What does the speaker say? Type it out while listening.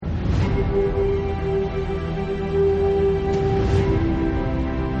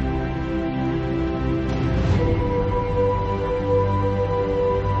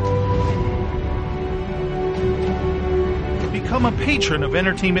patron of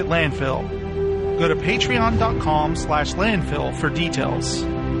Entertainment Landfill. Go to patreon.com/landfill for details.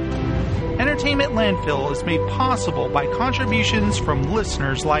 Entertainment Landfill is made possible by contributions from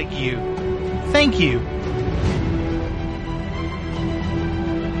listeners like you. Thank you.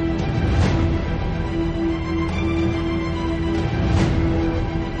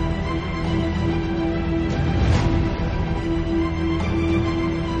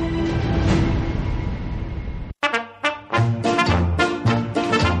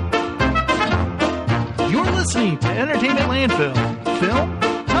 Listening to Entertainment Landfill. Film,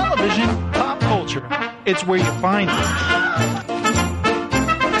 television, pop culture. It's where you find it.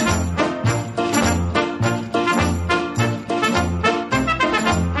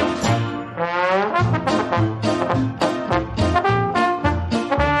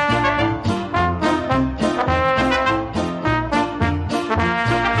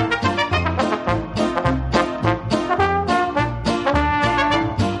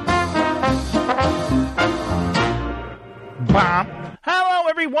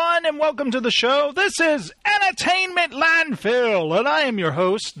 Welcome to the show. This is Entertainment Landfill, and I am your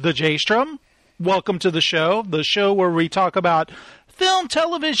host, the J-Strum. Welcome to the show where we talk about film,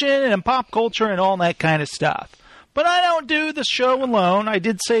 television, and pop culture and all that kind of stuff. But I don't do the show alone. I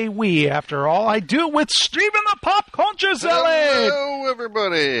did say we, after all. I do it with Steven the Pop Culture Zealot. Hello,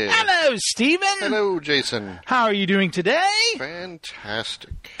 everybody. Hello, Steven. Hello, Jason. How are you doing today?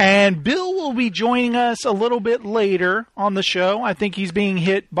 Fantastic. And Bill will be joining us a little bit later on the show. I think he's being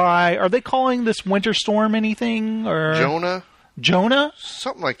hit by, are they calling this winter storm anything? Or Jonah? Jonah?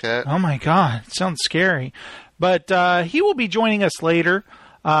 Something like that. Oh, my God. It sounds scary. But he will be joining us later.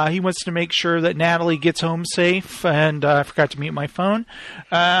 He wants to make sure that Natalie gets home safe, and I forgot to mute my phone.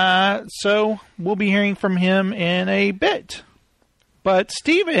 So we'll be hearing from him in a bit. But,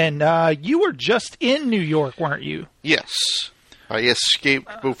 Steven, you were just in New York, weren't you? Yes. I escaped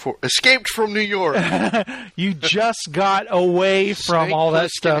from New York. You just got away from Snake all that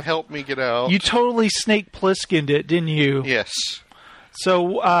Plissken stuff. Helped me get out. You totally Snake Plisskened it, didn't you? Yes.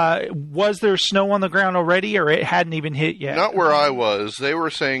 So, was there snow on the ground already, or it hadn't even hit yet? Not where I was. They were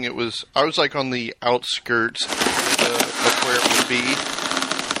saying it was... I was, like, on the outskirts of where it would be.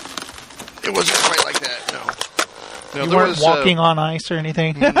 It wasn't quite like that, no. You weren't walking on ice or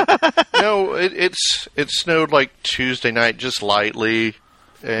anything? No, it snowed, like, Tuesday night, just lightly.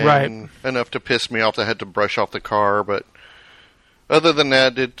 And right. Enough to piss me off that I had to brush off the car, but other than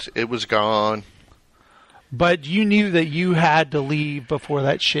that, it was gone. But you knew that you had to leave before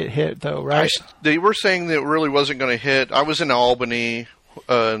that shit hit, though, right? They were saying that it really wasn't going to hit. I was in Albany,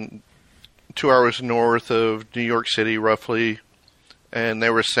 2 hours north of New York City, roughly, and they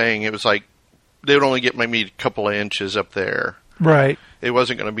were saying it was like they would only get maybe a couple of inches up there. Right. It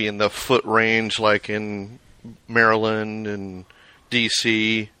wasn't going to be in the foot range like in Maryland and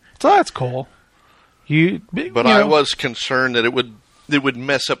D.C. So that's cool. I was concerned that it would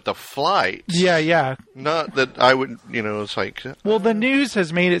mess up the flights. Yeah. Not that I would, it's like... Well, the news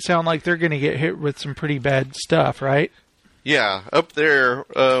has made it sound like they're going to get hit with some pretty bad stuff, right? Yeah, up there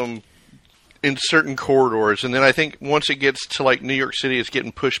in certain corridors. And then I think once it gets to, like, New York City, it's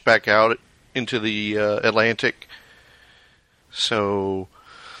getting pushed back out into the Atlantic. So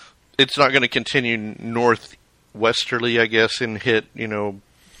it's not going to continue northwesterly, I guess, and hit,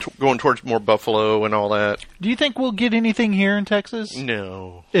 going towards more Buffalo and all that. Do you think we'll get anything here in Texas?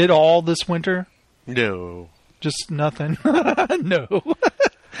 No. At all this winter? No. Just nothing? No.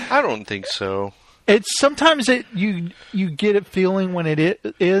 I don't think so. Sometimes you get a feeling when it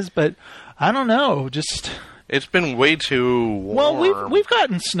is, but I don't know. It's been way too warm. Well, we've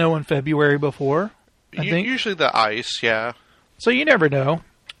gotten snow in February before. I think usually the ice, yeah. So you never know.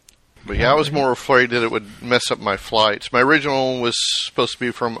 But yeah, I was more afraid that it would mess up my flights. My original one was supposed to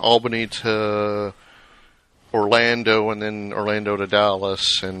be from Albany to Orlando and then Orlando to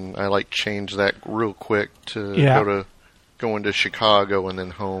Dallas, and I changed that real quick to go into Chicago and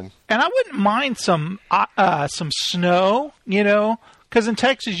then home. And I wouldn't mind some snow, because in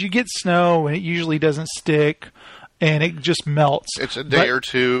Texas you get snow and it usually doesn't stick. And it just melts. It's a day or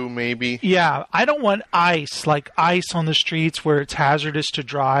two, maybe. Yeah, I don't want ice, like ice on the streets where it's hazardous to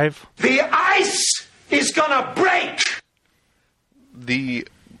drive. The ice is gonna break! We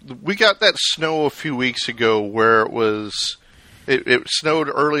got that snow a few weeks ago where it snowed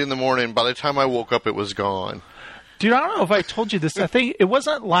early in the morning. By the time I woke up, it was gone. Dude, I don't know if I told you this. I think it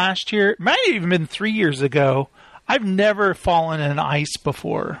wasn't last year. It might have even been 3 years ago. I've never fallen in ice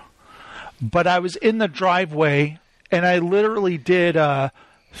before. But I was in the driveway... And I literally did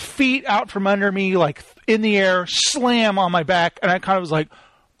feet out from under me, like in the air, slam on my back. And I kind of was like,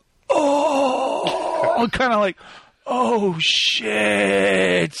 oh, kind of like, oh,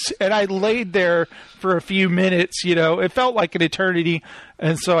 shit. And I laid there for a few minutes, you know. It felt like an eternity.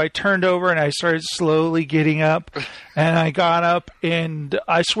 And so I turned over and I started slowly getting up. And I got up, and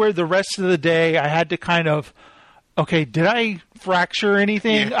I swear the rest of the day I had to kind of, okay, did I fracture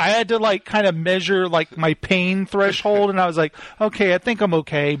anything? Yeah. I had to, like, kind of measure, like, my pain threshold. And I was like, okay, I think I'm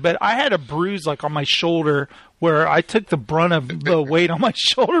okay. But I had a bruise, like, on my shoulder where I took the brunt of the weight on my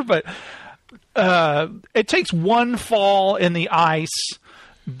shoulder. But it takes one fall in the ice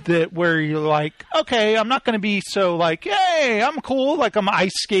that where you're like, okay, I'm not going to be so like, hey, I'm cool, like I'm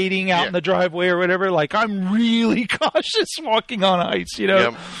ice skating out in the driveway or whatever. Like, I'm really cautious walking on ice, you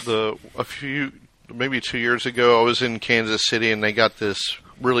know. Yeah, maybe 2 years ago, I was in Kansas City and they got this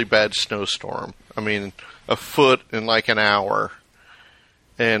really bad snowstorm. I mean, a foot in like an hour.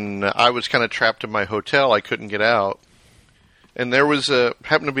 And I was kind of trapped in my hotel. I couldn't get out. And there was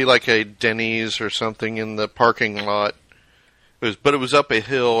happened to be like a Denny's or something in the parking lot. But it was up a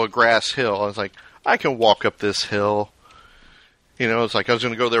hill, a grass hill. I was like, I can walk up this hill. You know, it's like I was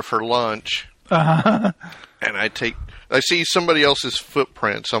going to go there for lunch. Uh-huh. And I see somebody else's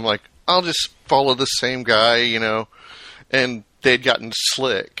footprints. I'm like, I'll just follow the same guy, you know. And they'd gotten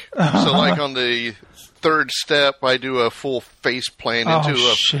slick. So like on the third step, I do a full face plant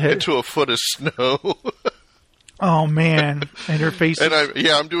into a foot of snow. Oh, man. And her face and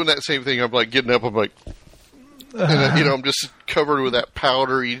I'm doing that same thing. I'm like getting up, I'm like, and, you know, I'm just covered with that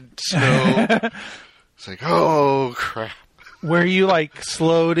powdery snow. It's like, oh, crap. Were you, like,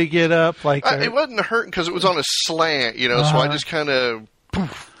 slow to get up? Like it wasn't hurting because it was on a slant, you know, so I just kind of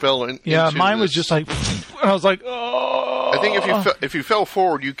fell in. Yeah, into mine this. was just like, and I was like, oh. I think if you fell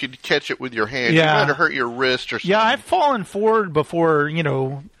forward, you could catch it with your hand. Yeah. You might have hurt your wrist or something. Yeah, I've fallen forward before, you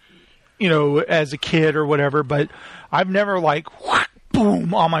know, as a kid or whatever, but I've never, like,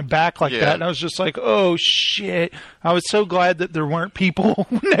 boom, on my back like that. And I was just like, oh, shit. I was so glad that there weren't people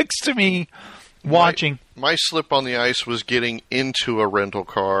next to me watching. My slip on the ice was getting into a rental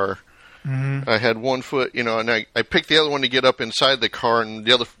car. Mm-hmm. I had one foot, you know, and I picked the other one to get up inside the car, and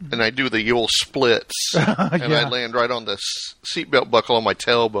I do the old splits, and I land right on the seatbelt buckle on my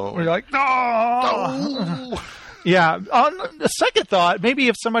tailbone. You're like, no. Yeah, on the second thought, maybe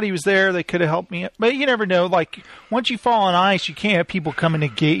if somebody was there, they could have helped me. But you never know. Like, once you fall on ice, you can't have people coming to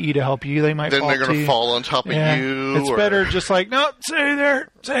get you to help you. They might then fall they're going to fall on top of you. It's better just like, no, stay there,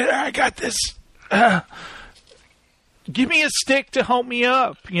 I got this. Give me a stick to help me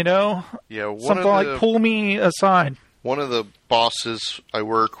up, you know? Yeah, something like pull me aside. One of the bosses I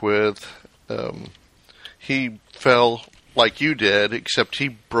work with, he fell like you did, except he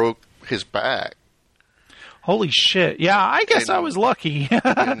broke his back. Holy shit! Yeah, I guess I was lucky.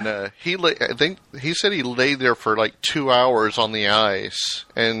 And I think he said he lay there for like 2 hours on the ice,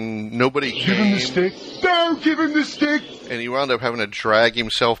 and nobody came. Give him the stick! Don't give him the stick! And he wound up having to drag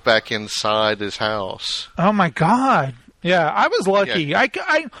himself back inside his house. Oh my god! Yeah, I was lucky. Yeah.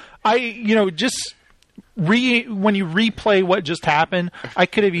 I you know, just when you replay what just happened, I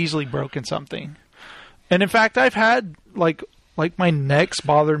could have easily broken something. And in fact, I've had like my neck's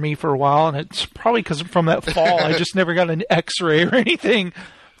bothered me for a while, and it's probably because from that fall. I just never got an X-ray or anything.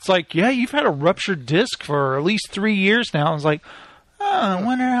 It's like, yeah, you've had a ruptured disc for at least 3 years now. I was like, oh, I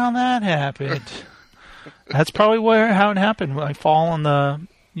wonder how that happened. That's probably how it happened. When I fall on the,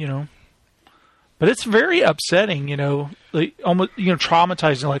 you know. But it's very upsetting, you know, like almost, you know,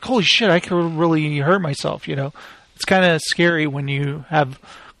 traumatizing. Like, holy shit, I could really hurt myself, you know. It's kind of scary when you have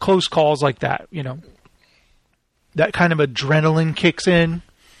close calls like that, you know. That kind of adrenaline kicks in.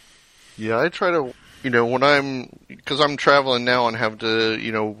 Yeah, I try to, you know, because I'm traveling now and have to,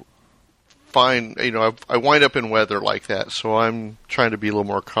 you know, find, you know, I wind up in weather like that, so I'm trying to be a little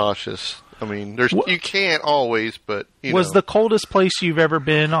more cautious. I mean, you can't always, but, you know. Was the coldest place you've ever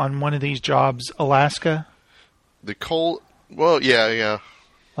been on one of these jobs Alaska? The cold, well, yeah.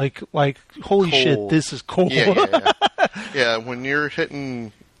 Like, holy shit, this is cold. Yeah. Yeah, when you're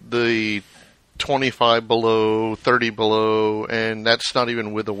hitting the 25 below, 30 below, and that's not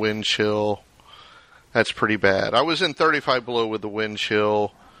even with the wind chill. That's pretty bad. I was in 35 below with the wind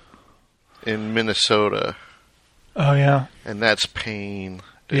chill in Minnesota. Oh, yeah. And that's pain.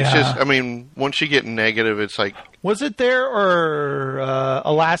 It's just, I mean, once you get negative, it's like... Was it there or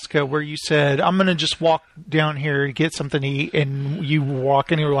Alaska where you said, I'm going to just walk down here to get something to eat, and you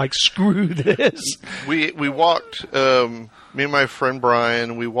walk and you were like, screw this? We walked... me and my friend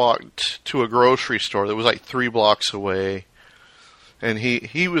Brian, we walked to a grocery store that was like 3 blocks away. And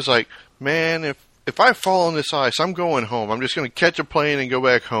he was like, man, if I fall on this ice, I'm going home. I'm just going to catch a plane and go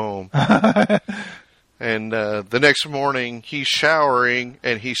back home. And the next morning, he's showering,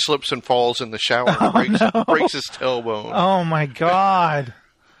 and he slips and falls in the shower and breaks his tailbone. Oh, my God.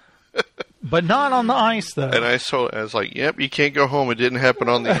 But not on the ice, though. And I was like, yep, you can't go home. It didn't happen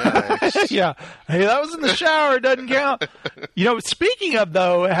on the ice. Yeah. Hey, that was in the shower. It doesn't count. You know, speaking of,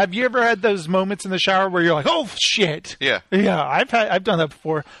 though, have you ever had those moments in the shower where you're like, oh, shit. Yeah. Yeah, I've done that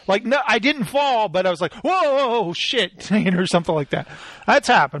before. Like, no, I didn't fall, but I was like, whoa, shit, or something like that. That's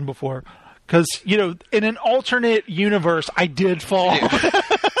happened before. Because, you know, in an alternate universe, I did fall. Yeah.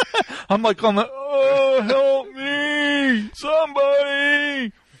 I'm like on the, oh, help me,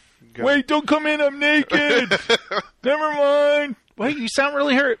 somebody. Wait, don't come in, I'm naked. Never mind. Wait, you sound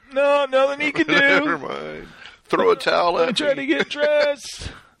really hurt. No, nothing you can do. Never mind. Throw a towel at me. I'm trying to get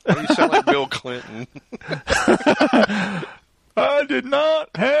dressed. You sound like Bill Clinton. I did not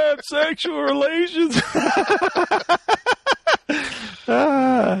have sexual relations.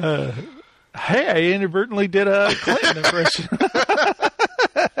 Hey, I inadvertently did a Clinton impression.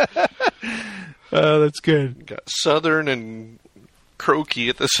 That's good. Got Southern and croaky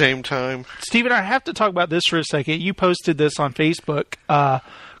at the same time. Steven, I have to talk about this for a second. You posted this on Facebook.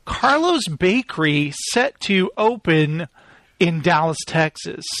 Carlos Bakery set to open in Dallas,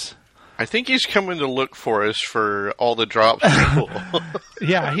 Texas. I think he's coming to look for us for all the drops people.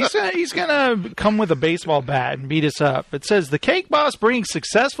 Yeah, he's gonna come with a baseball bat and beat us up. It says the Cake Boss brings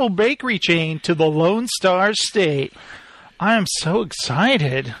successful bakery chain to the Lone Star State. I am so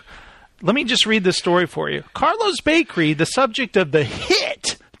excited. Let me just read the story for you. Carlos Bakery, the subject of the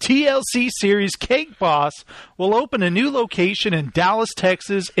hit TLC series Cake Boss, will open a new location in Dallas,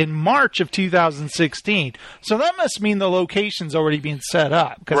 Texas in March of 2016. So that must mean the location's already being set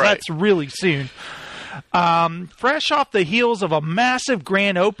up, because that's really soon. Fresh off the heels of a massive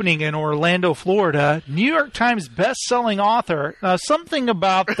grand opening in Orlando, Florida, New York Times best-selling author, something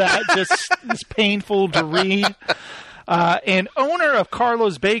about that just is painful to read. And owner of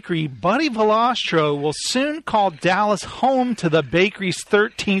Carlos Bakery, Buddy Valastro, will soon call Dallas home to the bakery's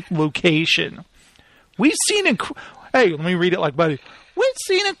 13th location. We've seen hey, let me read it like Buddy. We've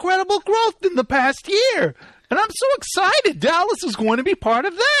seen incredible growth in the past year, and I'm so excited Dallas is going to be part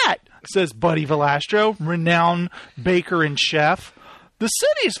of that, says Buddy Valastro, renowned baker and chef. The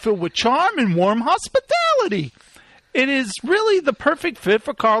city is filled with charm and warm hospitality. It is really the perfect fit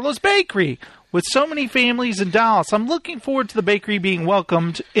for Carlos Bakery. With so many families in Dallas, I'm looking forward to the bakery being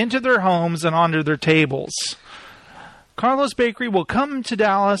welcomed into their homes and onto their tables. Carlos Bakery will come to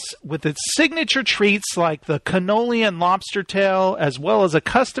Dallas with its signature treats like the cannoli and lobster tail, as well as a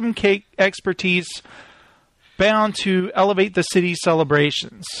custom cake expertise bound to elevate the city's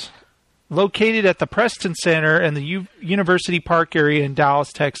celebrations. Located at the Preston Center in the University Park area in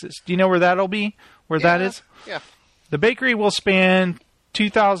Dallas, Texas. Do you know where that'll be? Where that is? Yeah. The bakery will span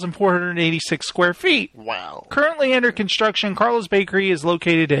 2,486 square feet. Wow. Currently under construction, Carlos Bakery is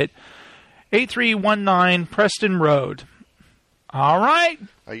located at 8319 Preston Road. All right.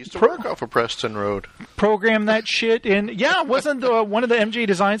 I used to work off of Preston Road. Program that shit in. Yeah, wasn't one of the MJ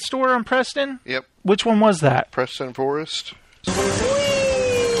Design Store on Preston? Yep. Which one was that? Preston Forest.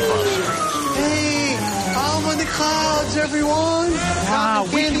 I'm in the clouds, everyone. Wow,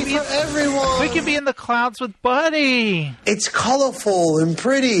 we can be in the clouds with Buddy. It's colorful and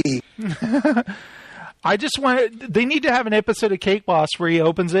pretty. I just want they need to have an episode of Cake Boss where he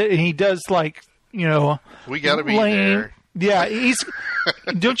opens it and he does like, you know, we got to be lame. there. Yeah,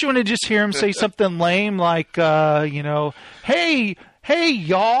 don't you want to just hear him say something lame like, you know, hey,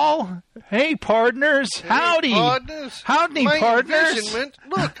 y'all. Hey, partners. Howdy. Partners. Howdy, My partners.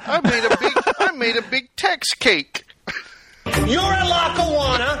 Look, I made a big Tex cake. You're at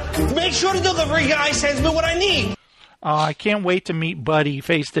Lackawanna. Make sure the delivery guy sends me what I need. I can't wait to meet Buddy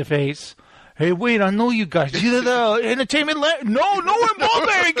face to face. Hey, wait, I know you guys. You're the entertainment... No, I'm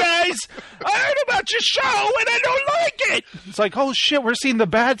Mulberry, guys. I heard about your show, and I don't like it. It's like, oh, shit, we're seeing the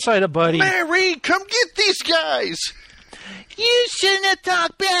bad side of Buddy. Mary, come get these guys. You shouldn't have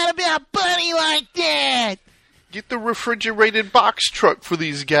talked bad about Buddy like that. Get the refrigerated box truck for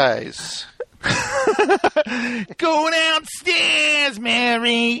these guys. Go downstairs,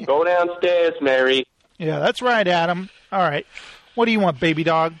 Mary. Go downstairs, Mary. Yeah, that's right, Adam. All right. What do you want, baby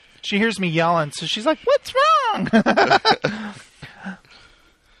dog? She hears me yelling, so she's like, what's wrong?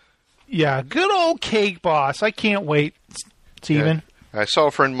 Yeah, good old Cake Boss. I can't wait, Steven. Yeah. I saw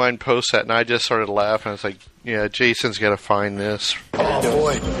a friend of mine post that, and I just started laughing. I was like, yeah, Jason's got to find this. Oh,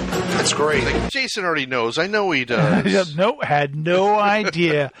 boy. That's great. Like, Jason already knows. I know he does. Had no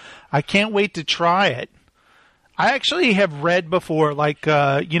idea. I can't wait to try it. I actually have read before, like,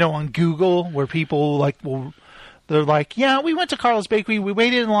 on Google, where people, like, They're like, yeah, we went to Carlos Bakery. We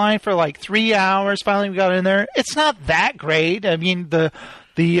waited in line for like 3 hours. Finally, we got in there. It's not that great. I mean, the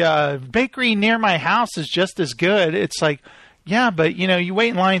bakery near my house is just as good. It's like, yeah, but, you know, you wait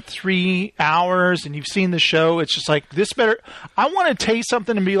in line 3 hours and you've seen the show. It's just like, this better. I want to taste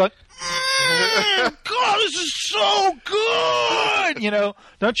something and be like, God, this is so good. You know,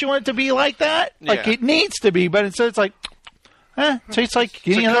 don't you want it to be like that? Like, it needs to be, but instead it's like, tastes like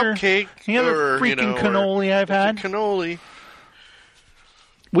any other cupcake, any other freaking cannoli I've had. Cannoli.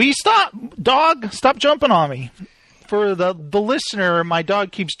 Will you stop, dog? Stop jumping on me. For the listener, my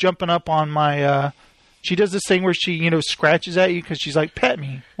dog keeps jumping up on my. She does this thing where she, you know, scratches at you because she's like, "Pet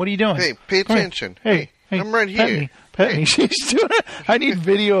me." What are you doing? Hey, pay attention. Hey, I'm right pet here. Me. Pet me. She's doing it. I need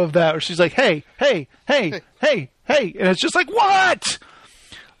video of that where she's like, "Hey, hey, hey, hey, hey," and it's just like, what?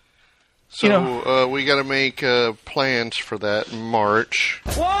 So you know, we got to make plans for that in March.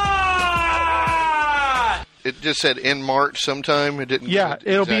 What? It just said in March sometime. It didn't. Yeah,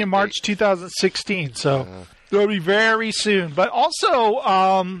 it'll be in March 2016. So it'll be very soon. But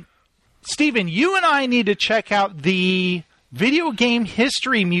also, Steven, you and I need to check out the Video Game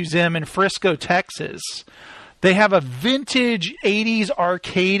History Museum in Frisco, Texas. They have a vintage 80s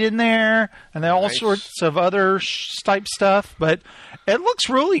arcade in there, and all sorts of other type stuff. But it looks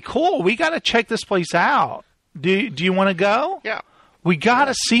really cool. We got to check this place out. Do you want to go? Yeah. We got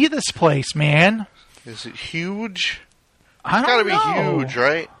to see this place, man. Is it huge? I It's don't got to know. be huge,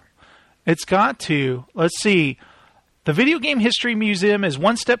 right? It's got to. Let's see. The Video Game History Museum is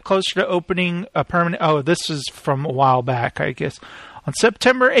one step closer to opening a permanent... Oh, this is from a while back, I guess. On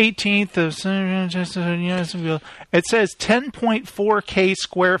September 18th, it says 10.4K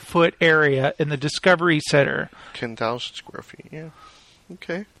square foot area in the Discovery Center. 10,000 square feet, yeah.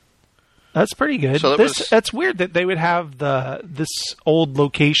 Okay. That's pretty good. So that's weird that they would have this old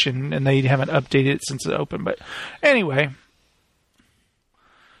location and they haven't updated it since it opened. But anyway,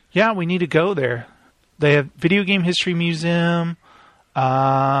 yeah, we need to go there. They have Video Game History Museum.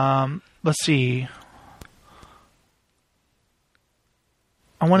 Let's see.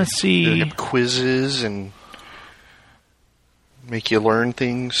 I want to They see have quizzes and make you learn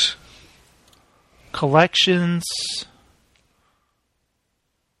things. collections.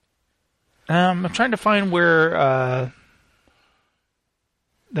 I'm trying to find where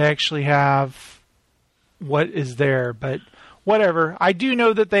they actually have what is there, but whatever. I do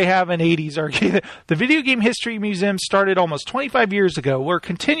know that they have an 80s arcade. The Video Game History Museum started almost 25 years ago. We're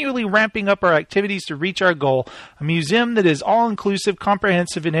continually ramping up our activities to reach our goal. A museum that is all-inclusive,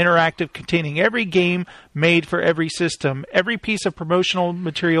 comprehensive, and interactive, containing every game made for every system, every piece of promotional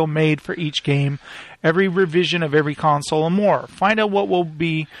material made for each game, every revision of every console, and more. Find out what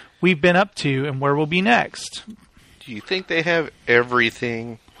we've been up to and where we'll be next. Do you think they have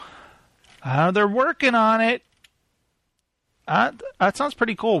everything? They're working on it. That sounds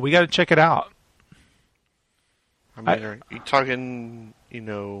pretty cool. We got to check it out. I mean, are you talking,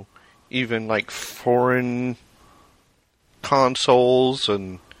 even like foreign consoles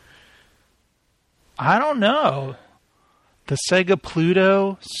and... I don't know. The Sega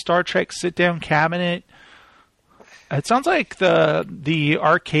Pluto, Star Trek sit-down cabinet. It sounds like the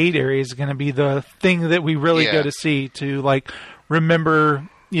arcade area is going to be the thing that we really go to see to, like, remember...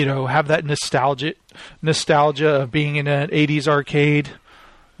 have that nostalgia of being in an 80s arcade.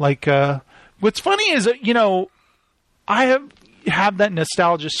 Like, what's funny is, I have that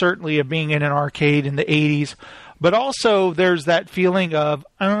nostalgia certainly of being in an arcade in the 80s, but also there's that feeling of,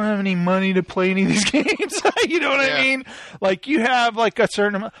 I don't have any money to play any of these games. You know what I mean? Like, you have like a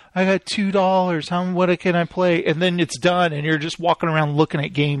certain amount, I got $2, what can I play? And then it's done and you're just walking around looking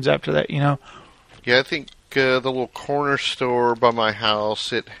at games after that, Yeah, I think the little corner store by my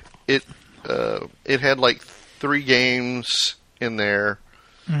house, it had like 3 games in there.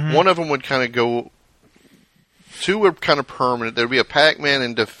 Mm-hmm. One of them would kind of go. 2 were kind of permanent. There would be a Pac-Man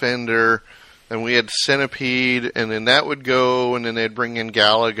and Defender, and we had Centipede, and then that would go, and then they'd bring in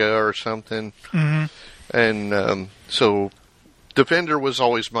Galaga or something. Mm-hmm. And so Defender was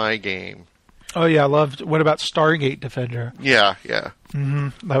always my game. Oh yeah, I loved. What about Stargate Defender? Yeah.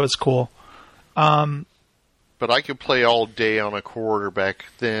 Mm-hmm. That was cool. But I could play all day on a quarter back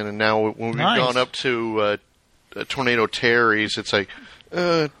then, and now when we've gone up to Tornado Terry's, it's like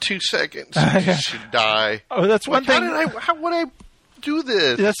 2 seconds, you should die. Oh, that's one thing. How would I do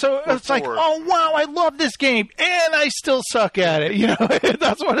this? Yeah, so before? It's like, oh wow, I love this game, and I still suck at it.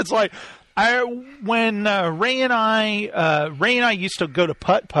 That's what it's like. When Ray and I used to go to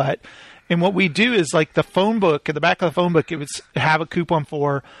Putt Putt, and what we do is like the phone book at the back of the phone book, it would have a coupon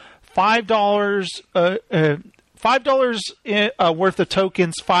for $5 worth of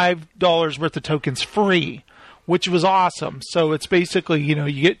tokens, $5 worth of tokens free. which was awesome. So it's basically,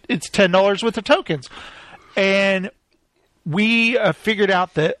 it's $10 worth of tokens. And we figured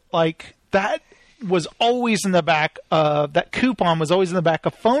out that, like, that was always in the back of, that coupon was always in the back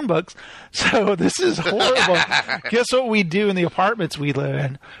of phone books. So this is horrible. Guess what we do in the apartments we live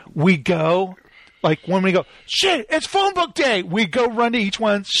in? We go, like, when we go, shit, it's phone book day. We go run to each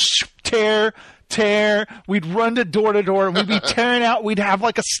one, tear. We'd run to door, and we'd be tearing out. We'd have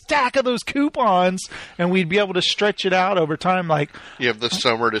like a stack of those coupons, and we'd be able to stretch it out over time. Like, you have the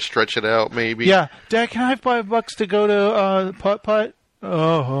summer to stretch it out, maybe. Yeah, Dad, can I have $5 to go to Putt Putt?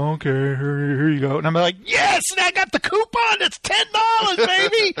 Oh, okay. Here you go. And I'm like, yes, and I got the coupon. It's $10,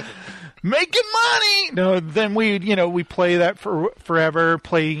 baby. Making money. No, then we play that for forever.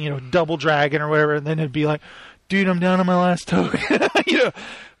 Play Double Dragon or whatever, and then it'd be like, dude, I'm down on my last token.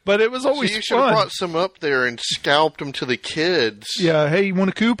 But it was always fun. You should have brought some up there and scalped them to the kids. Yeah, hey, you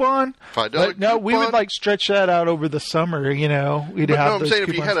want a coupon? $5 No, coupon? we would like stretch that out over the summer. We'd have. I'm saying coupons.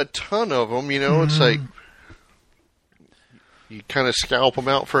 if you had a ton of them, it's like you kind of scalp them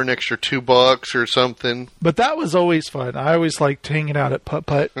out for an extra $2 or something. But that was always fun. I always liked hanging out at Putt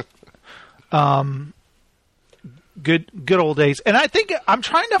Putt. Good old days. And I think I'm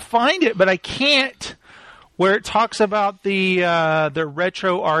trying to find it, but I can't. Where it talks about the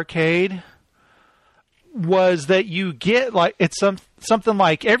retro arcade, was that you get like it's something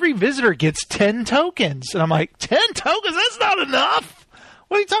like every visitor gets 10 tokens, and I'm like, 10 tokens? That's not enough.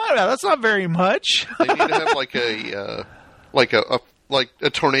 What are you talking about? That's not very much. They need to have like a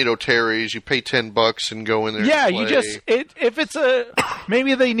Tornado Terry's. You pay $10 and go in there. Yeah, and play. you just if it's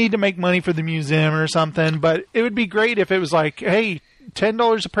maybe they need to make money for the museum or something, but it would be great if it was like, hey,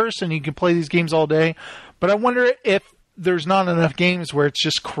 $10 a person, you can play these games all day. But I wonder if there's not enough games where it's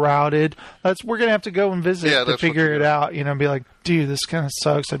just crowded. We're going to have to go and visit to figure it out, and be like, dude, this kind of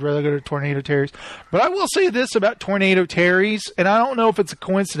sucks. I'd rather go to Tornado Terry's. But I will say this about Tornado Terry's, and I don't know if it's a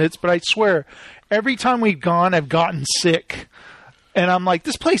coincidence, but I swear, every time we've gone, I've gotten sick. And I'm like,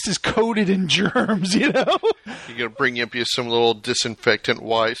 this place is coated in germs, You're going to bring up some little disinfectant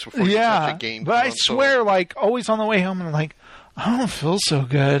wipes before you touch a game but console. I swear, like, always on the way home, I'm like, I don't feel so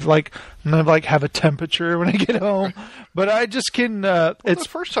good. Like, I'm going to have a temperature when I get home. But I just can... it's the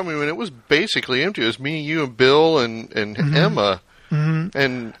first time we went, it was basically empty. It was me, you, and Bill, and Emma. Mm-hmm.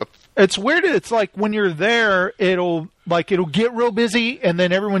 And it's weird. It's like when you're there, it'll get real busy, and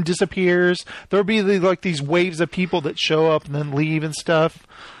then everyone disappears. There'll be these waves of people that show up and then leave and stuff.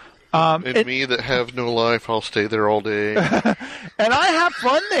 Me that have no life, I'll stay there all day. And I have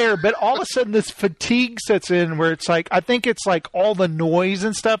fun there, but all of a sudden this fatigue sets in where it's like, I think it's like all the noise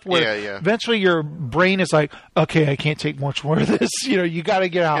and stuff where eventually your brain is like, okay, I can't take much more of this. You got to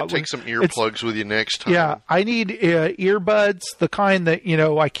get out. Take some earplugs with you next time. Yeah, I need earbuds, the kind that,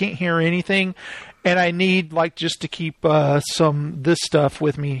 I can't hear anything. And I need, just to keep this stuff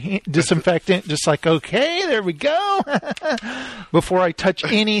with me, disinfectant, just like, okay, there we go, before I touch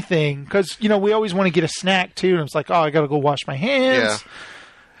anything. Because, we always want to get a snack, too. And it's like, oh, I got to go wash my hands.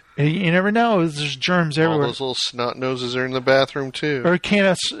 Yeah. You never know. There's germs everywhere. All those little snot noses are in the bathroom, too. Or a can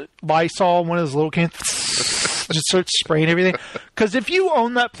of Lysol, one of those little cans, just start spraying everything. Because if you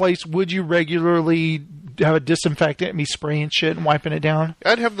own that place, would you regularly have a disinfectant and be spraying shit and wiping it down?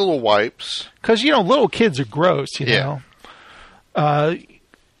 I'd have the little wipes. Because, little kids are gross, know.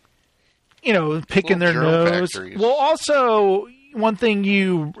 Picking their nose. Factories. Well, also, one thing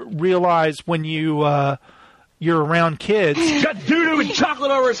you realize when you're around kids. He's got doo-doo and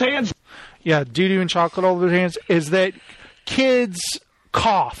chocolate over his hands. Yeah, doo-doo and chocolate all over their hands. Is that kids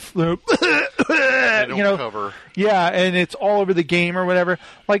cough. They don't cover. Yeah, and it's all over the game or whatever.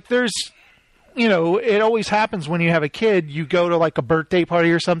 Like, there's... it always happens when you have a kid. You go to a birthday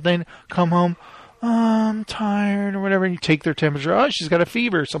party or something, come home, I'm tired or whatever, and you take their temperature. Oh, she's got a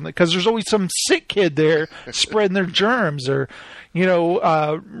fever or something. Because there's always some sick kid there spreading their germs. Or,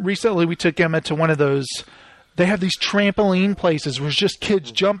 recently we took Emma to one of those. They have these trampoline places where it's just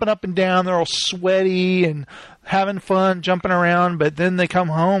kids jumping up and down. They're all sweaty and having fun, jumping around. But then they come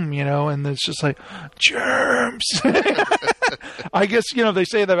home, and it's just like, germs. I guess, they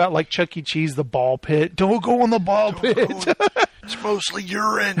say that about Chuck E. Cheese, the ball pit. Don't go in the ball pit. It's mostly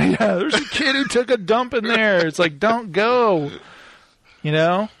urine. Yeah, there's a kid who took a dump in there. It's like, don't go. He's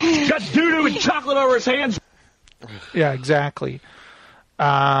got doo-doo and chocolate over his hands. Yeah, exactly.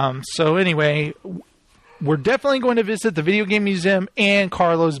 So anyway, we're definitely going to visit the Video Game Museum and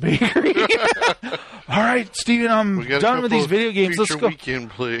Carlo's Bakery. All right, Steven, I'm done with these video games. Let's go.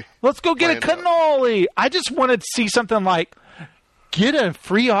 Let's go get a cannoli. I just wanted to see something like get a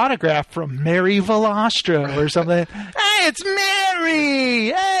free autograph from Mary Velastra or something. Hey, it's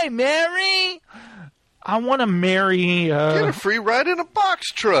Mary. Hey, Mary. I want to marry. Get a free ride in a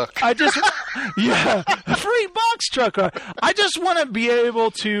box truck. I just, yeah, a free box truck. I just want to be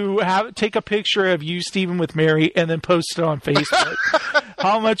able to take a picture of you, Stephen, with Mary, and then post it on Facebook.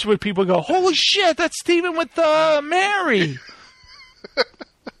 How much would people go, holy shit, that's Stephen with Mary?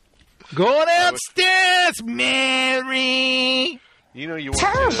 Going downstairs, Mary. You know you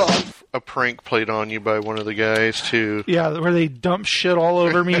want a prank played on you by one of the guys, too. Yeah, where they dump shit all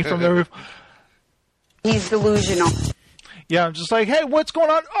over me from the roof. He's delusional. Yeah, I'm just like, hey, what's going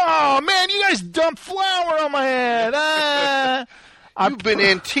on? Oh, man, you guys dumped flour on my head. You've been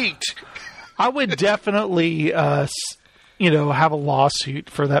antiqued. I would definitely, have a lawsuit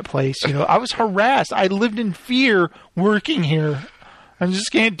for that place. I was harassed. I lived in fear working here. I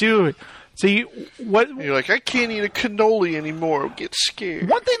just can't do it. See, what you're like, I can't eat a cannoli anymore. I'll get scared.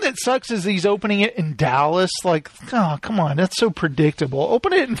 One thing that sucks is he's opening it in Dallas. Like, oh, come on, that's so predictable.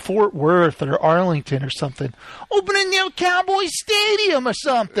 Open it in Fort Worth or Arlington or something. Open it in Cowboy Stadium or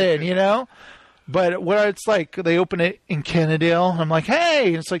something, But where it's like they open it in Kennedale, I'm like,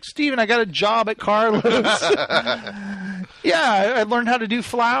 hey, it's like, Steven, I got a job at Carlos. Yeah, I learned how to do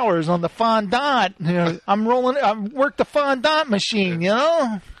flowers on the fondant. I work the fondant machine,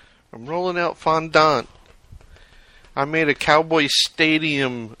 I'm rolling out fondant. I made a Cowboy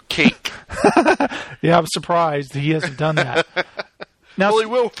Stadium cake. Yeah, I'm surprised he hasn't done that. Now, well, he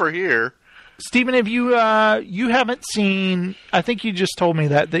will for here. Stephen, have you haven't seen? I think you just told me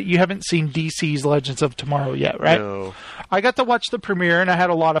that you haven't seen DC's Legends of Tomorrow yet, right? No. I got to watch the premiere and I had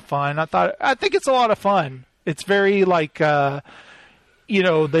a lot of fun. I think it's a lot of fun. It's very like,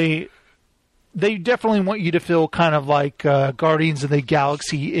 they definitely want you to feel kind of like Guardians of the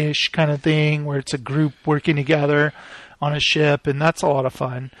Galaxy-ish kind of thing, where it's a group working together on a ship, and that's a lot of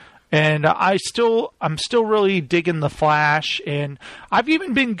fun. And I'm still really digging The Flash, and I've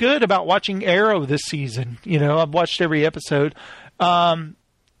even been good about watching Arrow this season. I've watched every episode. I've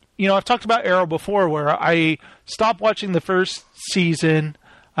talked about Arrow before, where I stopped watching the first season.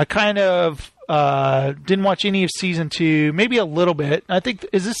 I kind of didn't watch any of season 2, maybe a little bit. I think,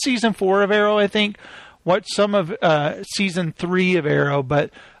 is this season 4 of Arrow? I think watched some of season 3 of Arrow, but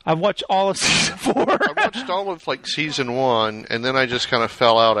I've watched all of season 4. I watched all of season 1, and then I just kind of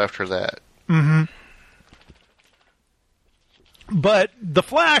fell out after that. Mm-hmm. But The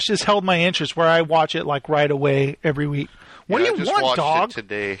Flash has held my interest, where I watch it right away every week. What do you want, dog? It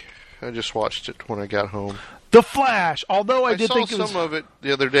today. I just watched it when I got home. The Flash, although I did saw think it was... some of it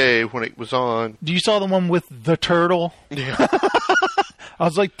the other day when it was on. You saw the one with the turtle? Yeah. I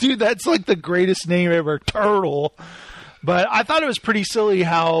was like, dude, that's the greatest name ever, Turtle. But I thought it was pretty silly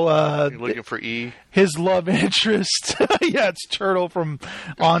how... You're looking for E? His love interest. Yeah, it's Turtle from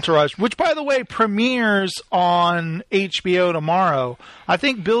Entourage, which, by the way, premieres on HBO tomorrow. I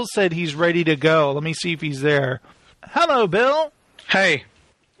think Bill said he's ready to go. Let me see if he's there. Hello, Bill. Hey.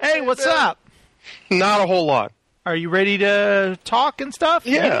 Hey, what's up? Not a whole lot. Are you ready to talk and stuff?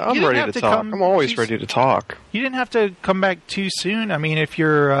 Yeah, I'm ready to talk. I'm always ready to talk. You didn't have to come back too soon. I mean, if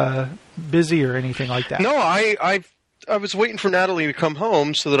you're busy or anything like that. No, I was waiting for Natalie to come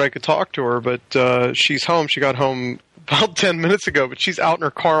home so that I could talk to her, but she's home. She got home about 10 minutes ago, but she's out in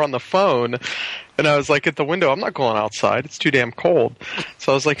her car on the phone. And I was at the window, I'm not going outside. It's too damn cold.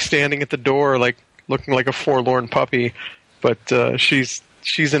 So I was standing at the door, looking like a forlorn puppy. But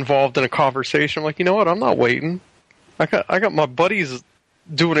she's involved in a conversation. I'm like, you know what? I'm not waiting. I got my buddies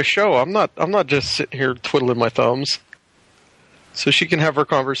doing a show. I'm not just sitting here twiddling my thumbs. So she can have her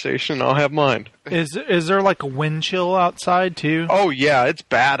conversation, and I'll have mine. Is there a wind chill outside too? Oh yeah, it's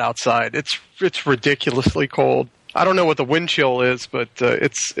bad outside. It's ridiculously cold. I don't know what the wind chill is, but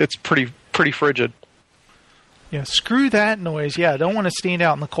it's pretty frigid. Yeah, screw that noise. Yeah, I don't want to stand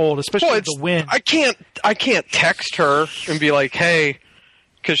out in the cold, especially with the wind. I can't text her and be like, hey,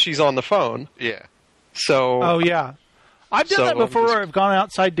 because she's on the phone. Yeah. So. Oh yeah. I've done that before. I've gone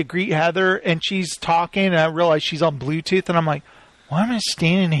outside to greet Heather, and she's talking, and I realize she's on Bluetooth, and I'm like, why am I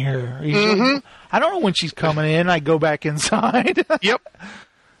standing here? Mm-hmm. I don't know when she's coming in. I go back inside. Yep.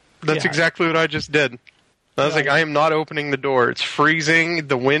 That's exactly what I just did. I was like, I am not opening the door. It's freezing.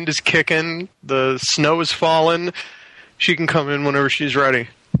 The wind is kicking. The snow is falling. She can come in whenever she's ready.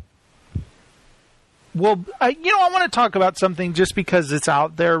 Well, I want to talk about something just because it's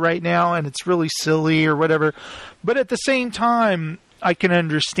out there right now and it's really silly or whatever. But at the same time, I can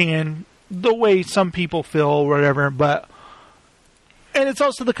understand the way some people feel or whatever. And it's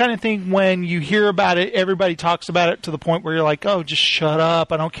also the kind of thing when you hear about it, everybody talks about it to the point where you're like, oh, just shut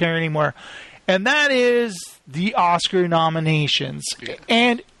up. I don't care anymore. And that is the Oscar nominations. Yeah.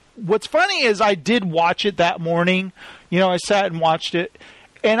 And what's funny is I did watch it that morning. I sat and watched it.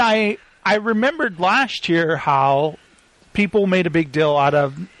 And I I remembered last year how people made a big deal out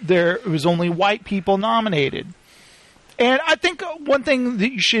of it was only white people nominated. And I think one thing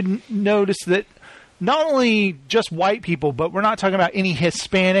that you should notice that not only just white people, but we're not talking about any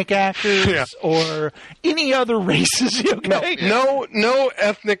Hispanic actors or any other races. Okay? No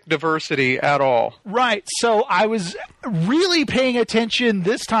ethnic diversity at all. Right. So I was really paying attention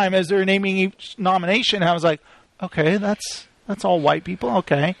this time as they're naming each nomination. I was like, okay, that's all white people.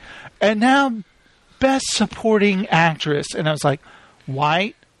 Okay. And now Best Supporting Actress. And I was like,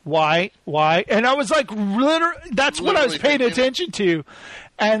 white. And I was like, that's what I was paying attention to.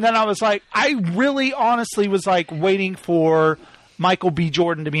 And then I was like, I really honestly was like waiting for Michael B.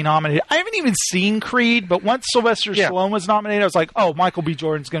 Jordan to be nominated. I haven't even seen Creed, but once Sylvester Stallone was nominated, I was like, oh, Michael B.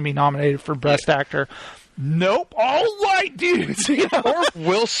 Jordan's going to be nominated for Best Actor. Nope, all white dudes. Or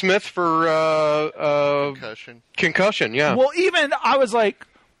Will Smith for Concussion. Yeah. Well, even I was like,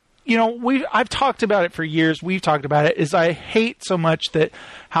 I've talked about it for years. We've talked about it. Is I hate so much that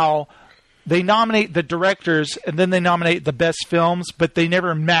how they nominate the directors and then they nominate the best films, but they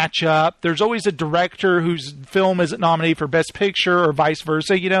never match up. There's always a director whose film isn't nominated for Best Picture or vice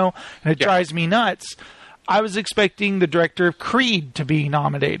versa, and it drives me nuts. I was expecting the director of Creed to be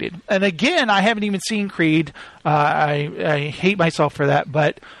nominated. And again, I haven't even seen Creed. I hate myself for that,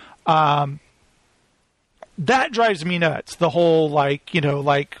 but that drives me nuts. The whole,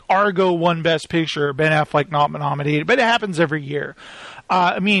 Argo won Best Picture, Ben Affleck not nominated, but it happens every year.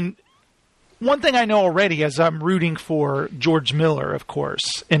 One thing I know already is I'm rooting for George Miller, of course,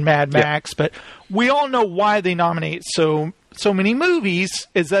 in Mad Max, but we all know why they nominate so many movies,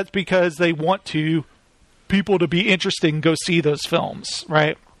 is that's because they want people to be interested and go see those films,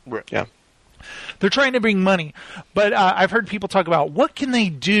 right? Yeah. They're trying to bring money. But I've heard people talk about what can they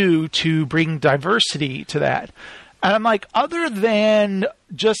do to bring diversity to that. And I'm like, other than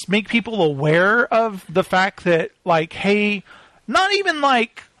just make people aware of the fact that, hey, not even I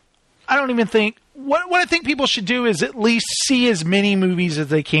don't even think what I think people should do is at least see as many movies as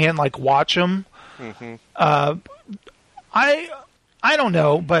they can, watch them. Mm-hmm. I don't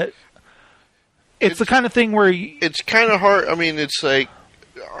know, but it's the kind of thing where it's kind of hard. I mean, it's like,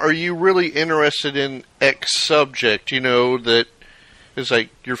 are you really interested in X subject? That is like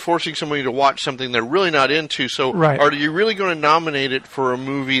you're forcing somebody to watch something they're really not into. So, are you really going to nominate it for a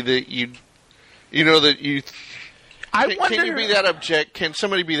movie that Can you be that Can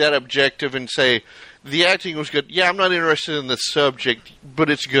somebody be that objective and say the acting was good? Yeah, I'm not interested in the subject, but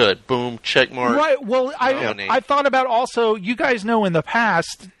it's good. Boom, check mark. Right. Well, I thought about also. You guys know in the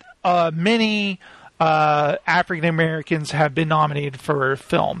past, many African Americans have been nominated for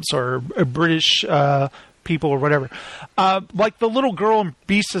films or British people or whatever. Like the little girl in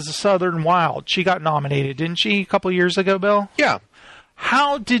Beasts of the Southern Wild, she got nominated, didn't she, a couple of years ago, Bill? Yeah.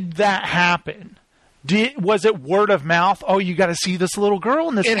 How did that happen? Was it word of mouth? Oh, you got to see this little girl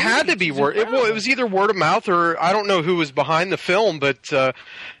in this movie. It had to be word. It was either word of mouth or I don't know who was behind the film, but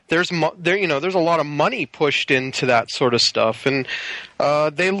there's a lot of money pushed into that sort of stuff, and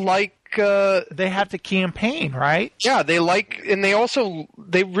they have to campaign, right? Yeah, they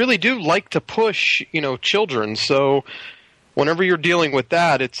really do like to push children. So whenever you're dealing with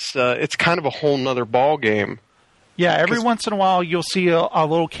that, it's kind of a whole nother ball game. Yeah, every once in a while you'll see a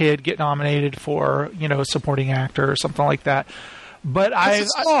little kid get nominated for, a supporting actor or something like that. But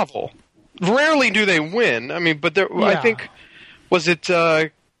it's novel. Rarely do they win. I mean, but I think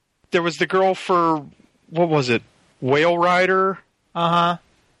there was the girl for what was it? Whale Rider. Uh-huh.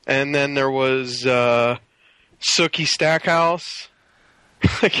 And then there was Sookie Stackhouse.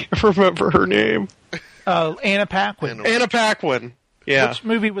 I can't remember her name. Anna Paquin. Anna Paquin. Yeah. Which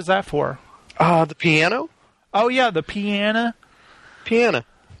movie was that for? The Piano. Oh, yeah, the Piano.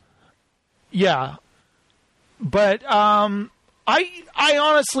 Yeah. But I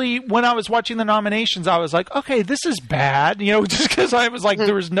honestly, when I was watching the nominations, I was like, okay, this is bad, just because I was like,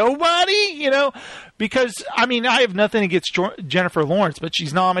 there was nobody, because, I mean, I have nothing against Jennifer Lawrence, but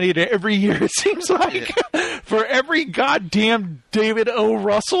she's nominated every year, it seems like, for every goddamn David O.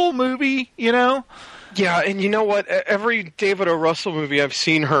 Russell movie, Yeah, and you know what? Every David O. Russell movie I've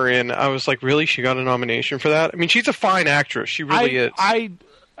seen her in, I was like, really? She got a nomination for that? I mean, she's a fine actress. She really is. I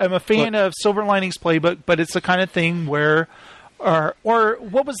am a fan of Silver Linings Playbook, but it's the kind of thing where, or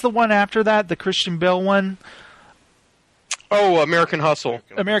what was the one after that? The Christian Bale one? Oh, American Hustle.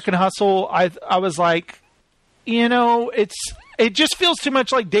 American Hustle. I was like, it just feels too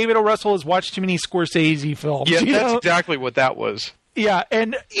much like David O. Russell has watched too many Scorsese films. Yeah, that's exactly what that was. Yeah,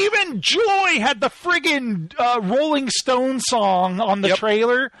 and even Joy had the friggin' Rolling Stone song on the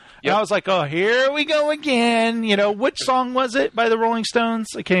trailer. And I was like, oh, here we go again. You know, which song was it by the Rolling Stones?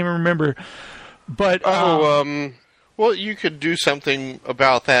 I can't even remember. But well, you could do something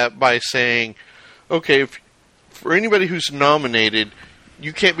about that by saying, okay, for anybody who's nominated,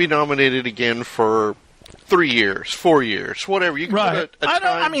 you can't be nominated again for 3 years, 4 years, whatever. You can put a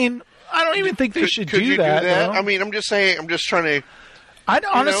time. I don't even think they should could do you that. Do that? Though. I mean, I'm just saying. I'm just trying to. I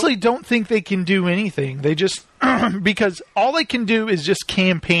honestly don't think they can do anything. They just because all they can do is just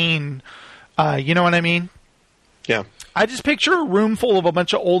campaign. You know what I mean? Yeah. I just picture a room full of a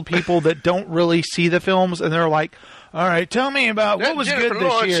bunch of old people that don't really see the films, and they're like, "All right, tell me about what was Jennifer good this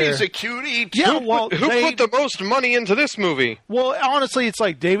Lawrence, year." She's a cutie. Yeah, Who put the most money into this movie? Well, honestly, it's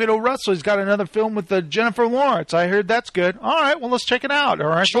like David O. Russell. He's got another film with Jennifer Lawrence. I heard that's good. All right, well, let's check it out. All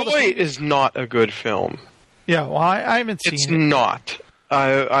right, Joy is not a good film. Yeah, well, I haven't seen it. It's not.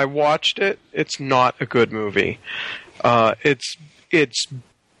 I watched it. It's not a good movie. It's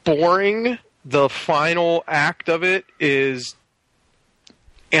boring. The final act of it is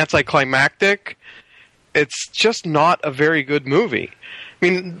anticlimactic. It's just not a very good movie. I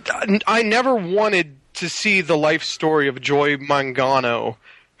mean, I never wanted to see the life story of Joy Mangano,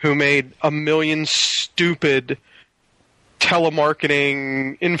 who made a million stupid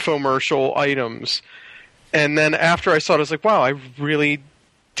telemarketing infomercial items. And then after I saw it, I was like, wow, I really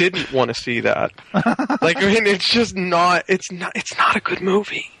didn't want to see that. Like, I mean, it's just not, it's not a good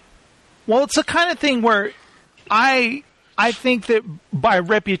movie. Well, it's the kind of thing where I think that by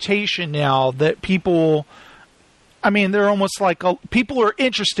reputation now that people, I mean, they're almost like people are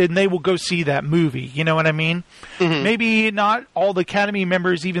interested and they will go see that movie. You know what I mean? Mm-hmm. Maybe not all the Academy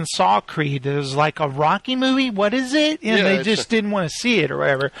members even saw Creed. It was like a Rocky movie. What is it? And they just didn't want to see it or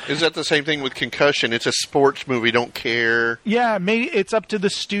whatever. Is that the same thing with Concussion? It's a sports movie. Don't care. Yeah, maybe it's up to the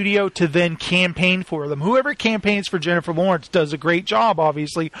studio to then campaign for them. Whoever campaigns for Jennifer Lawrence does a great job,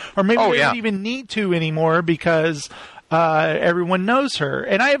 obviously. Or maybe they don't even need to anymore because everyone knows her.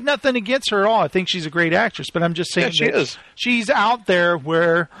 And I have nothing against her at all. I think she's a great actress, but I'm just saying she's out there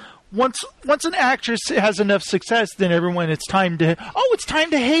where once an actress has enough success, then everyone, it's time to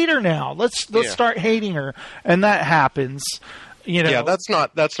hate her now. Let's start hating her. And that happens. You know. Yeah, that's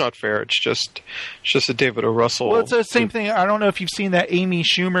not fair. It's just a David O. Russell. Well, it's the same thing. I don't know if you've seen that Amy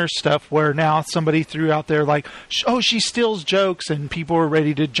Schumer stuff where now somebody threw out there like, oh, she steals jokes, and people are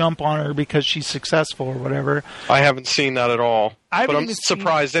ready to jump on her because she's successful or whatever. I haven't seen that at all. But I'm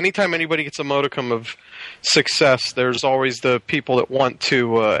surprised. Anytime anybody gets a modicum of success, there's always the people that want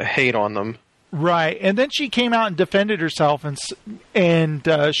to hate on them. Right. And then she came out and defended herself, and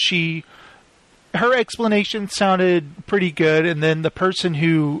her explanation sounded pretty good, and then the person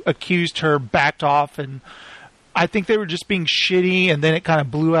who accused her backed off, and I think they were just being shitty, and then it kind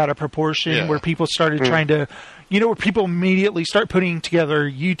of blew out of proportion where people started trying to, where people immediately start putting together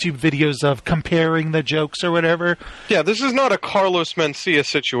YouTube videos of comparing the jokes or whatever. Yeah, this is not a Carlos Mencia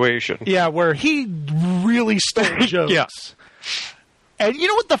situation. Yeah, where he really stole jokes. Yeah. And you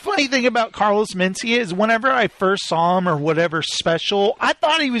know what the funny thing about Carlos Mencia is? Whenever I first saw him or whatever special, I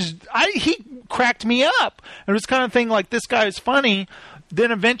thought he cracked me up. It was kind of thing like, this guy is funny.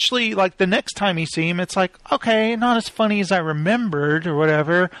 Then eventually, like the next time you see him, it's like, okay, not as funny as I remembered or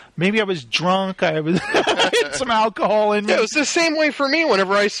whatever. Maybe I was drunk. I had some alcohol in me. Yeah, it was the same way for me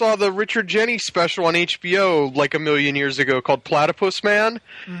whenever I saw the Richard Jeni special on HBO like a million years ago called Platypus Man.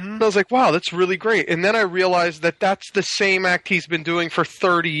 Mm-hmm. And I was like, wow, that's really great. And then I realized that that's the same act he's been doing for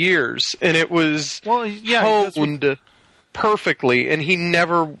 30 years. And it was honed perfectly, and he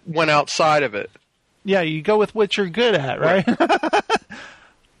never went outside of it. Yeah, you go with what you're good at, right?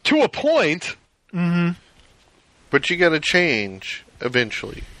 To a point. Mm-hmm. But you got to change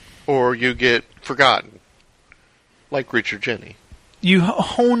eventually, or you get forgotten, like Richard Jeni. You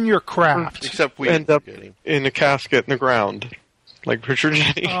hone your craft. Except we end up in a casket in the ground, like Richard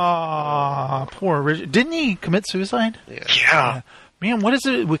Jeni. Ah, poor Richard. Didn't he commit suicide? Yeah. Man, what is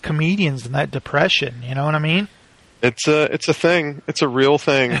it with comedians and that depression? You know what I mean? It's a thing. It's a real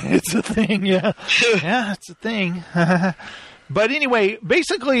thing. It's a thing, yeah. Yeah, it's a thing. But anyway,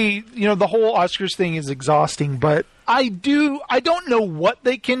 basically, the whole Oscars thing is exhausting, but I don't know what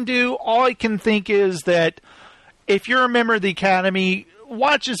they can do. All I can think is that if you're a member of the Academy,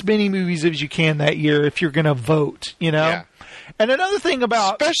 watch as many movies as you can that year if you're going to vote, Yeah. And another thing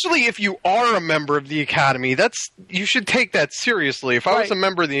about... Especially if you are a member of the Academy, you should take that seriously. If I was a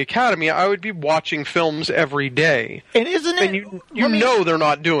member of the Academy, I would be watching films every day. And isn't it... And you know they're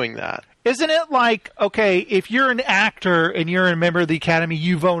not doing that. Isn't it like, okay, if you're an actor and you're a member of the Academy,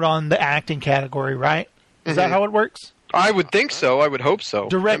 you vote on the acting category, right? Is that how it works? I would think so. I would hope so.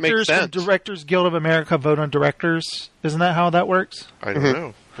 That makes Directors from sense. Directors Guild of America vote on directors. Isn't that how that works? I don't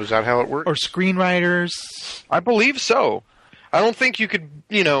know. Was that how it worked? Or screenwriters? I believe so. I don't think you could,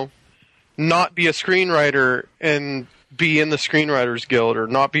 not be a screenwriter and be in the Screenwriters Guild, or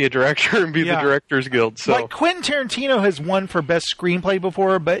not be a director and be the Directors Guild. So, like Quentin Tarantino has won for best screenplay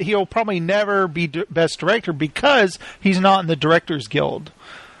before, but he'll probably never be best director because he's not in the Directors Guild.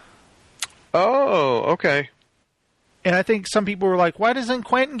 oh, okay. And I think some people were like, why doesn't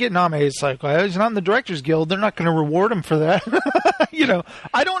Quentin get nominated? It's like, well, he's not in the Directors Guild. They're not going to reward him for that.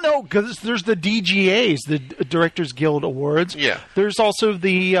 I don't know, because there's the DGAs, the Directors Guild Awards. Yeah. There's also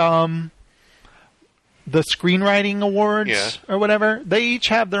the Screenwriting Awards or whatever. They each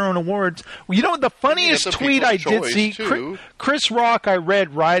have their own awards. Well, the funniest That's a tweet I people's did see, choice, too. Chris Rock, I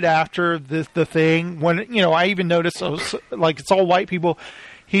read right after the thing, when, I even noticed, it's all white people.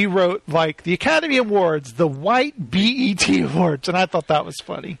 He wrote, the Academy Awards, the white BET Awards, and I thought that was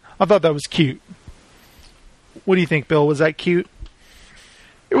funny. I thought that was cute. What do you think, Bill? Was that cute?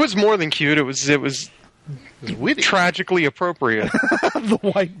 It was more than cute. It was witty. tragically appropriate. The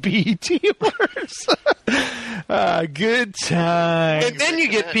white BET Awards. Good time. And then you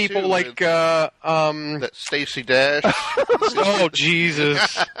get that people too, like, That Stacey Dash. oh,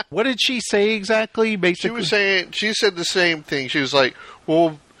 Jesus. What did she say exactly? Basically, She said the same thing. She was like,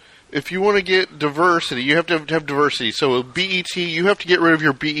 well, if you want to get diversity, you have to have diversity. So BET, you have to get rid of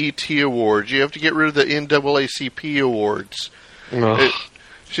your BET awards. You have to get rid of the NAACP awards.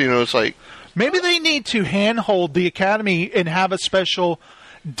 It's like... maybe they need to handhold the Academy and have a special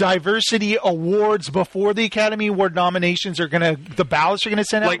diversity awards before the Academy Award nominations the ballots are gonna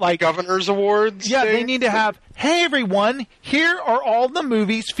send out, like Governor's Awards? Yeah, thing? they need to have, hey everyone, here are all the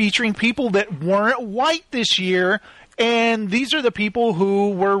movies featuring people that weren't white this year, and these are the people who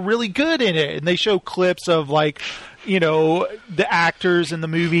were really good in it. And they show clips of the actors in the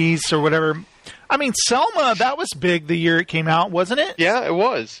movies or whatever. I mean, Selma, that was big the year it came out, wasn't it? Yeah, it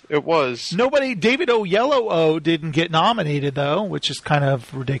was. It was. David Oyelowo didn't get nominated, though, which is kind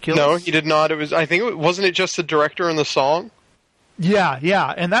of ridiculous. No, he did not. Wasn't it just the director and the song?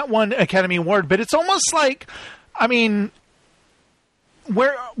 Yeah, and that won Academy Award. But it's almost like,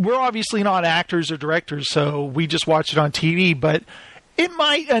 we're obviously not actors or directors, so we just watch it on TV, but it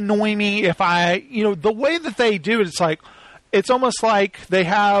might annoy me if the way that they do it, it's almost like they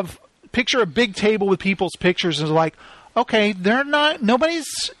have... picture a big table with people's pictures and like, okay, nobody's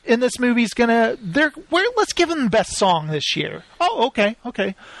in this movie's let's give them the best song this year. Oh, okay.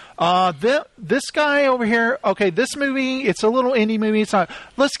 This guy over here, okay, this movie, it's a little indie movie. It's not,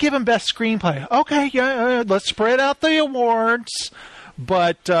 let's give him best screenplay. Okay, let's spread out the awards.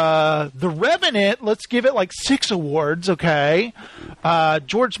 But The Revenant, let's give it 6 awards, okay?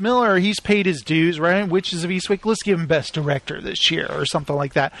 George Miller, he's paid his dues, right? Witches of Eastwick, let's give him Best Director this year or something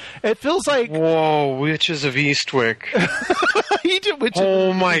like that. It feels like... Whoa, Witches of Eastwick. He did Witches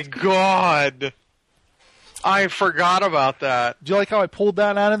Oh, my God. I forgot about that. Do you like how I pulled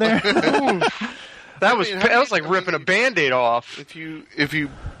that out of there? That was like ripping a Band-Aid off. If you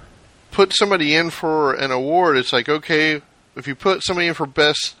put somebody in for an award, it's like, okay... If you put somebody in for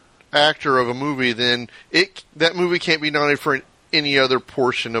best actor of a movie, then that movie can't be nominated for any other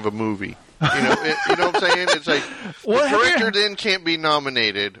portion of a movie. You know what I'm saying? It's like the director then can't be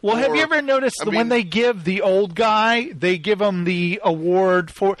nominated. Well, have you ever noticed when they give the old guy, they give him the award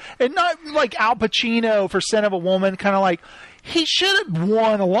for, and not like Al Pacino for Scent of a Woman, kind of like, he should have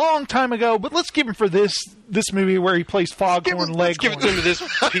won a long time ago, but let's give him for this movie where he plays Foghorn Leghorn. Let's give it to him to this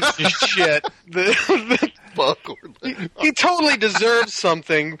piece of shit. He totally deserves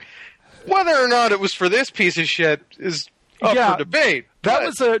something. Whether or not it was for this piece of shit is up for debate.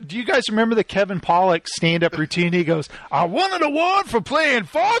 Do you guys remember the Kevin Pollak stand-up routine? He goes, I won an award for playing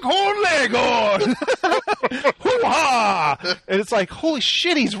Foghorn Leghorn. Hoo-ha! And it's like, holy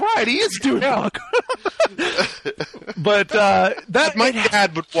shit, he's right. He is doing it. But my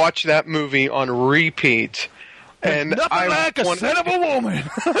dad would watch that movie on repeat. And nothing like a Scent of a Woman.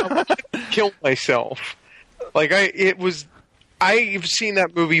 I kill myself. I've seen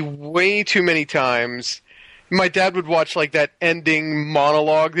that movie way too many times. My dad would watch that ending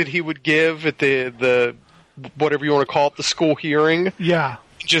monologue that he would give at the whatever you want to call it, the school hearing. Yeah.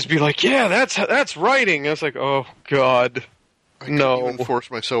 Just be like, yeah, that's writing. I was like, oh God, I couldn't even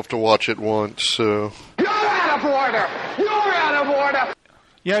force myself to watch it once. So You're out of order. You're out of order.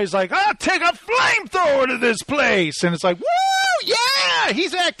 Yeah, he's like, I'll take a flamethrower to this place, and it's like, woo, yeah,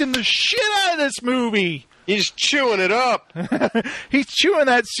 he's acting the shit out of this movie. He's chewing it up. He's chewing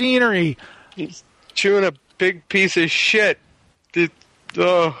that scenery. He's chewing a big piece of shit.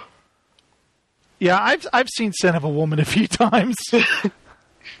 Yeah, I've seen Son of a Woman a few times.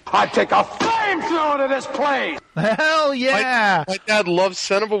 I'd take a flamethrower to this place. Hell yeah! My dad loves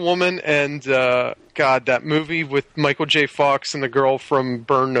Son of a Woman and, God, that movie with Michael J. Fox and the girl from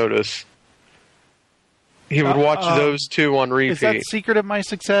Burn Notice. He would watch those two on repeat. Is that Secret of My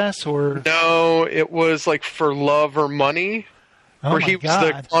Success, or? No, it was like For Love or Money, where he was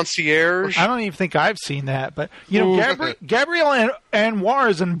the concierge. I don't even think I've seen that, but Gabrielle Anwar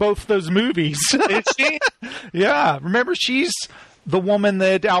is in both those movies. Is she? Yeah, remember she's the woman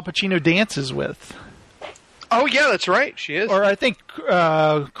that Al Pacino dances with. Oh yeah, that's right, she is. Or I think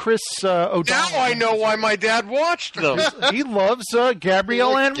Chris O'Donnell. Now I know why my dad watched them. He loves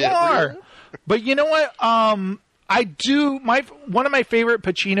Gabrielle Anwar. But you know what? I do. One of my favorite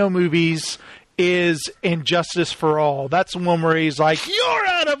Pacino movies is Injustice for All. That's the one where he's like, "You're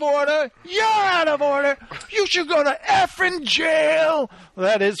out of order. You're out of order. You should go to effing jail."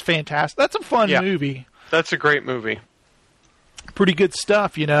 That is fantastic. That's a fun movie. That's a great movie. Pretty good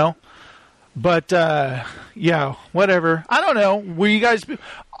stuff, you know. But yeah, whatever. I don't know. Will you guys?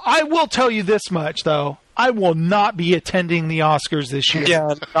 I will tell you this much though. I will not be attending the Oscars this year.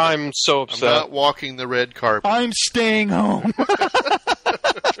 Yeah, I'm so upset. I'm not walking the red carpet. I'm staying home.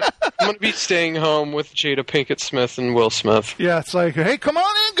 I'm going to be staying home with Jada Pinkett Smith and Will Smith. Yeah, it's like, hey, come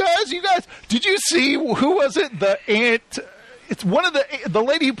on in, guys. You guys, did you see, who was it? The aunt. It's one of the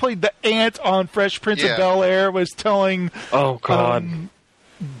lady who played the aunt on Fresh Prince of Bel-Air was telling. Oh God.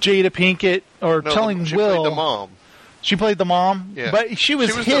 Jada Pinkett, or telling she Will. Played the mom. She played the mom? Yeah. But she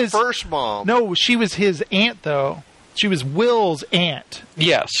was the first mom. No, she was his aunt, though. She was Will's aunt.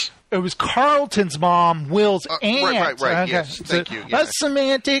 Yes. It was Carlton's mom, Will's aunt. Right. Okay. Yes, thank you. Yeah. That's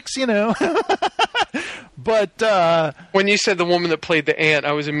semantics, you know. But when you said the woman that played the aunt,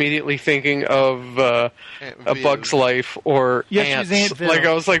 I was immediately thinking of A Bug's Life or Ants. She's Aunt Viv. Like,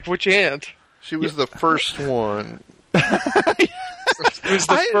 I was like, which aunt? She was the first one. It was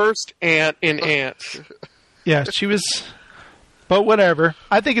the first aunt in Ants. Yeah, she was. But whatever.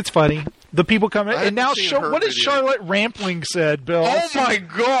 I think it's funny. The people come in. And now, what has Charlotte Rampling said, Bill? Oh, my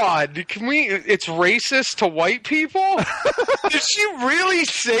God. Can we... It's racist to white people? Did she really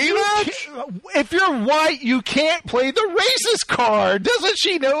say that? If you're white, you can't play the racist card. Doesn't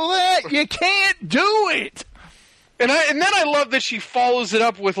she know that? You can't do it. And then I love that she follows it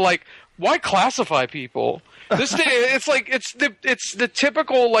up with, like, why classify people? It's like it's the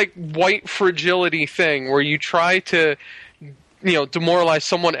typical like white fragility thing where you try to demoralize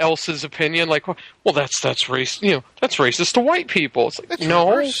someone else's opinion, like, well, that's race, that's racist to white people. It's like,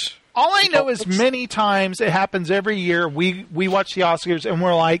 no. All I know is many times it happens every year. We watch the Oscars and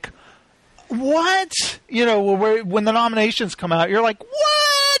we're like, what? When the nominations come out, you're like,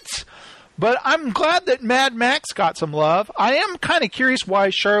 what? But I'm glad that Mad Max got some love. I am kind of curious why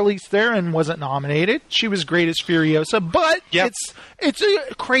Charlize Theron wasn't nominated. She was great as Furiosa, but it's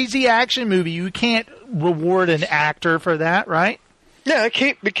a crazy action movie. You can't reward an actor for that, right? Yeah,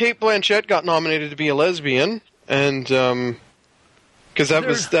 Kate Blanchett got nominated to be a lesbian, and because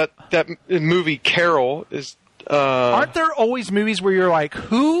that movie Carol is. Aren't there always movies where you're like,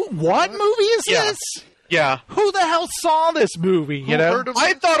 who? What movie is this? Yeah. Who the hell saw this movie?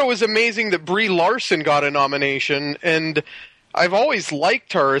 I thought it was amazing that Brie Larson got a nomination, and I've always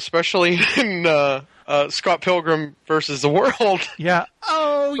liked her, especially in Scott Pilgrim versus the World. Yeah.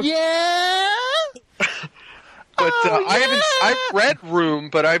 Oh yeah. But I've read Room,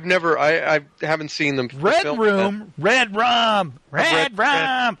 but I haven't seen them. Red Rum.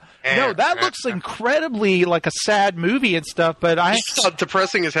 No, that looks incredibly like a sad movie and stuff, but it's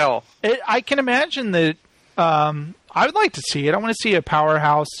depressing as hell. I can imagine that. I would like to see it. I want to see a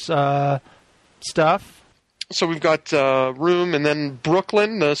powerhouse stuff. So we've got Room, and then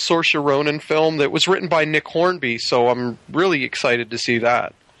Brooklyn, the Saoirse Ronan film that was written by Nick Hornby. So I'm really excited to see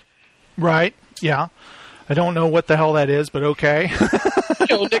that. Right? Yeah. I don't know what the hell that is, but okay.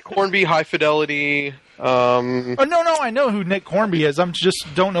 Nick Hornby, High Fidelity. Oh no, I know who Nick Hornby is. I'm just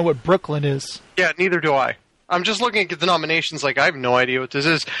don't know what Brooklyn is. Yeah, neither do I. I'm just looking at the nominations like I have no idea what this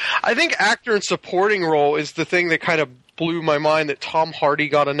is. I think actor and supporting role is the thing that kind of blew my mind that Tom Hardy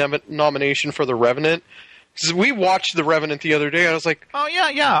got a nomination for The Revenant. Because we watched The Revenant the other day, and I was like... Oh,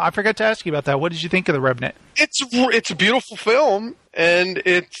 yeah. I forgot to ask you about that. What did you think of The Revenant? It's a beautiful film, and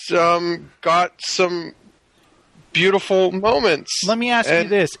it's got some beautiful moments. Let me ask you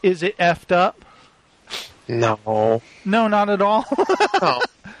this. Is it effed up? No. No, not at all? No,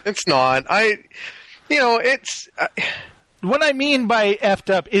 it's not. It's... What I mean by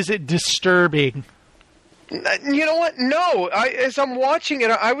effed up, is it disturbing? You know what? No. As I'm watching it,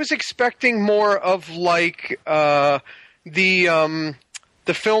 I was expecting more of like the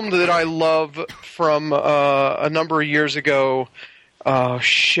the film that I love from a number of years ago. Oh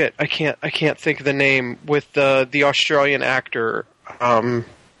shit! I can't think of the name with the Australian actor.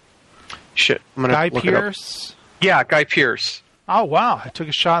 Shit! I'm gonna Guy look Pearce. It up. Yeah, Guy Pearce. Oh wow! I took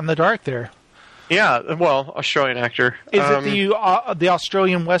a shot in the dark there. Yeah, well, Australian actor. Is it the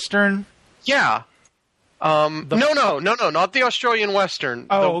Australian Western? Yeah. No, not the Australian Western.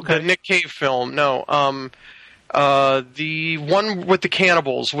 Oh, okay. The Nick Cave film. No. The one with the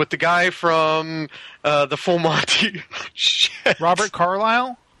cannibals, with the guy from the Full Monty. Shit. Robert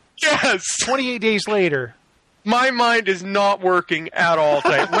Carlyle? Yes. 28 Days Later. My mind is not working at all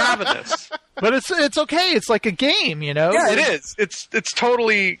today. Ravenous. But it's okay. It's like a game, you know? Yeah, it is. It's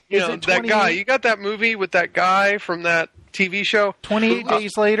totally, Is know, it that guy. You got that movie with that guy from that TV show? 28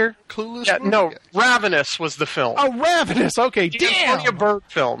 Days Later? Clueless. Yeah, movie? no, Ravenous was the film. Oh, Ravenous. Okay, damn. Antonia Bird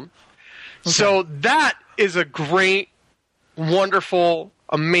film. Okay. So that is a great, wonderful,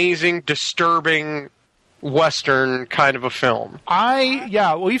 amazing, disturbing Western kind of a film.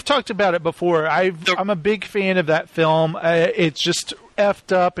 We've talked about it before. I'm a big fan of that film. It's just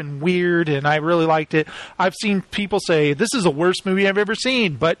effed up and weird, and I really liked it. I've seen people say, this is the worst movie I've ever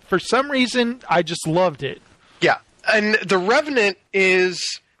seen, but for some reason, I just loved it. Yeah, and The Revenant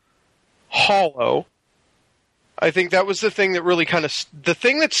is hollow. I think that was the thing that really kind of... The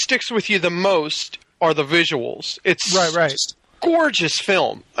thing that sticks with you the most are the visuals. It's right. Just gorgeous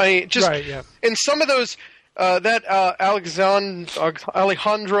film. I mean, just right, yeah. In some of those... Alejandro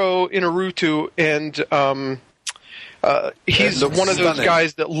Inarritu, and he's one of those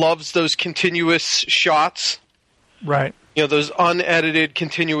guys that loves those continuous shots. Right. You know, those unedited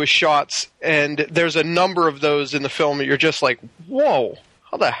continuous shots, and there's a number of those in the film that you're just like, whoa,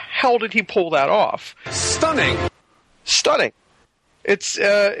 how the hell did he pull that off? Stunning. It's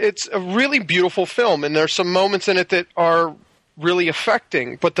a really beautiful film, and there's some moments in it that are really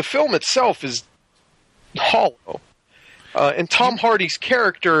affecting, but the film itself is hollow. And Tom Hardy's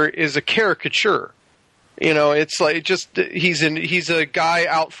character is a caricature. You know, it's like just he's a guy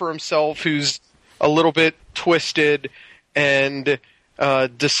out for himself who's a little bit twisted and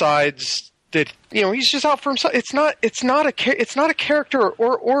decides that, you know, he's just out for himself. It's not a character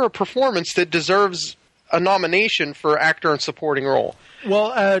or a performance that deserves a nomination for actor and supporting role.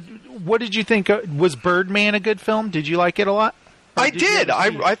 Well, what did you think? Was Birdman a good film? Did you like it a lot? I did.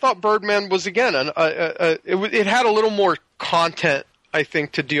 I thought Birdman was, again, it had a little more content, I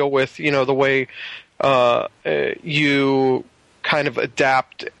think, to deal with, you know, the way you kind of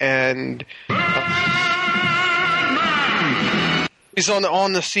adapt and he's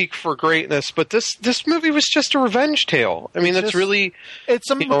on the seek for greatness. But this movie was just a revenge tale. I mean, it's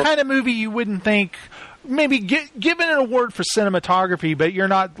some kind of movie you wouldn't think. Maybe given an award for cinematography, but you're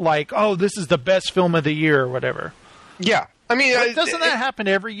not like, oh, this is the best film of the year or whatever. Yeah. I mean, doesn't that happen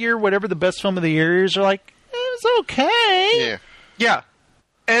every year? Whatever the best film of the year is, are like, it's okay. Yeah.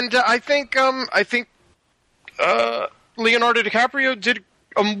 And I think Leonardo DiCaprio did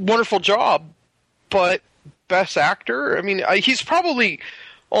a wonderful job, but best actor, I mean, he's probably,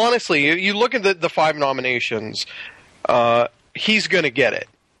 honestly, you look at the 5 nominations, he's going to get it.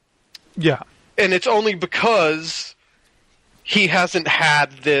 Yeah. And it's only because he hasn't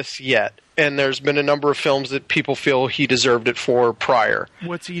had this yet. And there's been a number of films that people feel he deserved it for prior.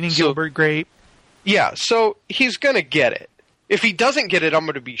 What's Eating Gilbert Grape? Yeah, so he's going to get it. If he doesn't get it, I'm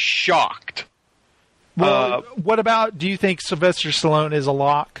going to be shocked. Well, what about, do you think Sylvester Stallone is a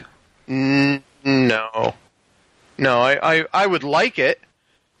lock? No. I would like it,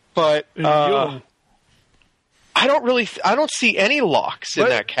 but I don't see any locks in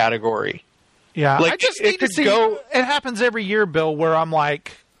that category. Yeah, like, I just need to see. It happens every year, Bill, where I'm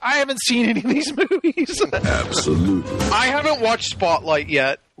like, I haven't seen any of these movies. Absolutely. I haven't watched Spotlight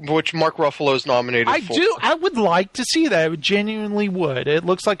yet, which Mark Ruffalo's nominated for. I would like to see that. I genuinely would. It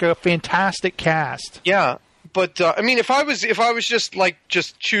looks like a fantastic cast. Yeah, but I mean, if I was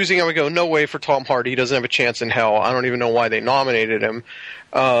just choosing, I would go, no way for Tom Hardy. He doesn't have a chance in hell. I don't even know why they nominated him.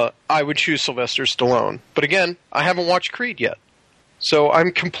 I would choose Sylvester Stallone. But again, I haven't watched Creed yet. So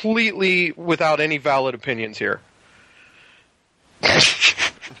I'm completely without any valid opinions here.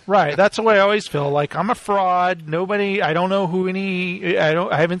 Right, that's the way I always feel. Like, I'm a fraud. I don't know who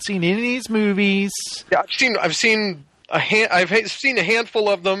I haven't seen any of these movies. Yeah, I've seen a handful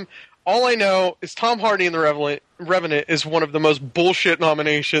of them. All I know is Tom Hardy in The Revenant is one of the most bullshit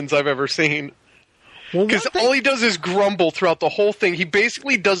nominations I've ever seen. Because all he does is grumble throughout the whole thing. He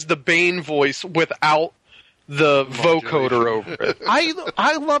basically does the Bane voice without the vocoder over it. I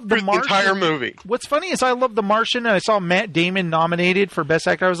love the The Martian. entire movie. What's funny is I love The Martian, and I saw Matt Damon nominated for Best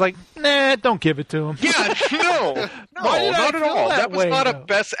Actor. I was like, nah, don't give it to him. Yeah, no, Why did I not at feel all. that That was way, not a though?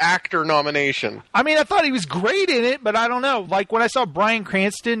 Best Actor nomination. I mean, I thought he was great in it, but I don't know. Like, when I saw Bryan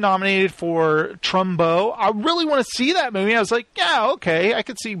Cranston nominated for Trumbo, I really want to see that movie. I was like, yeah, okay, I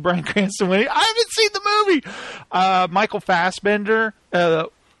could see Bryan Cranston winning. I haven't seen the movie. Michael Fassbender,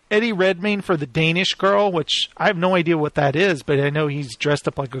 Eddie Redmayne for The Danish Girl, which I have no idea what that is, but I know he's dressed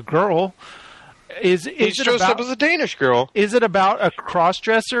up like a girl. Is He's it dressed about, up as a Danish girl. is it about a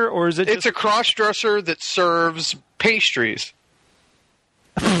cross-dresser, or is it It's a cross-dresser that serves pastries.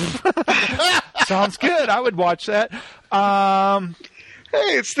 sounds good. I would watch that.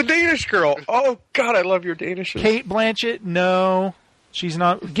 Hey, it's the Danish girl. Oh, God, I love your Danish. Kate Blanchett, no. She's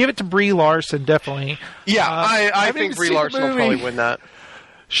not. Give it to Brie Larson, definitely. Yeah, I haven't think even Brie seen the Larson will movie. probably win that.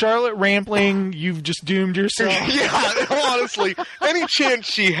 Charlotte Rampling, you've just doomed yourself. Yeah, honestly, any chance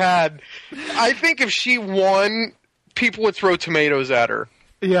she had, I think if she won, people would throw tomatoes at her.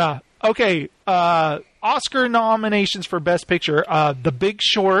 Yeah. Okay. Oscar nominations for Best Picture. The Big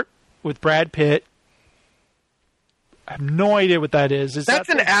Short with Brad Pitt. I have no idea what that is. That's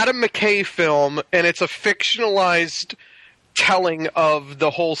an Adam McKay film, and it's a fictionalized telling of the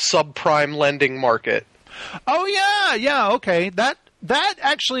whole subprime lending market. Oh yeah. Okay. That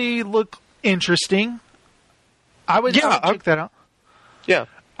actually looked interesting. I would check that out. Yeah.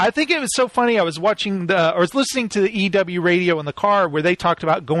 I think it was so funny. I was listening to the EW radio in the car where they talked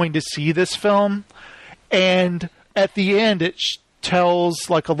about going to see this film, and at the end it tells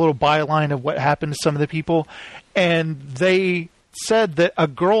like a little byline of what happened to some of the people, and they said that a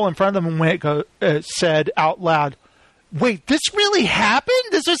girl in front of them said out loud, "Wait, this really happened?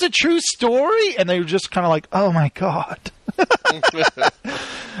 This is a true story?" And they were just kind of like, "Oh my God."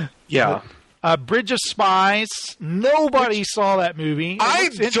 Yeah. Bridge of Spies. Nobody saw that movie. I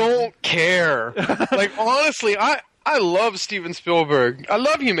don't care. Like, honestly, I love Steven Spielberg. I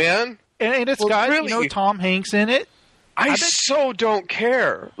love you, man. And it's got, Tom Hanks in it. I so don't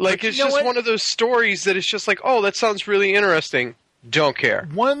care. Like, it's just one of those stories that it's just like, oh, that sounds really interesting. Don't care.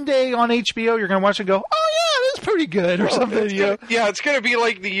 One day on HBO, you're going to watch it and go, oh, yeah, that's pretty good, or something. Yeah, it's going to be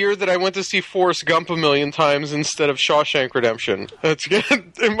like the year that I went to see Forrest Gump a million times instead of Shawshank Redemption.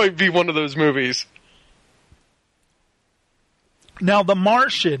 It might be one of those movies. Now, The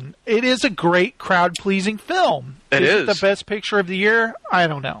Martian, it is a great crowd-pleasing film. It is is. it the best picture of the year? I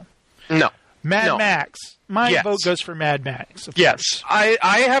don't know. No. Mad Max. My vote goes for Mad Max. Yes.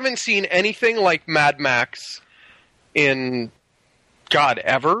 I haven't seen anything like Mad Max in, God,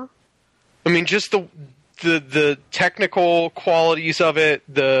 ever. I mean, just the technical qualities of it,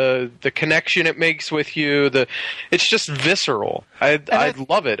 the connection it makes with you, it's just visceral. I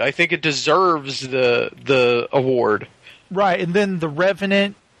love it. I think it deserves the award. Right, and then The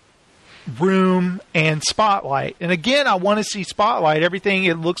Revenant, Room, and Spotlight. And again, I want to see Spotlight. Everything,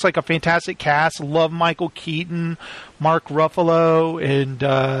 it looks like a fantastic cast. Love Michael Keaton, Mark Ruffalo,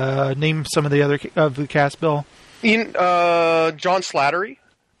 and name some of the other of the cast, Bill. John Slattery.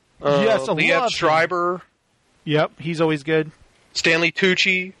 Yes, I Liev love Schreiber. him. Yep, he's always good. Stanley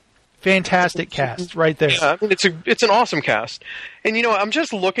Tucci. Fantastic cast right there. Yeah, I mean, it's an awesome cast. And, I'm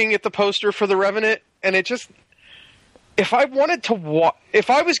just looking at the poster for The Revenant, and it just... If I wanted to if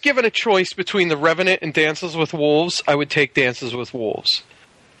I was given a choice between The Revenant and Dances with Wolves, I would take Dances with Wolves.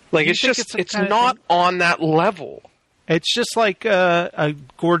 Like, it's not on that level. It's just like a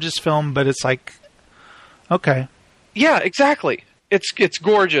gorgeous film, but it's like, okay. Yeah, exactly. It's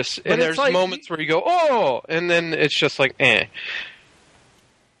gorgeous, But and it's there's like- moments where you go, oh, and then it's just like, eh.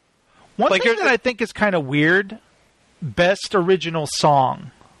 One Like, thing that I think is kind of weird, Best Original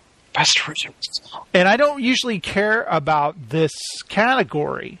Song. Best original song. And I don't usually care about this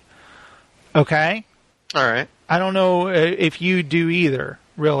category. Okay? All right. I don't know if you do either,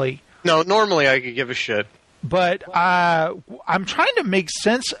 really. No, normally I could give a shit. But I'm trying to make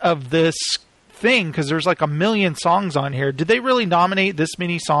sense of this thing because there's like a million songs on here. Did they really nominate this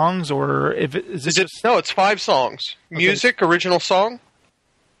many songs, or is it just... No, it's 5 songs. Music, original song.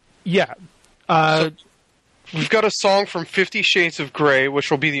 Yeah. We've got a song from 50 Shades of Grey,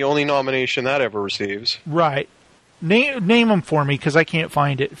 which will be the only nomination that ever receives. Right. Name them for me because I can't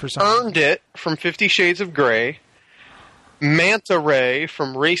find it for some reason. Earned It from 50 Shades of Grey. Manta Ray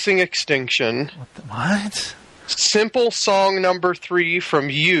from Racing Extinction. What? Simple Song Number 3 from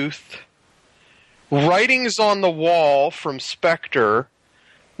Youth. Writings on the Wall from Spectre.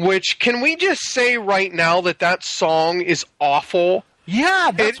 Which, can we just say right now that song is awful?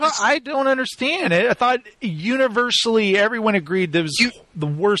 Yeah, that's what I don't understand. I thought universally everyone agreed that was the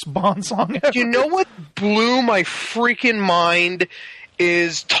worst Bond song ever. You know what blew my freaking mind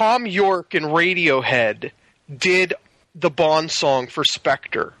is Tom York and Radiohead did the Bond song for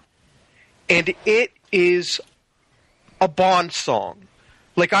Spectre. And it is a Bond song.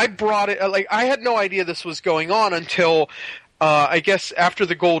 Like, I brought it, like, I had no idea this was going on until, I guess after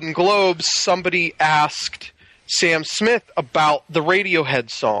the Golden Globes, somebody asked Sam Smith about the Radiohead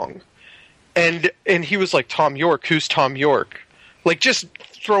song. And he was like, Tom York, who's Tom York? Like, just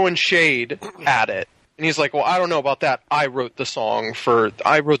throwing shade at it. And he's like, well, I don't know about that. I wrote the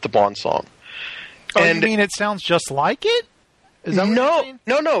Bond song. Oh, you mean it sounds just like it? Is that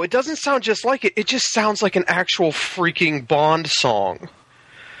No, it doesn't sound just like it. It just sounds like an actual freaking Bond song.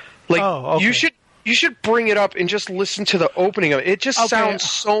 Like, okay. You should bring it up and just listen to the opening of it. It just sounds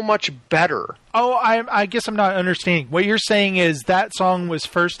so much better. Oh, I guess I'm not understanding. What you're saying is that song was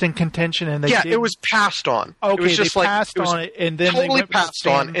first in contention, and it was passed on. Okay, it was just they passed on it, and then totally they went passed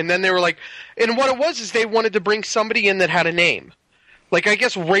on, and then they were like, and what it was is they wanted to bring somebody in that had a name. Like, I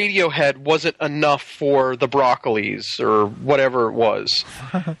guess Radiohead wasn't enough for the Broccolis or whatever it was,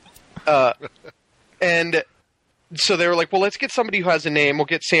 and so they were like, well, let's get somebody who has a name. We'll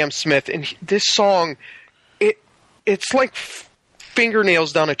get Sam Smith. And this song, it's like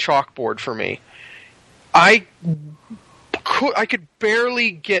fingernails down a chalkboard for me. I could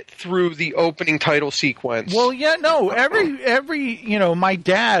barely get through the opening title sequence. Well, yeah, no. Every my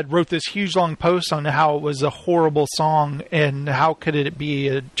dad wrote this huge long post on how it was a horrible song and how could it be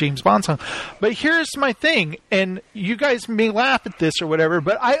a James Bond song. But here's my thing, and you guys may laugh at this or whatever,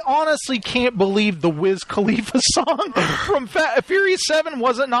 but I honestly can't believe the Wiz Khalifa song from Fury 7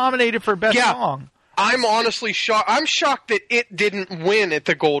 wasn't nominated for Best Song. I'm honestly shocked. I'm shocked that it didn't win at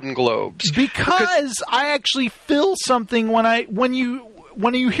the Golden Globes. Because I actually feel something when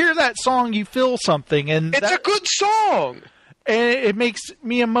you hear that song, you feel something, and it's a good song. And it makes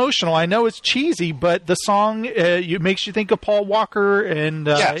me emotional. I know it's cheesy, but the song it makes you think of Paul Walker, and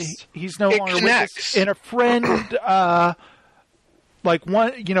he's no longer with us. And a friend. Like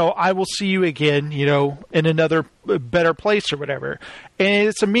one, I will see you again, in another better place or whatever. And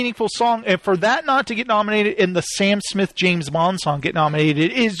it's a meaningful song. And for that not to get nominated and the Sam Smith James Bond song get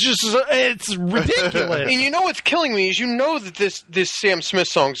nominated is it's ridiculous. And what's killing me is that this Sam Smith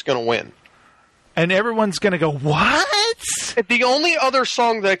song is going to win. And everyone's going to go, what? The only other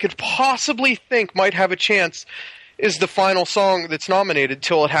song that I could possibly think might have a chance is the final song that's nominated,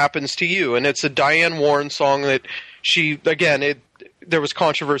 Till It Happens to You. And it's a Diane Warren song that there was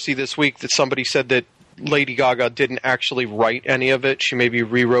controversy this week that somebody said that Lady Gaga didn't actually write any of it. She maybe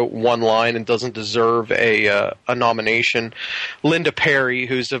rewrote one line and doesn't deserve a nomination. Linda Perry,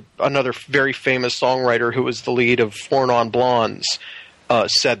 who's another very famous songwriter who was the lead of Four Non Blondes,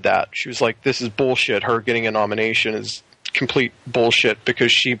 said that. She was like, this is bullshit. Her getting a nomination is complete bullshit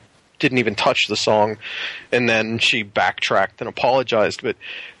because she didn't even touch the song. And then she backtracked and apologized. But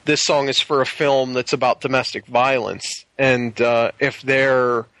this song is for a film that's about domestic violence. And if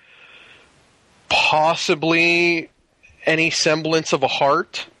they're possibly any semblance of a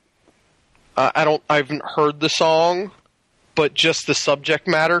heart, I haven't heard the song, but just the subject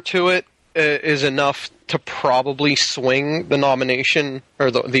matter to it is enough to probably swing the nomination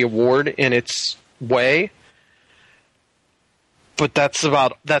or the award in its way. But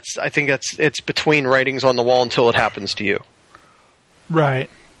I think it's between writings on the wall until it happens to you. Right.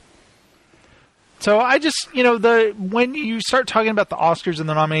 So I just, when you start talking about the Oscars and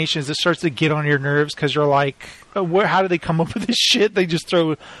the nominations, it starts to get on your nerves because you're like, how do they come up with this shit? They just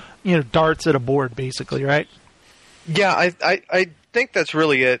throw, darts at a board, basically, right? Yeah, I think that's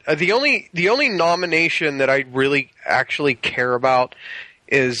really it. The only nomination that I really actually care about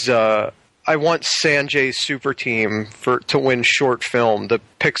is I want Sanjay's Super Team to win short film, the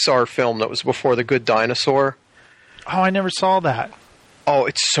Pixar film that was before The Good Dinosaur. Oh, I never saw that. Oh,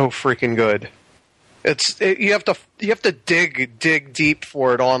 it's so freaking good. You have to dig deep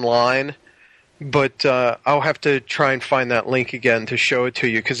for it online, but I'll have to try and find that link again to show it to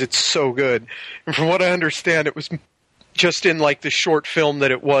you because it's so good. And from what I understand, it was just in like the short film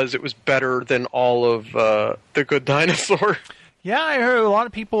that it was better than all of The Good Dinosaur. Yeah, I heard a lot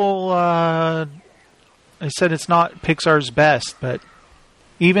of people said it's not Pixar's best, but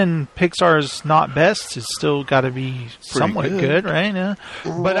even Pixar's not best is still got to be somewhat good, right? Yeah.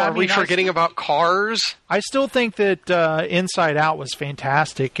 But are we forgetting about Cars? I still think that Inside Out was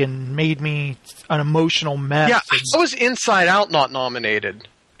fantastic and made me an emotional mess. Yeah, how was Inside Out not nominated?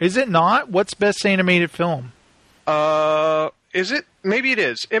 Is it not? What's best animated film? Is it? Maybe it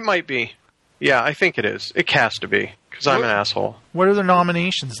is. It might be. Yeah, I think it is. It has to be. because I'm an asshole. What are the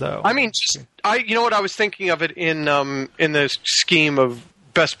nominations, though? I mean, you know what? I was thinking of it in the scheme of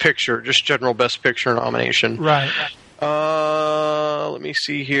Best Picture, just general Best Picture nomination. Right. Let me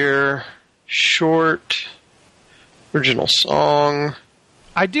see here. Short, original song.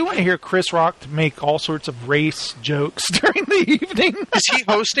 I do want to hear Chris Rock make all sorts of race jokes during the evening. Is he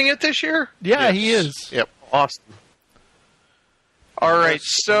hosting it this year? Yeah, Yes. he is. Yep. Awesome. All right,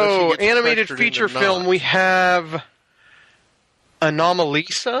 so unless he gets animated pressured feature into film, not. we have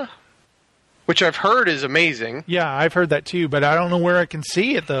Anomalisa, which I've heard is amazing. Yeah, I've heard that too, but I don't know where I can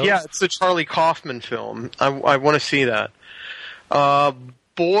see it, though. Yeah, it's the Charlie Kaufman film. I want to see that.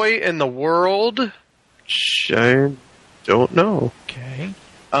 Boy in the World, which I don't know. Okay.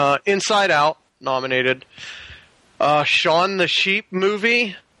 Inside Out, nominated. Shaun the Sheep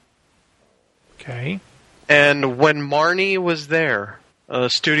movie, Okay. and When Marnie Was There, a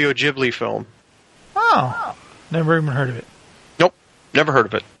Studio Ghibli film. Oh, never even heard of it. Nope, never heard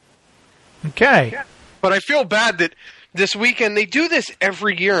of it. Okay. But I feel bad that this weekend, they do this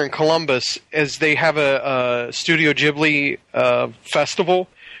every year in Columbus, as they have a Studio Ghibli festival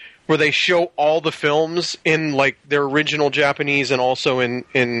where they show all the films in like their original Japanese and also in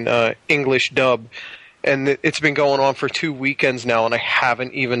English dub. And it's been going on for 2 weekends now, and I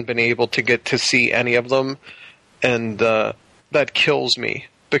haven't even been able to get to see any of them. And that kills me,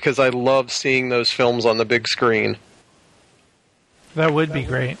 because I love seeing those films on the big screen. That would be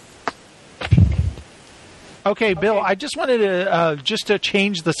great. Okay, Bill, I just wanted to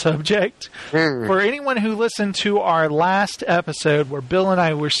change the subject. For anyone who listened to our last episode where Bill and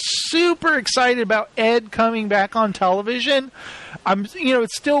I were super excited about Ed coming back on television,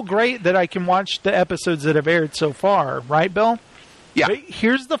 it's still great that I can watch the episodes that have aired so far, right, Bill? Yeah. But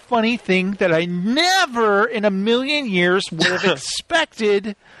here's the funny thing that I never in a million years would have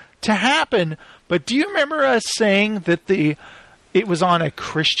expected to happen. But do you remember us saying that it was on a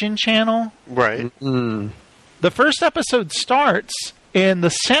Christian channel? Right. The first episode starts, and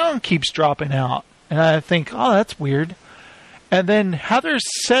the sound keeps dropping out. And I think, oh, that's weird. And then Heather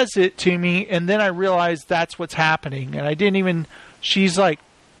says it to me, and then I realize that's what's happening. And I didn't even... She's like,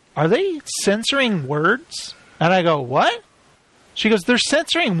 are they censoring words? And I go, what? She goes, they're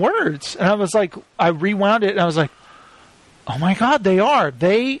censoring words. And I was like, I rewound it, and I was like, oh my God, they are.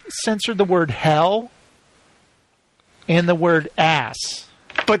 They censored the word hell and the word ass.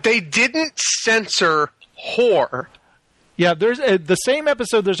 But they didn't censor whore. Yeah, there's the same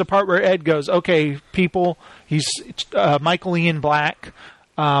episode. There's a part where Ed goes, "Okay, people." He's Michael Ian Black.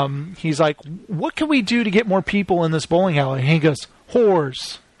 He's like, "What can we do to get more people in this bowling alley?" And he goes,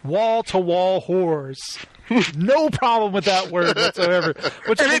 "Whores, wall to wall whores." No problem with that word whatsoever.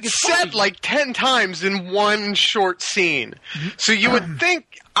 Which And it's said like 10 times in one short scene. So you would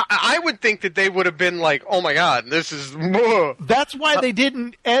think, I would think that they would have been like, "Oh my God, this is." That's why they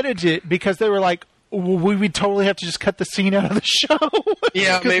didn't edit it, because they were like, we would totally have to just cut the scene out of the show.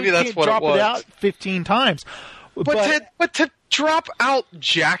 Yeah, maybe that's what it drop was. it out 15 times. But to drop out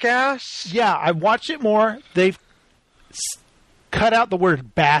Jackass? Yeah, I watched it more. They've cut out the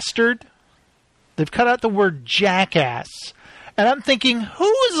word bastard. They've cut out the word jackass. And I'm thinking, who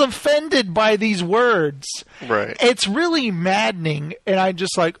is offended by these words? Right. It's really maddening. And I'm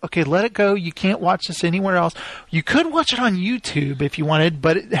just like, okay, let it go. You can't watch this anywhere else. You could watch it on YouTube if you wanted,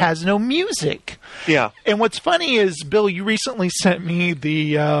 but it has no music. Yeah. And what's funny is, Bill, you recently sent me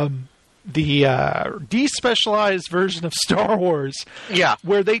the despecialized version of Star Wars. Yeah.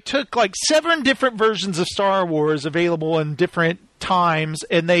 Where they took like 7 different versions of Star Wars available in different times,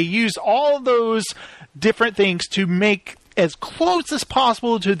 and they used all of those different things to make as close as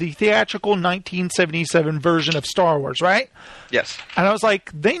possible to the theatrical 1977 version of Star Wars, right? Yes. And I was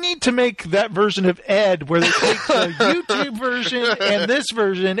like, they need to make that version of Ed where they take the YouTube version and this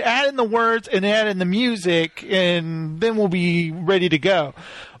version, add in the words and add in the music, and then we'll be ready to go.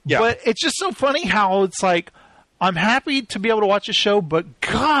 Yeah. But it's just so funny how it's like, I'm happy to be able to watch a show, but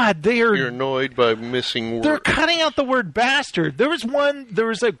God, You're annoyed by missing words. they're cutting out the word bastard. There was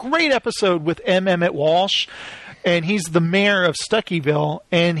a great episode with M. Emmett Walsh, and he's the mayor of Stuckyville,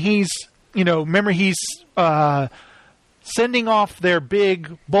 and he's sending off their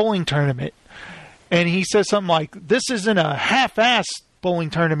big bowling tournament. And he says something like, "This isn't a half-assed bowling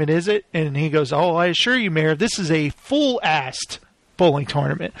tournament, is it?" And he goes, "Oh, I assure you, Mayor, this is a full-assed bowling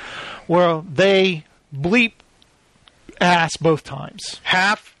tournament." Well, they bleep ass both times.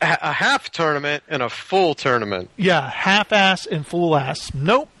 A half tournament and a full tournament. Yeah, half-ass and full-ass.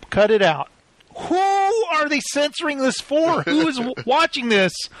 Nope, cut it out. Who are they censoring this for? Who is watching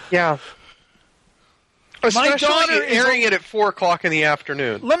this? Yeah. Especially daughter is airing it at 4:00 in the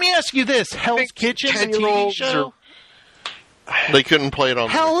afternoon. Let me ask you this: Hell's think Kitchen, the TV 10-year-olds show. They couldn't play it on.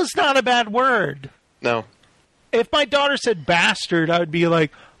 Hell is not a bad word. No. If my daughter said bastard, I would be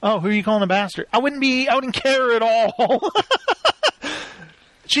like, "Oh, who are you calling a bastard?" I wouldn't care at all.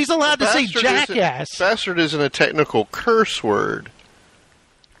 She's allowed to say jackass. Bastard isn't a technical curse word.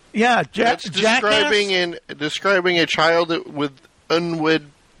 Yeah, That's describing a child with unwed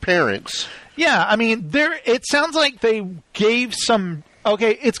parents. Yeah, I mean, it sounds like they gave some.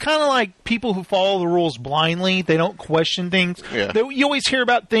 Okay, it's kind of like people who follow the rules blindly. They don't question things. Yeah. You always hear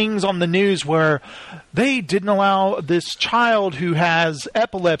about things on the news where they didn't allow this child who has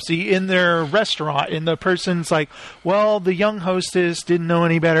epilepsy in their restaurant, and the person's like, well, the young hostess didn't know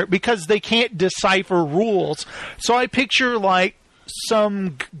any better, because they can't decipher rules. So I picture, like,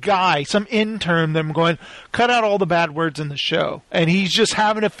 some guy, some intern, them going, cut out all the bad words in the show, and he's just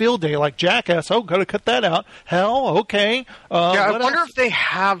having a field day, like jackass. Oh, gotta cut that out. Hell, okay. I wonder if they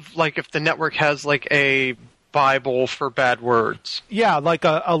have, like, if the network has, like, a Bible for bad words. Yeah, like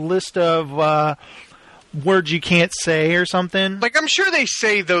a list of words you can't say or something. Like, I'm sure they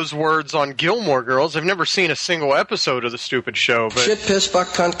say those words on Gilmore Girls. I've never seen a single episode of the stupid show, but shit, piss, fuck,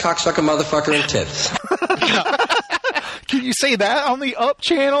 cunt, cocksucker, motherfucker, and tits. Can you say that on the Up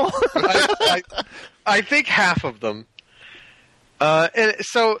channel? I think half of them. And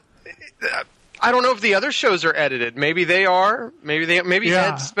so I don't know if the other shows are edited. Maybe they are. Maybe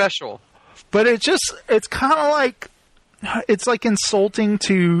Ed's special. But it's kind of like, it's like insulting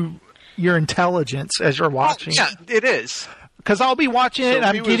to your intelligence as you're watching. Yeah, it is. Because I'll be watching it, and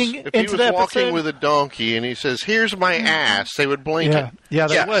I'm getting if into he was the walking episode with a donkey and he says, "Here's my ass," they would blink it. Yeah,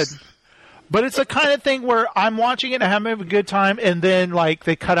 they would. But it's the kind of thing where I'm watching it and I'm having a good time, and then, like,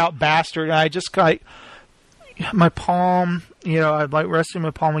 they cut out bastard, and I just got my palm, I'm like resting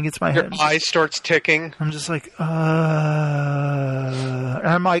my palm against my head. Your eye starts ticking. I'm just like, and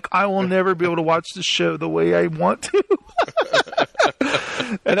I'm like, I will never be able to watch the show the way I want to.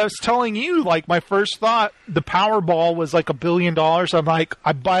 And I was telling you, like, my first thought, the Powerball was like $1 billion. I'm like,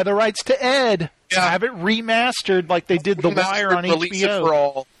 I buy the rights to Ed. Yeah. Have it remastered like they did The Wire on release HBO. It for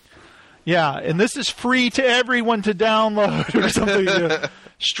all. Yeah, and this is free to everyone to download or something.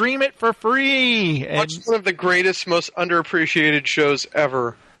 Stream it for free. It's one of the greatest, most underappreciated shows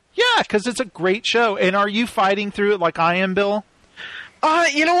ever. Yeah, because it's a great show. And are you fighting through it like I am, Bill?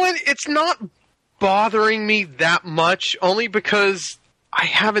 You know what? It's not bothering me that much, only because I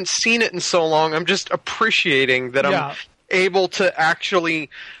haven't seen it in so long. I'm just appreciating that I'm able to actually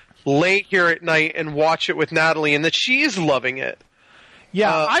lay here at night and watch it with Natalie, and that she is loving it.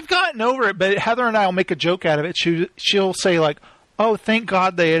 Yeah, I've gotten over it, but Heather and I will make a joke out of it. She'll say, like, oh, thank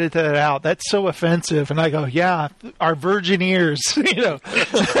God they edited that out. That's so offensive. And I go, yeah, our virgin ears. Thank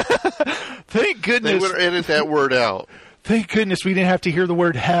goodness. They would edit that word out. Thank goodness we didn't have to hear the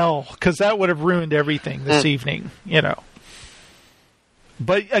word hell, because that would have ruined everything this evening,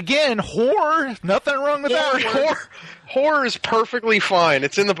 But again, horror, nothing wrong with that. Horror is perfectly fine.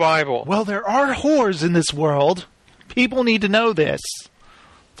 It's in the Bible. Well, there are whores in this world. People need to know this.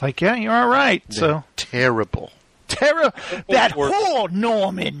 It's like, yeah, you're all right. So terrible. That whore,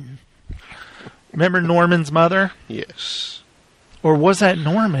 Norman. Remember Norman's mother? Yes. Or was that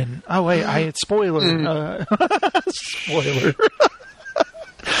Norman? Oh, wait, I had spoiler. Spoiler.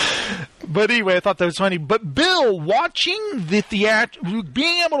 But anyway, I thought that was funny. But Bill, watching the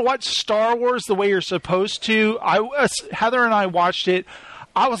being able to watch Star Wars the way you're supposed to, Heather and I watched it.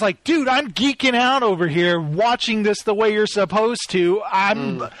 I was like, dude, I'm geeking out over here watching this the way you're supposed to.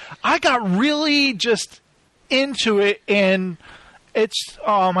 I got really just into it, and it's,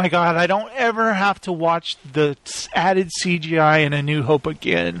 oh my God, I don't ever have to watch the added CGI in A New Hope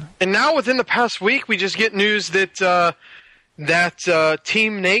again. And now within the past week, we just get news that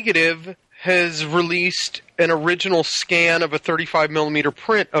Team Negative has released an original scan of a 35mm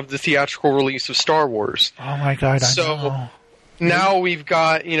print of the theatrical release of Star Wars. Oh my God, I know. Now we've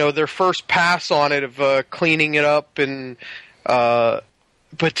got, their first pass on it of cleaning it up, and but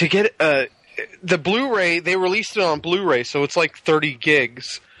to get the Blu-ray, they released it on Blu-ray, so it's like 30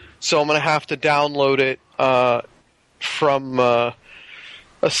 gigs. So I'm going to have to download it from a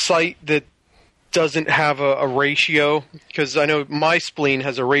site that doesn't have a ratio, because I know my spleen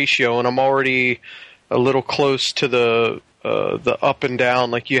has a ratio, and I'm already a little close to the up and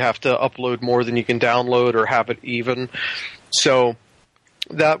down. Like, you have to upload more than you can download or have it even. So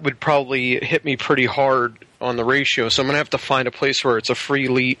that would probably hit me pretty hard on the ratio. So I'm going to have to find a place where it's a free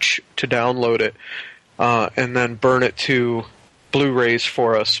leech to download it and then burn it to Blu-rays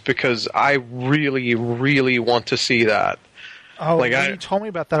for us, because I really, really want to see that. Oh, when you told me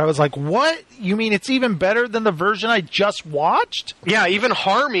about that, I was like, what? You mean it's even better than the version I just watched? Yeah, even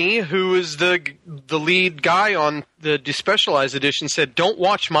Harmy, who is the lead guy on the Despecialized edition, said, don't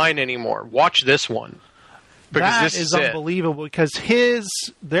watch mine anymore. Watch this one. Because that this is unbelievable because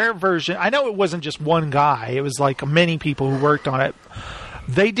their version, I know it wasn't just one guy, it was like many people who worked on it.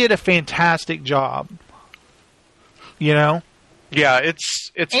 They did a fantastic job. You know? Yeah,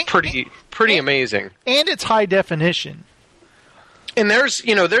 it's pretty amazing. And it's high definition. And there's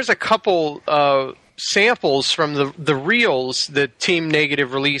a couple samples from the reels that Team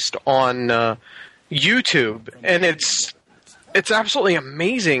Negative released on YouTube, and it's absolutely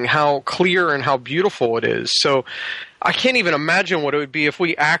amazing how clear and how beautiful it is. So I can't even imagine what it would be if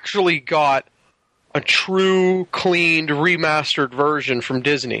we actually got a true, cleaned, remastered version from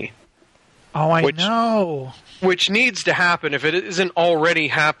Disney. Oh, I know. Which needs to happen if it isn't already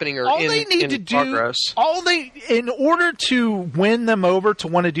happening or in progress. In order to win them over to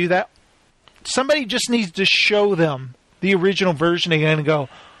want to do that, somebody just needs to show them the original version again and go,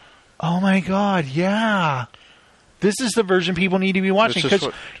 oh my God, yeah. This is the version people need to be watching. Because,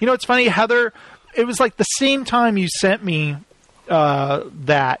 it's funny, Heather, it was like the same time you sent me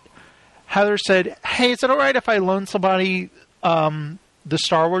that, Heather said, hey, is it all right if I loan somebody the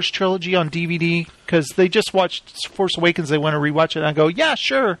Star Wars trilogy on DVD? Because they just watched Force Awakens, they want to rewatch it. And I go, yeah,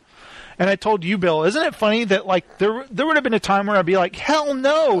 sure. And I told you, Bill, isn't it funny that like there would have been a time where I'd be like, hell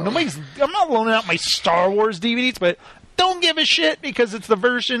no, I'm not loaning out my Star Wars DVDs, but don't give a shit because it's the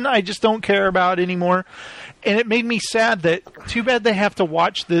version I just don't care about anymore. And it made me sad that too bad they have to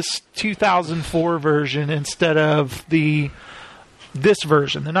watch this 2004 version instead of this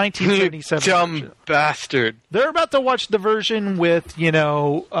version, the 1977 dumb version. Bastard. They're about to watch the version with,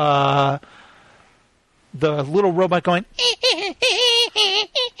 the little robot going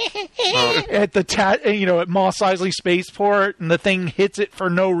at the at Mos Eisley Spaceport, and the thing hits it for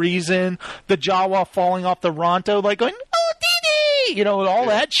no reason. The Jawa falling off the Ronto, like going, oh, Dee, all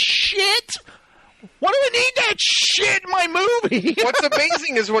that shit. Why do I need that shit in my movie? What's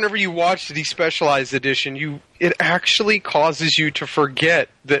amazing is whenever you watch the Despecialized edition, it actually causes you to forget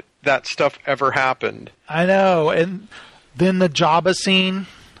that stuff ever happened. I know. And then the Jabba scene.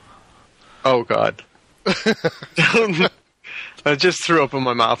 Oh, God. I just threw up in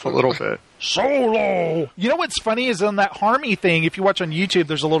my mouth a little bit. Solo! You know what's funny is on that Harmy thing, if you watch on YouTube,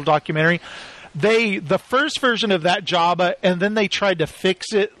 there's a little documentary. The first version of that Jabba, and then they tried to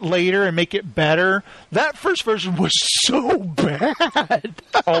fix it later and make it better. That first version was so bad.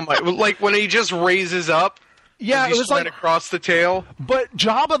 Oh my! Like when he just raises up. Yeah, it was like across the tail. But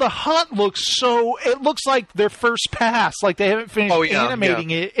Jabba the Hutt looks like their first pass, like they haven't finished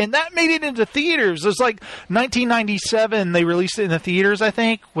animating it, and that made it into theaters. It was like 1997. They released it in the theaters. I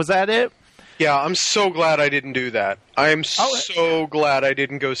think was that it. Yeah, I'm so glad I didn't do that. I'm so glad I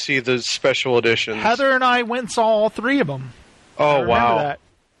didn't go see the special editions. Heather and I went and saw all three of them. Oh, wow. That.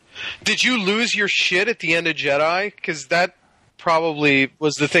 Did you lose your shit at the end of Jedi? Because that probably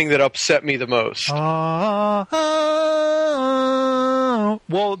was the thing that upset me the most. Well,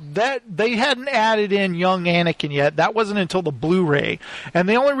 they hadn't added in young Anakin yet. That wasn't until the Blu-ray. And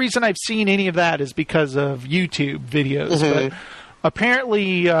the only reason I've seen any of that is because of YouTube videos. Mm-hmm. But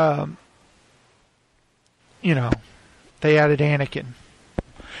apparently... they added Anakin.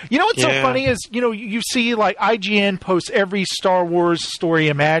 You know what's so funny is, you see like IGN posts every Star Wars story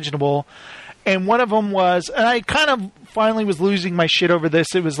imaginable, and one of them was, and I kind of finally was losing my shit over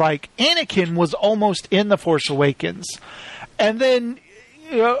this, it was like Anakin was almost in The Force Awakens. And then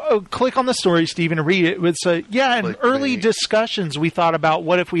click on the story, Stephen, and read it. It would say, in early discussions, we thought about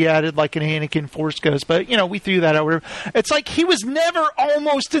what if we added like an Anakin Force Ghost, but we threw that over. It's like he was never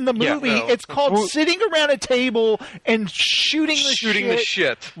almost in the movie. Yeah, no. It's called sitting around a table and shooting the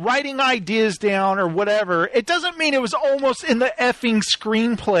shit, writing ideas down or whatever. It doesn't mean it was almost in the effing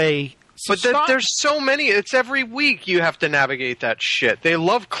screenplay. So but there's so many. It's every week you have to navigate that shit. They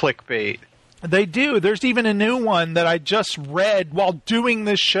love clickbait. They do. There's even a new one that I just read while doing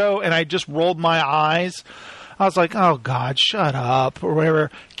this show, and I just rolled my eyes. I was like, oh, God, shut up, or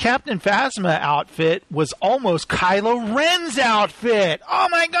whatever. Captain Phasma outfit was almost Kylo Ren's outfit. Oh,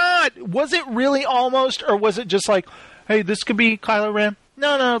 my God. Was it really almost, or was it just like, hey, this could be Kylo Ren?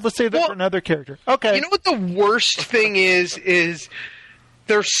 No, let's save that for another character. Okay. You know what the worst thing is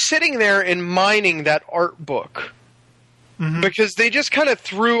they're sitting there and mining that art book. Mm-hmm. Because they just kind of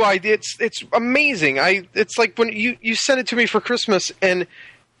threw ideas. It's amazing. It's like when you sent it to me for Christmas, and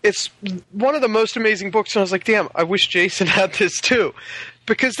it's one of the most amazing books. And I was like, damn, I wish Jason had this too.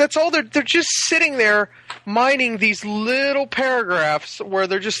 Because that's all they're just sitting there mining these little paragraphs where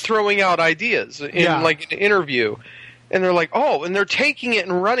they're just throwing out ideas in like an interview. And they're like, oh, and they're taking it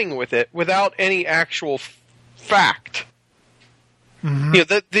and running with it without any actual fact. Mm-hmm. You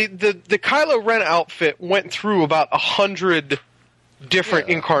know, the Kylo Ren outfit went through about 100 different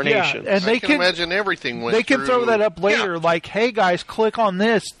incarnations. Yeah, and I can imagine everything went They can through. throw that up later, like, hey guys, click on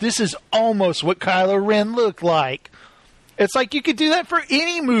this. This is almost what Kylo Ren looked like. It's like you could do that for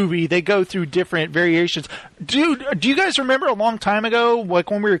any movie. They go through different variations. Dude, do you guys remember a long time ago, like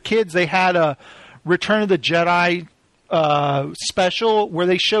when we were kids, they had a Return of the Jedi special where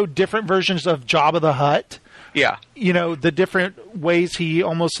they showed different versions of Jabba the Hutt? Yeah. You know, the different ways he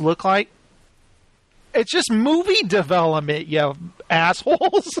almost looked like. It's just movie development, you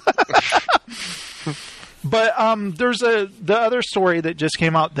assholes. But there's the other story that just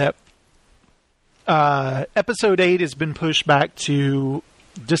came out that Episode 8 has been pushed back to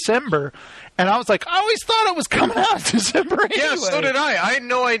December. And I was like, I always thought it was coming out in December anyway. Yeah, so did I. I had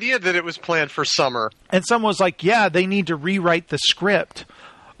no idea that it was planned for summer. And someone was like, yeah, they need to rewrite the script.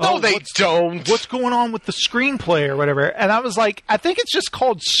 No, they don't. What's going on with the screenplay or whatever? And I was like, I think it's just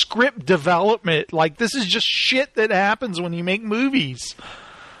called script development. Like, this is just shit that happens when you make movies.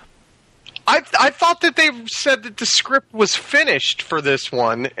 I thought that they said that the script was finished for this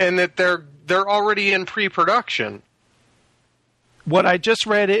one and that they're already in pre-production. What I just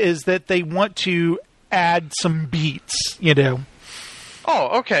read is that they want to add some beats, you know.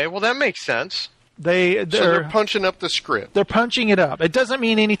 Oh, okay. Well, that makes sense. They're punching up the script. They're punching it up. It doesn't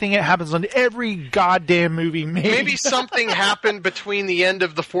mean anything that happens on every goddamn movie made. Maybe something happened between the end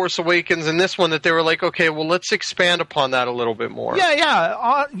of The Force Awakens and this one that they were like, okay, well, let's expand upon that a little bit more.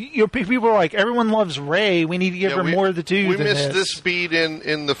 Yeah. People are like, everyone loves Rey. We need to give her more to do. We missed this beat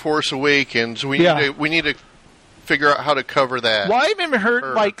in The Force Awakens. We need to figure out how to cover that. Well, I even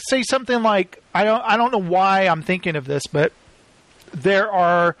heard say something like, I don't know why I'm thinking of this, but there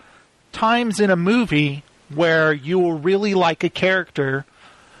are times in a movie where you will really like a character,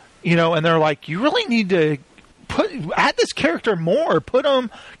 you know, and they're like, you really need to add this character more.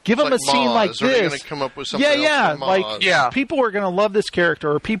 Give them a scene like this. Are they going to come up with something else for Maz? People are going to love this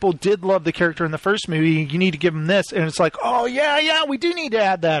character, or people did love the character in the first movie. You need to give them this, and it's like, oh yeah, we do need to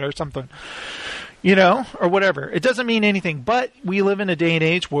add that or something. You know, or whatever. It doesn't mean anything, but we live in a day and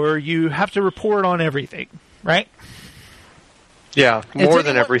age where you have to report on everything, right? Yeah, more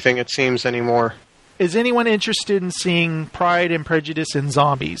than everything, it seems, anymore. Is anyone interested in seeing Pride and Prejudice and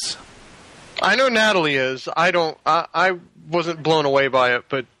Zombies? I know Natalie is. I wasn't blown away by it,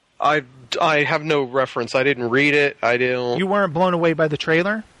 but I have no reference. I didn't read it. You weren't blown away by the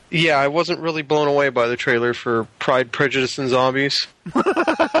trailer? Yeah, I wasn't really blown away by the trailer for Pride, Prejudice, and Zombies.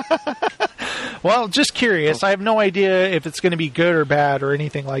 Well, just curious. I have no idea if it's going to be good or bad or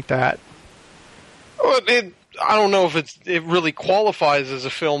anything like that. Well, I don't know if it really qualifies as a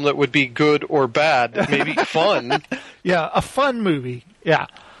film that would be good or bad. Maybe fun. Yeah, a fun movie. Yeah.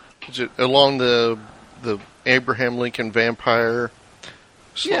 Is it along the Abraham Lincoln vampire?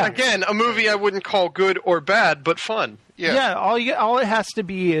 Yeah. Again, a movie I wouldn't call good or bad, but fun. Yeah. All it has to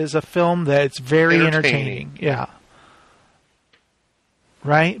be is a film that's very entertaining. Yeah.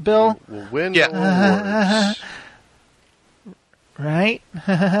 Right, Bill? We'll win awards. Right?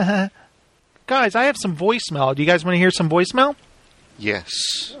 Guys, I have some voicemail. Do you guys want to hear some voicemail?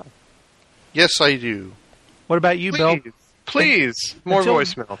 Yes. Yes, I do. What about you, Bill? Please. More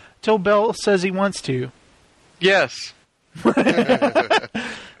voicemail. Till Bill says he wants to. Yes.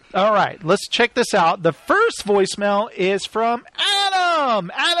 All right, let's check this out. The first voicemail is from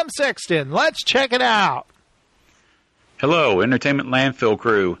Adam Sexton. Let's check it out. Hello, Entertainment Landfill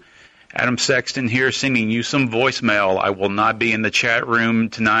crew. Adam Sexton here sending you some voicemail. I will not be in the chat room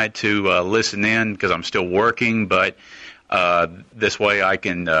tonight to listen in because I'm still working, but this way I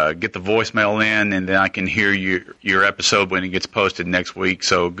can get the voicemail in and then I can hear your episode when it gets posted next week.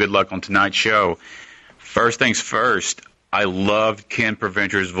 So good luck on tonight's show. First things first, I loved Ken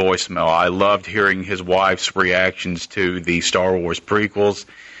Preventer's voicemail. I loved hearing his wife's reactions to the Star Wars prequels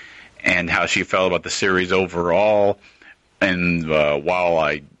and how she felt about the series overall. And while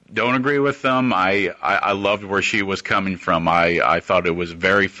I don't agree with them, I loved where she was coming from. I thought it was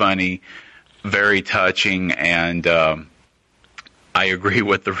very funny, very touching, and I agree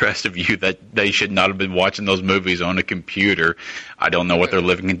with the rest of you that they should not have been watching those movies on a computer. I don't know what their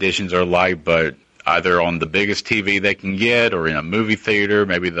living conditions are like, but either on the biggest TV they can get or in a movie theater,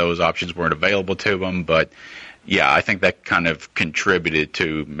 maybe those options weren't available to them. But, yeah, I think that kind of contributed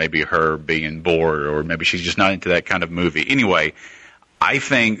to maybe her being bored or maybe she's just not into that kind of movie. Anyway, I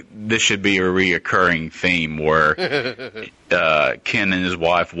think this should be a reoccurring theme where Ken and his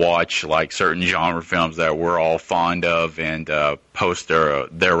wife watch like certain genre films that we're all fond of and post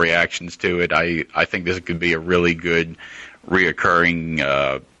their reactions to it. I think this could be a really good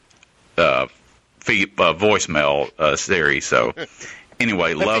reoccurring voicemail series. So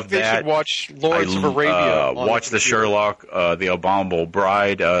anyway, love they that. Should watch Lawrence of Arabia. Watch the Sherlock, The Abominable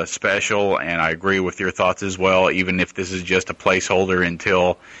Bride special, and I agree with your thoughts as well. Even if this is just a placeholder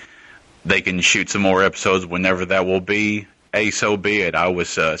until they can shoot some more episodes, whenever that will be, so be it. I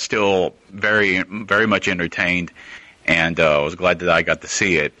was still very, very much entertained, and I was glad that I got to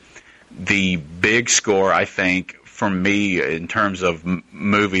see it. The big score, I think, for me, in terms of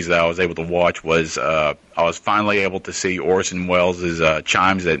movies that I was able to watch, was I was finally able to see Orson Welles'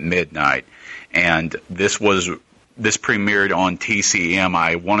 Chimes at Midnight, and this premiered on TCM.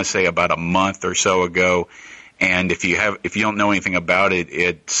 I want to say about a month or so ago, and if you don't know anything about it,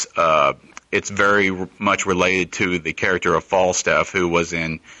 it's very much related to the character of Falstaff, who was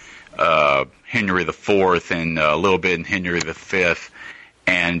in Henry IV and a little bit in Henry V.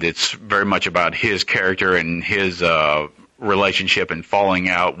 And it's very much about his character and his relationship and falling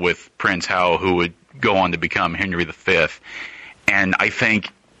out with Prince Hal, who would go on to become Henry V. And I think,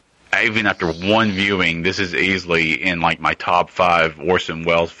 even after one viewing, this is easily in like my top 5 Orson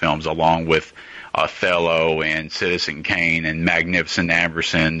Welles films, along with Othello and Citizen Kane and Magnificent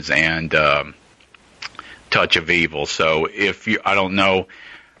Ambersons and Touch of Evil. So I don't know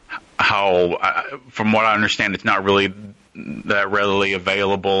how, from what I understand, it's not really that readily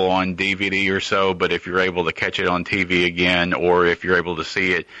available on DVD or so, but if you're able to catch it on TV again, or if you're able to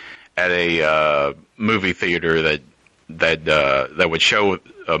see it at a movie theater that would show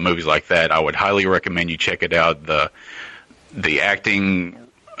movies like that, I would highly recommend you check it out. The acting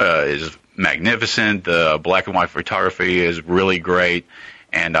is magnificent. The black and white photography is really great,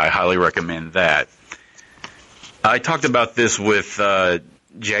 and I highly recommend that. I talked about this with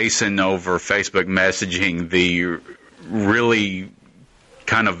Jason over Facebook messaging, the really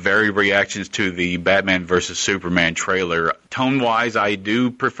kind of varied reactions to the Batman vs. Superman trailer. Tone-wise, I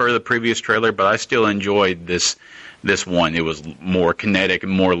do prefer the previous trailer, but I still enjoyed this one. It was more kinetic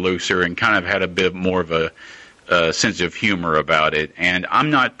and more looser and kind of had a bit more of a sense of humor about it. And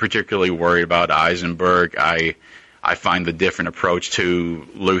I'm not particularly worried about Eisenberg. I find the different approach to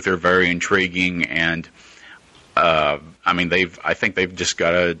Luthor very intriguing, and I think they've just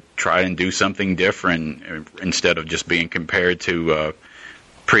got to try and do something different instead of just being compared to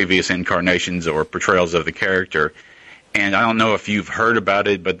previous incarnations or portrayals of the character. And I don't know if you've heard about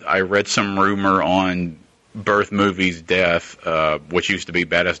it, but I read some rumor on Birth Movie's Death, which used to be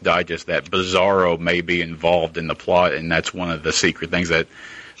Badass Digest, that Bizarro may be involved in the plot, and that's one of the secret things that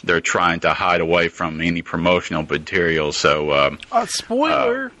they're trying to hide away from any promotional material. So,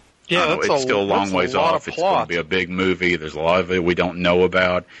 spoiler. Yeah, it's still a long ways off. It's going to be a big movie. There's a lot of it we don't know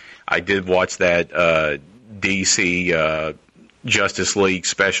about. I did watch that DC Justice League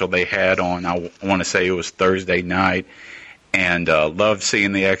special they had on, I want to say it was Thursday night, and loved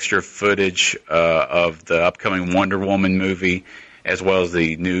seeing the extra footage of the upcoming Wonder Woman movie, as well as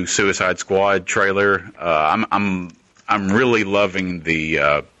the new Suicide Squad trailer. I'm really loving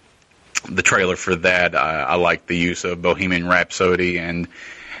the trailer for that. I like the use of Bohemian Rhapsody and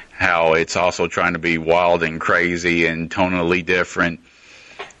how it's also trying to be wild and crazy and tonally different.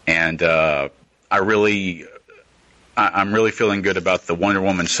 And I'm really feeling good about the Wonder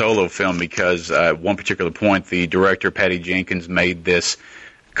Woman solo film, because at one particular point, the director, Patty Jenkins, made this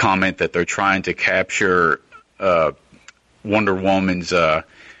comment that they're trying to capture Wonder Woman's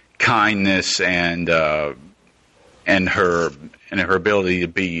kindness and her ability to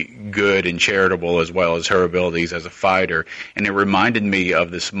be good and charitable, as well as her abilities as a fighter. And it reminded me of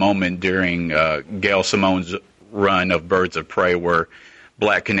this moment during Gail Simone's run of Birds of Prey, where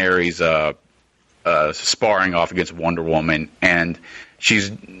Black Canary's sparring off against Wonder Woman, and she's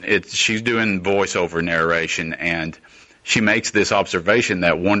doing voiceover narration, and she makes this observation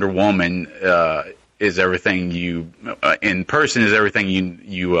that Wonder Woman is everything you in person is everything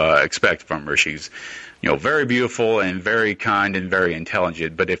you expect from her. She's very beautiful and very kind and very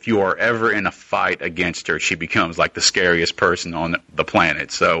intelligent. But if you are ever in a fight against her, she becomes like the scariest person on the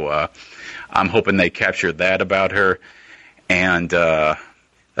planet. So I'm hoping they capture that about her. And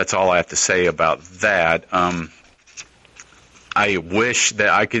that's all I have to say about that. I wish that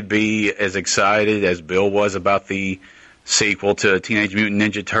I could be as excited as Bill was about the sequel to Teenage Mutant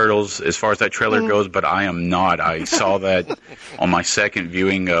Ninja Turtles as far as that trailer goes, but I am not. I saw that on my second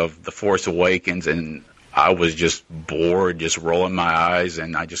viewing of The Force Awakens, and I was just bored, just rolling my eyes,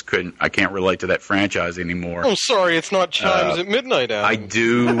 and I can't relate to that franchise anymore. I'm sorry, it's not Chimes at Midnight, Adam. I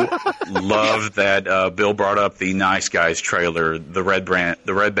do love that Bill brought up the Nice Guys trailer. The Red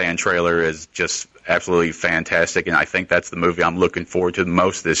Band trailer is just absolutely fantastic, and I think that's the movie I'm looking forward to the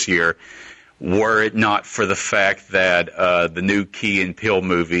most this year. Were it not for the fact that the new Key and Peele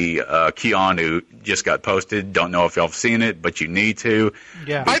movie, Keanu, just got posted. Don't know if y'all have seen it, but you need to.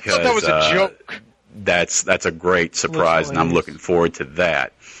 Yeah, I thought that was a joke. That's a great surprise, and I'm looking forward to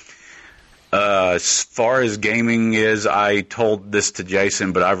that. As far as gaming is, I told this to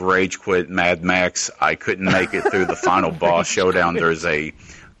Jason, but I've rage quit Mad Max. I couldn't make it through the final boss showdown. There's a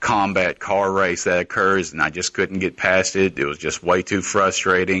combat car race that occurs, and I just couldn't get past it. It was just way too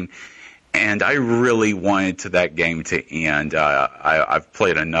frustrating. And I really wanted that game to end. I've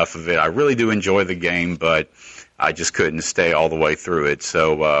played enough of it. I really do enjoy the game, but I just couldn't stay all the way through it.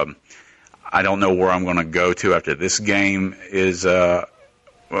 So I don't know where I'm going to go to after this game is. When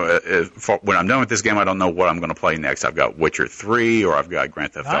I'm done with this game, I don't know what I'm going to play next. I've got Witcher 3, or I've got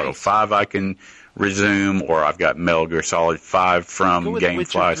Grand Theft Auto 5 I can resume, or I've got Metal Gear Solid 5 from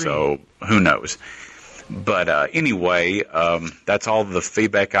GameFly, so who knows. But anyway, that's all the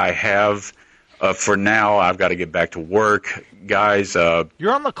feedback I have. For now, I've got to get back to work. Guys,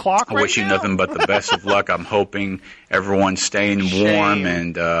 you're on the clock right now? I wish you nothing but the best of luck. I'm hoping everyone's staying warm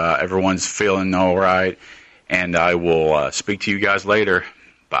and everyone's feeling all right. And I will speak to you guys later.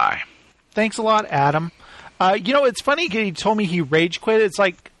 Bye. Thanks a lot, Adam. It's funny he told me he rage quit. It's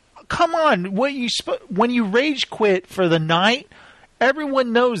like, come on, when you rage quit for the night,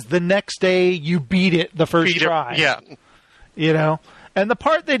 everyone knows the next day you beat it the first try. Yeah. And the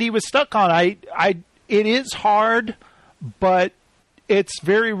part that he was stuck on, it is hard, but it's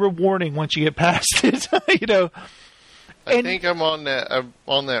very rewarding once you get past it. I think I'm on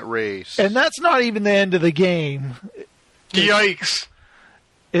that race, and that's not even the end of the game. Yikes!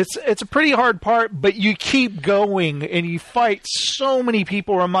 It's a pretty hard part, but you keep going and you fight so many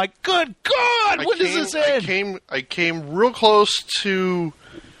people. Where I'm like, good God, when does this end? I came real close to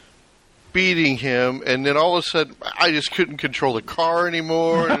beating him, and then all of a sudden, I just couldn't control the car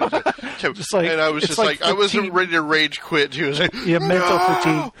anymore. And I was just like I wasn't ready to rage quit. He was like, mental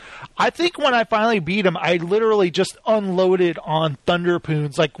fatigue. I think when I finally beat him, I literally just unloaded on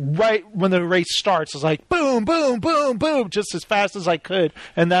Thunderpoons, like right when the race starts. It's like boom, boom, boom, boom, just as fast as I could,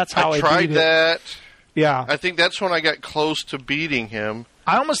 and that's how I tried beat that. It. Yeah, I think that's when I got close to beating him.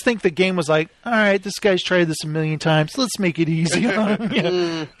 I almost think the game was like, all right, this guy's tried this a million times. Let's make it easy on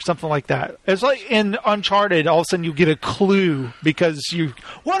him. Something like that. It's like in Uncharted, all of a sudden you get a clue because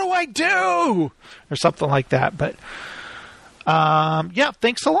what do I do? Or something like that. But,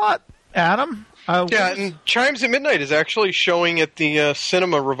 thanks a lot, Adam. And Chimes at Midnight is actually showing at the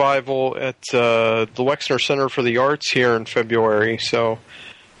Cinema Revival at the Wexner Center for the Arts here in February. So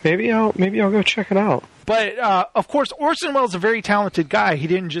maybe I'll go check it out. But, of course, Orson Welles is a very talented guy. He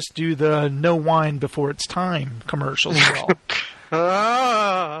didn't just do the no wine before it's time commercial as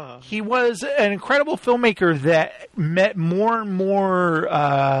well. He was an incredible filmmaker that met more and more,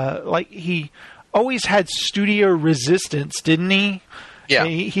 he always had studio resistance, didn't he? Yeah.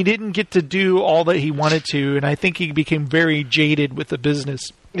 He didn't get to do all that he wanted to, and I think he became very jaded with the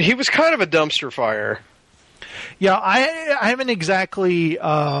business. He was kind of a dumpster fire. Yeah, I haven't exactly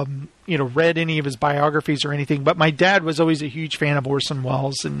read any of his biographies or anything, but my dad was always a huge fan of Orson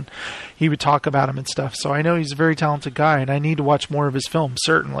Welles, and he would talk about him and stuff. So I know he's a very talented guy, and I need to watch more of his films,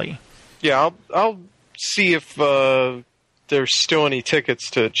 certainly. Yeah, I'll see if there's still any tickets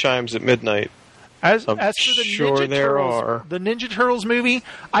to Chimes at Midnight. As for the Ninja Turtles movie,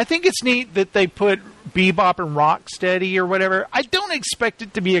 I think it's neat that they put Bebop and Rocksteady or whatever. I don't expect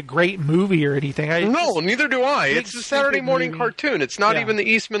it to be a great movie or anything. No, neither do I. It's a Saturday morning cartoon. It's not even the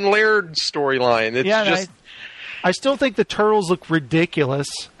Eastman Laird storyline. It's just. I still think the turtles look ridiculous.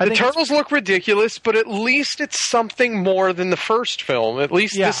 The turtles look ridiculous, but at least it's something more than the first film. At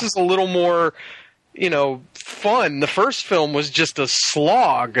least this is a little more, fun. The first film was just a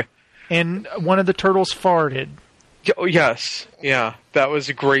slog. And one of the turtles farted. Oh, yes. Yeah. That was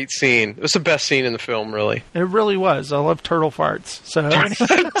a great scene. It was the best scene in the film, really. It really was. I love turtle farts. So I like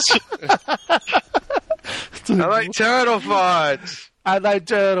turtle farts. I like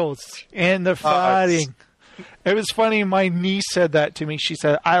turtles. And the farting. It was funny. My niece said that to me. She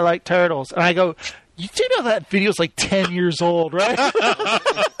said, I like turtles. And I go, you do know that video's like 10 years old, right?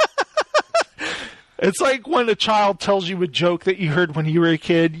 It's like when a child tells you a joke that you heard when you were a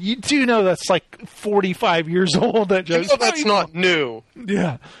kid. You do know that's like 45 years old. That joke. That's not new.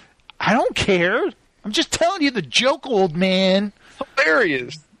 Yeah. I don't care. I'm just telling you the joke, old man.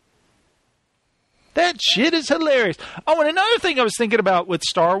 Hilarious. That shit is hilarious. Oh, and another thing I was thinking about with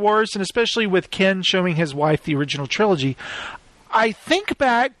Star Wars, and especially with Ken showing his wife the original trilogy, I think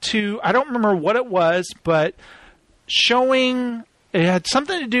back to, I don't remember what it was, but it had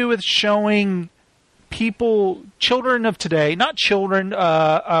something to do with showing people, children of today, not children,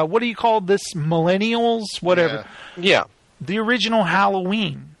 what do you call this, millennials, whatever. Yeah. The original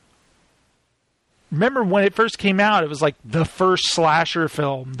Halloween. Remember when it first came out, it was like the first slasher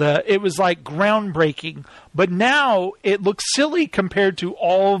film. It was like groundbreaking. But now it looks silly compared to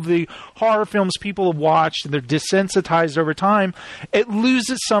all of the horror films people have watched, and they're desensitized over time. It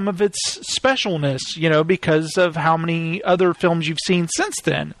loses some of its specialness, because of how many other films you've seen since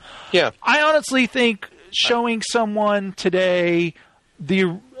then. Yeah. I honestly think showing someone today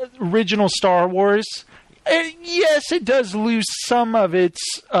the original Star Wars, yes, it does lose some of its...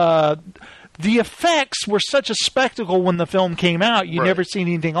 the effects were such a spectacle when the film came out. You never seen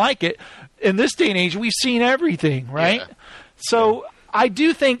anything like it. In this day and age, we've seen everything, right? Yeah. So I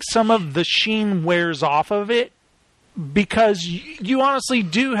do think some of the sheen wears off of it because you honestly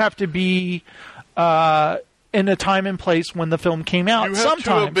do have to be in a time and place when the film came out. You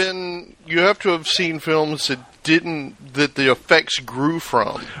have to have seen films that the effects grew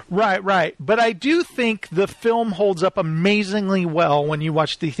from. Right. But I do think the film holds up amazingly well when you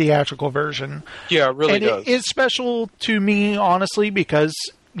watch the theatrical version. Yeah, it really does. And it is special to me, honestly, because,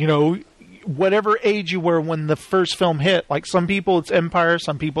 whatever age you were when the first film hit, like some people it's Empire,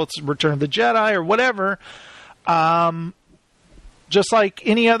 some people it's Return of the Jedi or whatever. Just like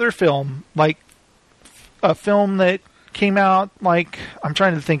any other film, like a film that came out, like, I'm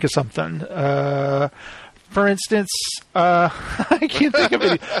trying to think of something. For instance, I can't think of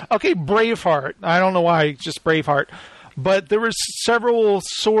it. Okay, Braveheart. I don't know why, just Braveheart. But there were several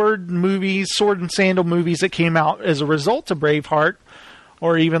sword and sandal movies that came out as a result of Braveheart,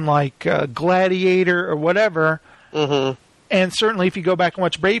 or even like Gladiator or whatever. Mm-hmm. And certainly if you go back and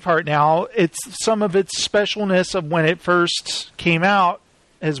watch Braveheart now, it's some of its specialness of when it first came out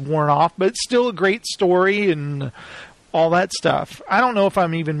has worn off, but it's still a great story and all that stuff. I don't know if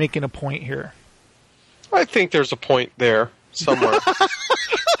I'm even making a point here. I think there's a point there somewhere.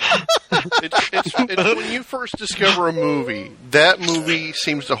 It's when you first discover a movie, that movie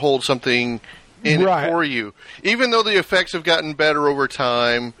seems to hold something in it for you, even though the effects have gotten better over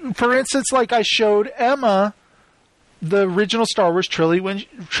time. For instance, like I showed Emma the original Star Wars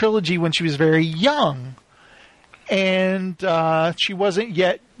trilogy when she was very young, and she wasn't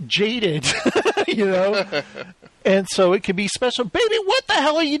yet jaded, and so it could be special. Baby, what the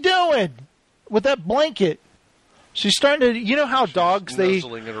hell are you doing with that blanket? She's starting to, how dogs, they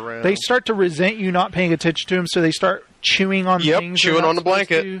start to resent you not paying attention to them, so they start chewing on things. Chewing on the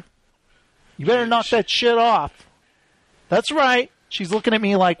blanket. You better knock that shit off. That's right. She's looking at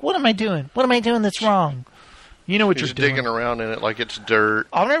me like, what am I doing? What am I doing that's wrong? You know what you're doing. Digging around in it like it's dirt.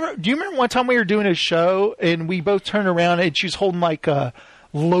 Do you remember one time we were doing a show, and we both turned around, and she's holding like a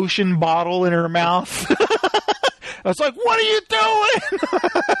lotion bottle in her mouth? I was like, what are you doing?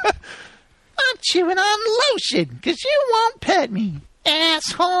 I'm chewing on lotion because you won't pet me,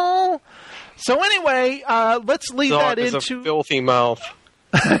 asshole. So anyway, let's leave that into a filthy mouth.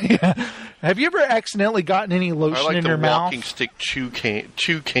 Yeah. Have you ever accidentally gotten any lotion in your mouth? I like the walking stick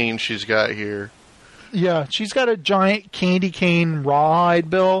chew cane she's got here. Yeah, she's got a giant candy cane rawhide,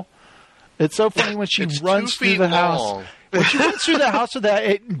 Bill. It's so funny when she runs through the house. When she runs through the house with that,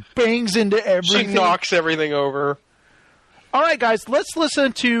 it bangs into everything. She knocks everything over. All right, guys, let's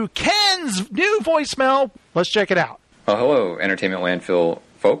listen to Ken's new voicemail. Let's check it out. Hello, Entertainment Landfill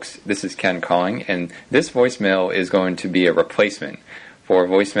folks. This is Ken calling, and this voicemail is going to be a replacement for a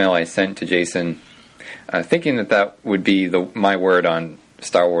voicemail I sent to Jason, thinking that would be my word on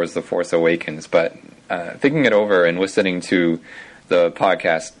Star Wars The Force Awakens, but thinking it over and listening to the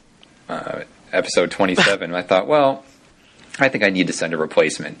podcast, episode 27, I thought, well, I think I need to send a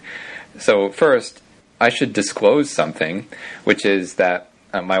replacement. So first, I should disclose something, which is that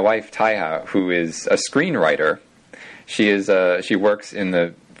my wife, Taiha, who is a screenwriter, she works in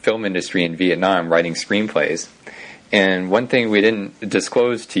the film industry in Vietnam writing screenplays. And one thing we didn't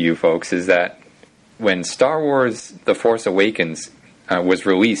disclose to you folks is that when Star Wars The Force Awakens was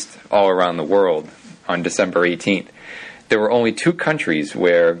released all around the world on December 18th, there were only 2 countries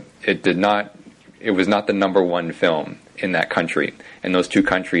where it was not the number one film in that country. And those 2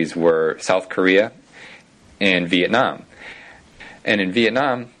 countries were South Korea and Vietnam. And in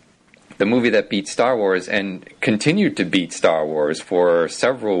Vietnam, the movie that beat Star Wars and continued to beat Star Wars for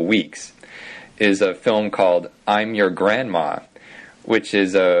several weeks is a film called I'm Your Grandma, which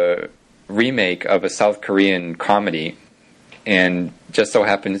is a remake of a South Korean comedy and just so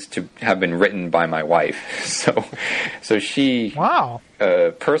happens to have been written by my wife. So she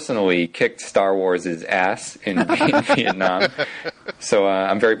personally kicked Star Wars' ass in Vietnam. So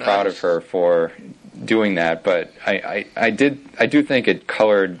I'm very proud of her for doing that. But I do think it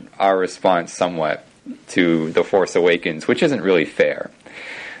colored our response somewhat to The Force Awakens, which isn't really fair.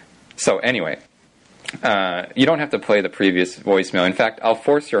 So anyway, you don't have to play the previous voicemail. In fact, I'll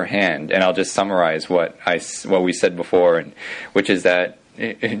force your hand and I'll just summarize what we said before, and which is that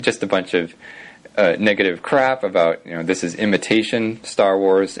just a bunch of negative crap about, this is imitation Star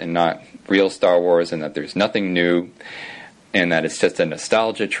Wars and not real Star Wars, and that there's nothing new, and that it's just a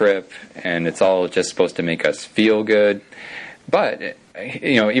nostalgia trip, and it's all just supposed to make us feel good. But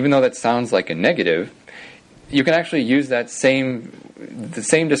even though that sounds like a negative, you can actually use the same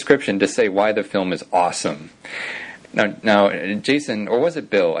description to say why the film is awesome. Now, Jason, or was it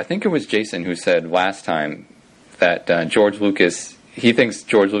Bill? I think it was Jason who said last time that George Lucas, he thinks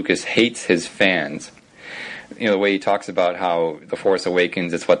George Lucas hates his fans. The way he talks about how The Force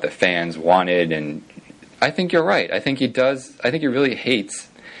Awakens is what the fans wanted, and I think you're right. I think he does. I think he really hates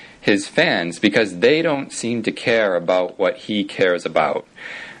his fans because they don't seem to care about what he cares about.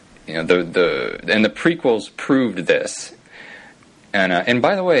 And the prequels proved this. And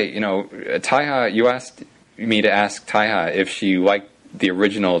by the way, Taiha, you asked me to ask Taiha if she liked the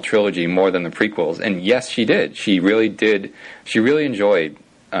original trilogy more than the prequels, and yes, she did. She really did. She really enjoyed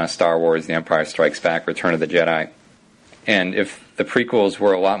Star Wars: The Empire Strikes Back, Return of the Jedi. And if the prequels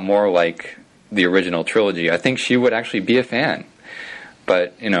were a lot more like the original trilogy, I think she would actually be a fan.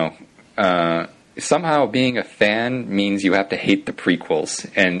 But somehow being a fan means you have to hate the prequels,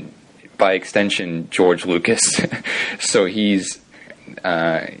 and by extension, George Lucas. So he's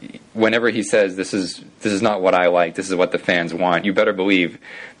whenever he says this is not what I like, this is what the fans want, you better believe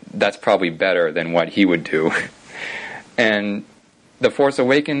that's probably better than what he would do. And The Force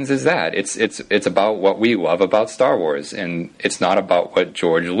Awakens is that. It's about what we love about Star Wars, and it's not about what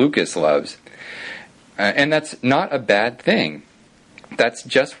George Lucas loves. And that's not a bad thing. That's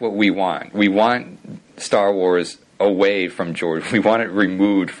just what we want. We want Star Wars away from George. We want it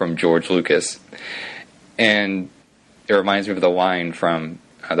removed from George Lucas. And it reminds me of the line from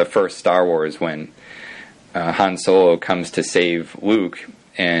the first Star Wars when Han Solo comes to save Luke,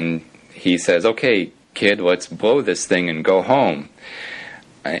 and he says, "Okay, kid, let's blow this thing and go home."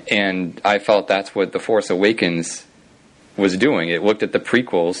 And I felt that's what The Force Awakens was doing. It looked at the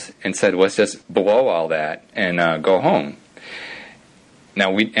prequels and said, let's just blow all that and go home.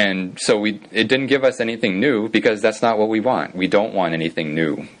 Now it didn't give us anything new because that's not what we want. We don't want anything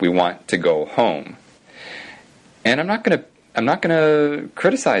new. We want to go home. And I'm not going to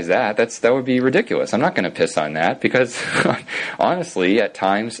criticize that. That would be ridiculous. I'm not going to piss on that because honestly, at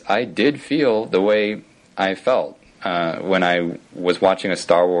times I did feel the way I felt when I was watching a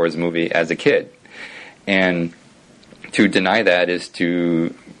Star Wars movie as a kid. And to deny that is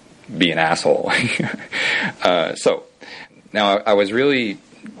to be an asshole. So now I was really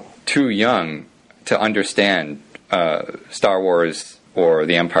too young to understand Star Wars or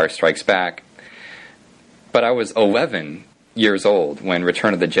The Empire Strikes Back, but I was 11 years old when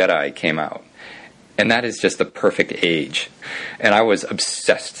Return of the Jedi came out, and that is just the perfect age, and I was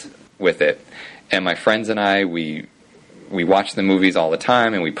obsessed with it. And my friends and I, we watched the movies all the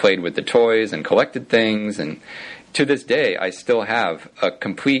time, and we played with the toys and collected things, and to this day I still have a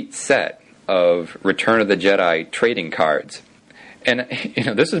complete set of Return of the Jedi trading cards. And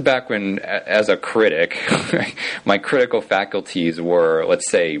this is back when, as a critic, my critical faculties were, let's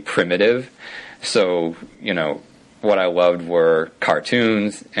say, primitive. So, what I loved were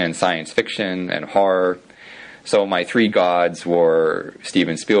cartoons and science fiction and horror. So my three gods were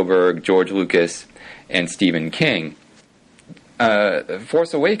Steven Spielberg, George Lucas, and Stephen King.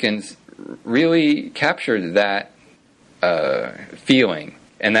 Force Awakens really captured that feeling,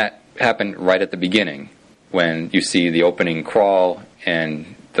 and that happened right at the beginning when you see the opening crawl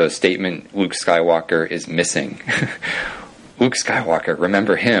and the statement, Luke Skywalker is missing. Luke Skywalker,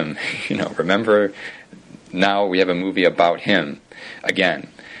 remember him. Remember, now we have a movie about him again.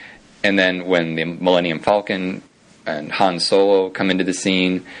 And then when the Millennium Falcon and Han Solo come into the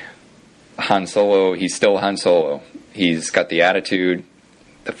scene, Han Solo, he's still Han Solo. He's got the attitude,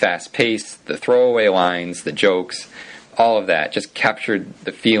 the fast pace, the throwaway lines, the jokes, all of that just captured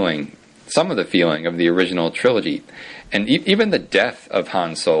the feeling, some of the feeling of the original trilogy. And even the death of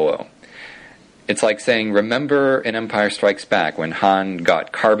Han Solo. It's like saying, remember in Empire Strikes Back when Han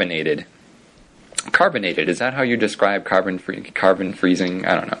got carbonated? Carbonated, is that how you describe carbon freezing?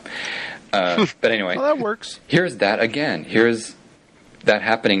 I don't know. But anyway. Well, that works. Here's that again. Here's that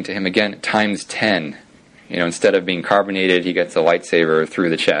happening to him again times 10. instead of being carbonated, he gets a lightsaber through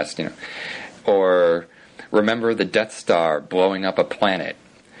the chest. Or remember the Death Star blowing up a planet.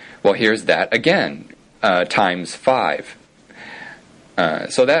 Well, here's that again, times 5.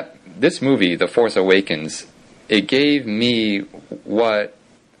 So that this movie, The Force Awakens, it gave me what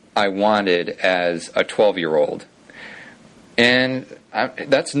I wanted as a 12-year-old. And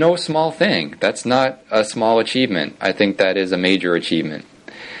that's no small thing. That's not a small achievement. I think that is a major achievement.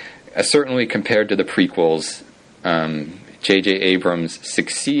 Certainly compared to the prequels, J.J. Abrams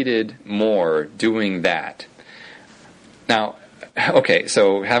succeeded more doing that. Now, okay,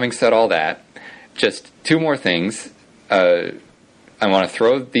 so having said all that, just 2 more things. I want to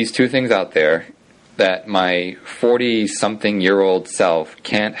throw these 2 things out there that my 40-something-year-old self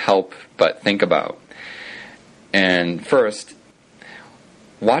can't help but think about. And first,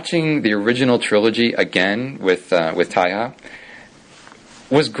 watching the original trilogy again with Taiha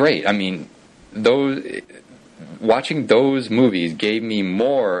was great. I mean, watching those movies gave me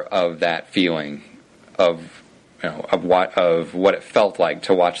more of that feeling of what it felt like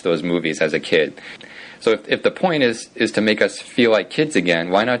to watch those movies as a kid. So if the point is to make us feel like kids again,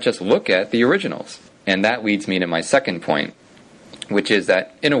 why not just look at the originals? And that leads me to my second point, which is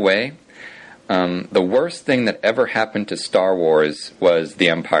that, in a way, the worst thing that ever happened to Star Wars was The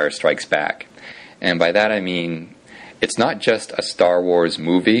Empire Strikes Back. And by that I mean, it's not just a Star Wars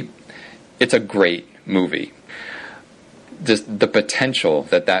movie, it's a great movie. Just the potential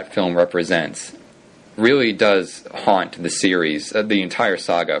that film represents really does haunt the series, the entire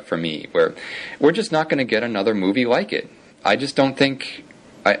saga for me, where we're just not going to get another movie like it. I just don't think,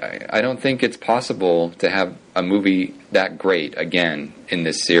 I don't think it's possible to have a movie that great again in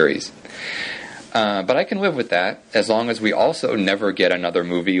this series. But I can live with that as long as we also never get another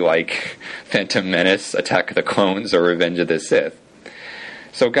movie like Phantom Menace, Attack of the Clones, or Revenge of the Sith.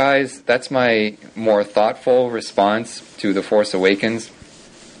 So guys, that's my more thoughtful response to The Force Awakens.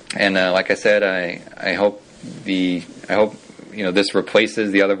 And like I said, I hope this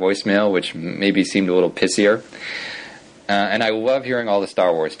replaces the other voicemail, which maybe seemed a little pissier. And I love hearing all the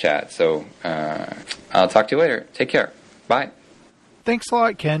Star Wars chat. So I'll talk to you later. Take care. Bye. Thanks a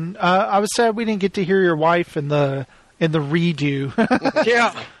lot, Ken. I was sad we didn't get to hear your wife in the redo.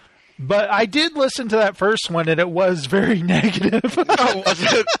 Yeah. But I did listen to that first one, and it was very negative. Oh, was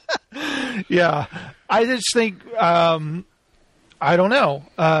it? Yeah. I just think, I don't know.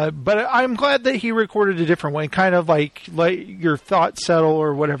 But I'm glad that he recorded a different one, kind of like let your thoughts settle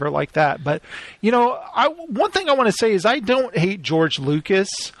or whatever like that. But, one thing I want to say is I don't hate George Lucas.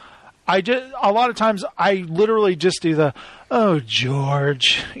 A lot of times I literally just do the, oh,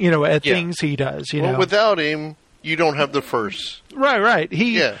 George, at things he does, Well, without him, you don't have the first. Right.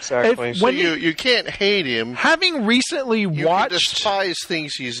 Exactly. So you can't hate him. Having recently you can despise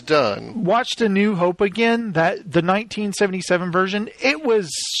things he's done. Watched A New Hope again, the 1977 version. It was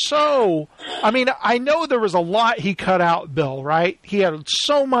so... I mean, I know there was a lot he cut out, Bill, right? He had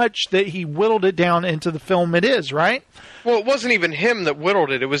so much that he whittled it down into the film it is, right? Well, it wasn't even him that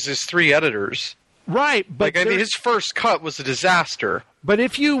whittled it. It was his 3 editors. Right. But his first cut was a disaster. But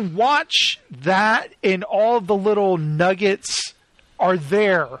if you watch that and all the little nuggets are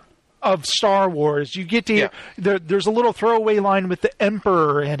there of Star Wars, you get to hear, there's a little throwaway line with the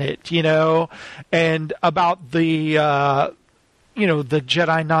Emperor in it, and about the, the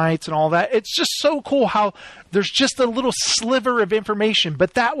Jedi Knights and all that. It's just so cool how there's just a little sliver of information,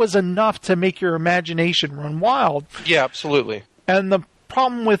 but that was enough to make your imagination run wild. Yeah, absolutely. And the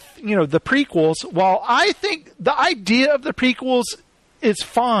problem with, the prequels, while I think the idea of the prequels is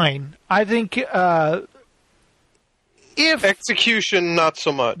fine, I think if execution, not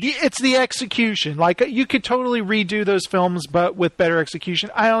so much. It's the execution. Like, you could totally redo those films, but with better execution.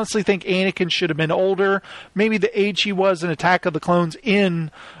 I honestly think Anakin should have been older. Maybe the age he was in Attack of the Clones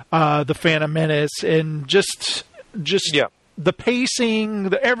in The Phantom Menace, and just the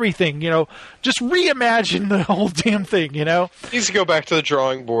pacing, everything, just reimagine the whole damn thing, Needs to go back to the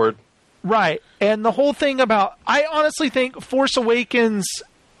drawing board. Right. And the whole thing about, I honestly think Force Awakens,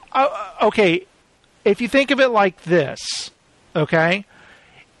 okay, if you think of it like this, okay,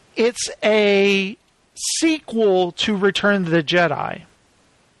 it's a sequel to Return of the Jedi.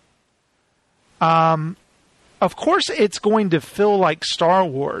 Of course it's going to feel like Star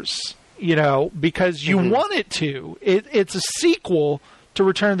Wars, because you want it to. It's a sequel to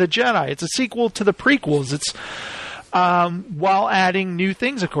Return of the Jedi. It's a sequel to the prequels. It's while adding new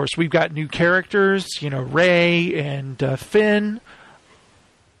things, of course. We've got new characters, Rey and Finn.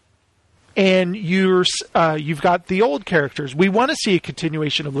 And you've got the old characters. We want to see a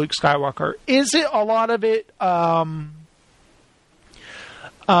continuation of Luke Skywalker. Is it a lot of it?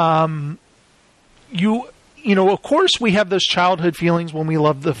 of course we have those childhood feelings when we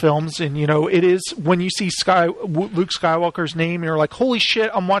love the films, and it is when you see Luke Skywalker's name, you're like, holy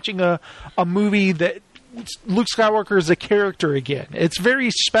shit, I'm watching a movie that Luke Skywalker is a character again. It's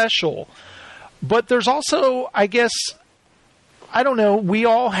very special. But there's also, I guess, I don't know, we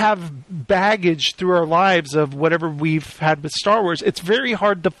all have baggage through our lives of whatever we've had with Star Wars. It's very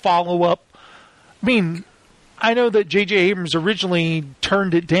hard to follow up. I mean, I know that J.J. Abrams originally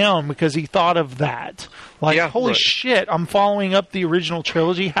turned it down because he thought of that. Like, holy shit, I'm following up the original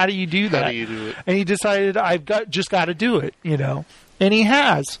trilogy. How do you do that? How do you do it? And he decided, just got to do it, And he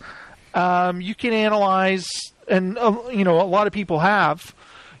has. You can analyze, and, a lot of people have,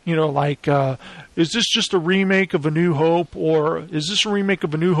 is this just a remake of A New Hope, or is this a remake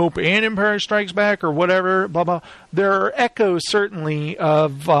of A New Hope and Empire Strikes Back, or whatever, blah, blah. There are echoes, certainly,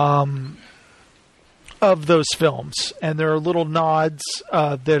 of those films, and there are little nods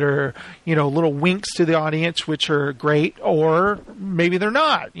that are, little winks to the audience, which are great, or maybe they're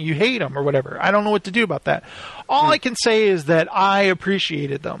not. You hate them or whatever. I don't know what to do about that. All I can say is that I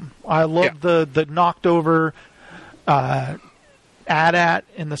appreciated them. I love the knocked over AT-AT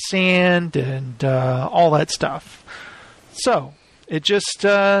in the sand and all that stuff. So it just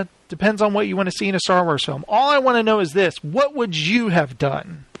depends on what you want to see in a Star Wars film. All I want to know is this: what would you have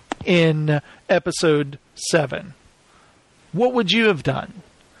done in Episode 7? What would you have done?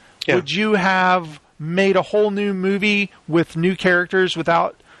 Yeah. Would you have made a whole new movie with new characters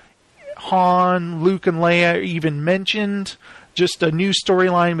without Han, Luke, and Leia even mentioned? Just a new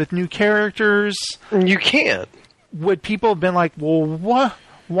storyline with new characters? You can't. Would people have been like, well, what?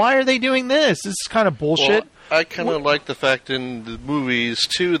 Why are they doing this? This is kind of bullshit. Well, I kind of like the fact in the movies,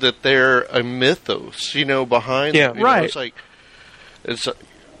 too, that they're a mythos, behind them. Right. It's like,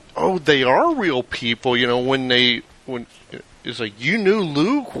 oh, they are real people, when it's like, you knew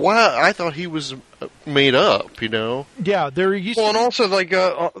Luke? Wow, I thought he was made up, Yeah, they're used to... and also,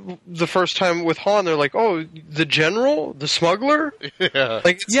 the first time with Han, they're like, oh, the general? The smuggler? Yeah.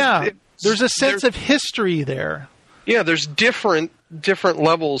 There's a sense of history there. Yeah, there's different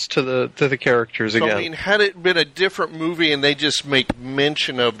levels to the characters again. I mean, had it been a different movie and they just make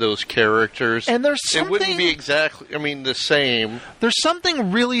mention of those characters, and it wouldn't be exactly, the same. There's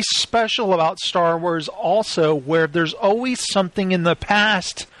something really special about Star Wars also, where there's always something in the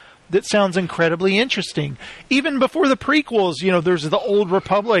past that sounds incredibly interesting. Even before the prequels, there's the Old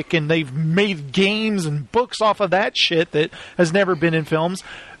Republic, and they've made games and books off of that shit that has never been in films.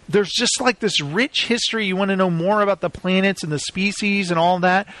 There's just this rich history. You want to know more about the planets and the species and all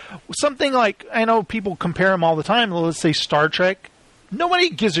that. Something like, I know people compare them all the time. Let's say Star Trek. Nobody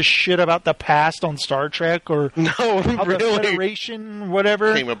gives a shit about the past on Star Trek or how the Federation,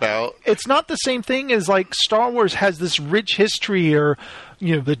 whatever, came about. It's not the same thing as Star Wars has this rich history, or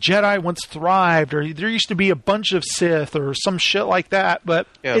the Jedi once thrived, or there used to be a bunch of Sith or some shit like that. But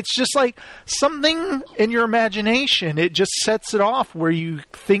it's just something in your imagination. It just sets it off where you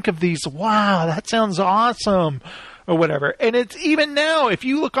think of these, wow, that sounds awesome, or whatever. And it's even now, if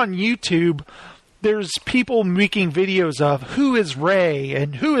you look on YouTube, there's people making videos of who is Rey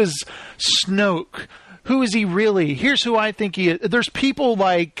and who is Snoke. Who is he really? Here's who I think he is. There's people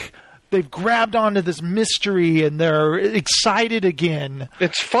they've grabbed onto this mystery and they're excited again.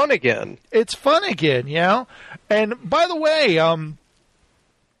 It's fun again. And by the way,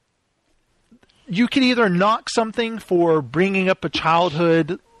 you can either knock something for bringing up a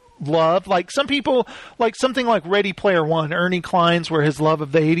childhood love, some people, something like Ready Player One, Ernie Cline's, where his love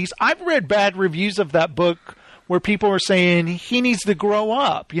of the 80s. I've read bad reviews of that book where people are saying he needs to grow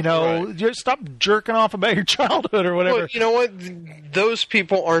up, Right. Just stop jerking off about your childhood or whatever. Well, you know what? Those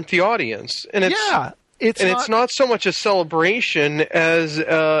people aren't the audience. And it's not so much a celebration as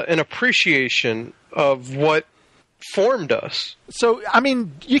an appreciation of what formed us. So,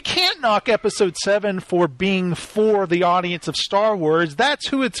 you can't knock Episode 7 for being for the audience of Star Wars. That's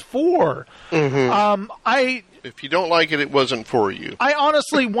who it's for. Mm-hmm. If you don't like it, it wasn't for you. I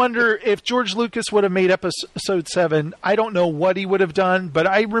honestly wonder if George Lucas would have made Episode 7, I don't know what he would have done, but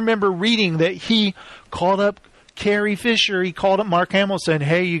I remember reading that he called up Carrie Fisher, he called up Mark Hamill saying,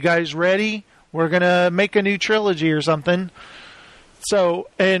 hey, you guys ready? We're going to make a new trilogy or something. So,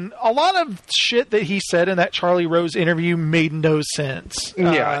 and a lot of shit that he said in that Charlie Rose interview made no sense.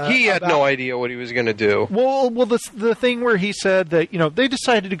 Yeah, he had no idea what he was going to do. Well, the thing where he said that, they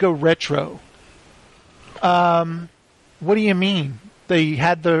decided to go retro. What do you mean? They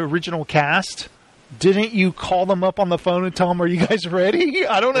had the original cast? Didn't you call them up on the phone and tell them, are you guys ready?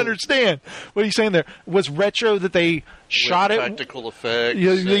 I don't understand. What are you saying there? Was retro that they shot it? Practical effects.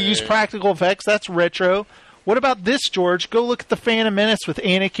 They used practical effects. That's retro. What about this, George? Go look at the Phantom Menace with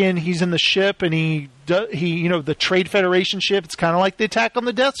Anakin. He's in the ship, and he the Trade Federation ship. It's kind of like the attack on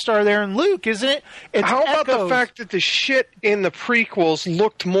the Death Star there in Luke, isn't it? It's How about echoes. the fact that the shit in the prequels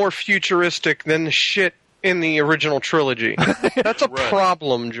looked more futuristic than the shit in the original trilogy? That's a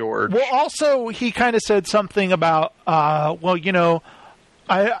problem, George. Well, also, he kind of said something about, I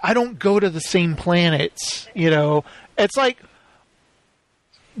don't go to the same planets. It's like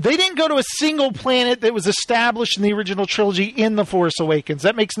they didn't go to a single planet that was established in the original trilogy in The Force Awakens.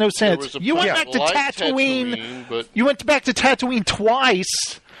 That makes no sense. You went back to Tatooine. but You went back to Tatooine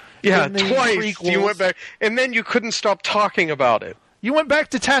twice. Yeah, in the twice. prequels. You went back, and then you couldn't stop talking about it. You went back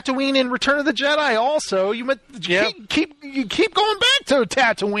to Tatooine in Return of the Jedi. Also, you keep going back to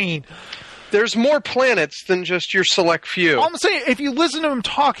Tatooine. There's more planets than just your select few. I'm saying, if you listen to him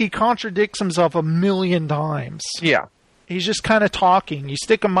talk, he contradicts himself a million times. Yeah. He's just kind of talking. You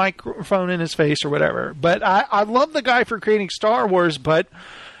stick a microphone in his face or whatever. But I love the guy for creating Star Wars, but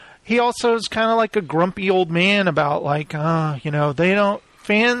he also is kind of like a grumpy old man about,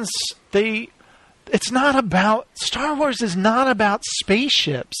 it's not about, Star Wars is not about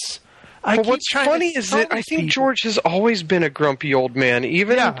spaceships. But what's funny is that I think George has always been a grumpy old man,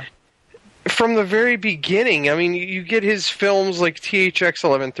 even from the very beginning. I mean, you get his films like THX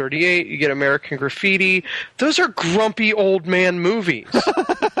 1138, you get American Graffiti. Those are grumpy old man movies.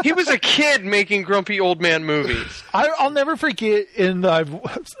 He was a kid making grumpy old man movies. I'll never forget in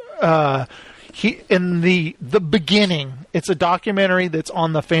the beginning. It's a documentary that's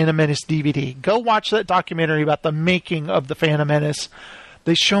on the Phantom Menace DVD. Go watch that documentary about the making of the Phantom Menace.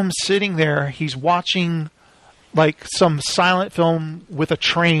 They show him sitting there. He's watching like some silent film with a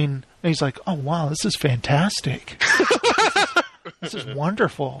train. And he's like, oh, wow, this is fantastic. This is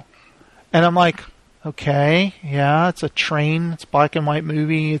wonderful. And I'm like, okay, yeah, it's a train. It's a black and white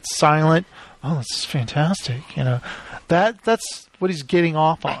movie. It's silent. Oh, this is fantastic. That's what he's getting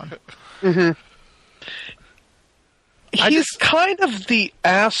off on. Mm-hmm. He's kind of the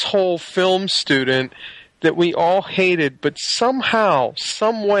asshole film student that we all hated, but somehow,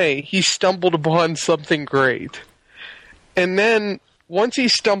 some way, he stumbled upon something great. And then, once he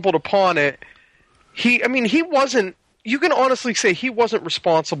stumbled upon it, he wasn't, you can honestly say he wasn't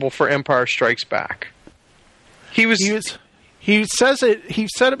responsible for Empire Strikes Back. He said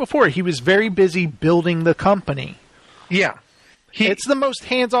it before, he was very busy building the company. Yeah. It's the most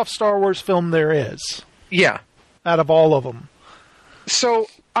hands-off Star Wars film there is. Yeah. Out of all of them. So,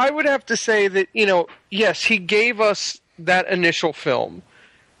 I would have to say that, yes, he gave us that initial film.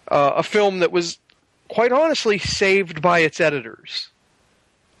 A film that was, quite honestly, saved by its editors.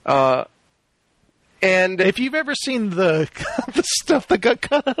 And if you've ever seen the stuff that got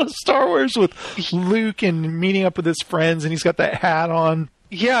cut out of Star Wars with Luke and meeting up with his friends and he's got that hat on.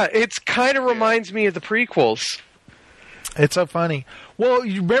 Yeah, it kind of reminds me of the prequels. It's so funny. Well,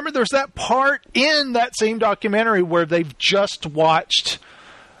 you remember there's that part in that same documentary where they've just watched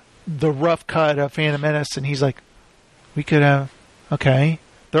the rough cut of Phantom Menace, and he's like, we could have, okay.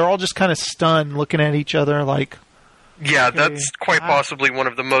 They're all just kind of stunned looking at each other like... Yeah, okay, that's quite possibly one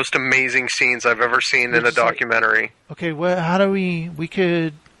of the most amazing scenes I've ever seen in a documentary. Like, okay, well, how do we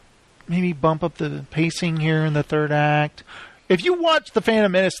could maybe bump up the pacing here in the third act. If you watch The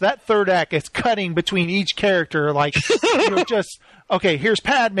Phantom Menace, that third act is cutting between each character. Like, just, okay, here's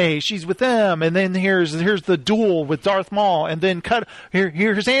Padme, she's with them, and then here's the duel with Darth Maul, and then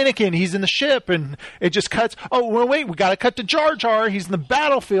here's Anakin, he's in the ship, and it just cuts. Oh, well, wait, we got to cut to Jar Jar, he's in the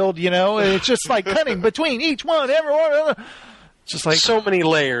battlefield, and it's just like cutting between each one, everyone. Just like so many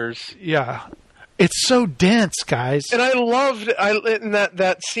layers. Yeah. It's so dense, guys. And I loved in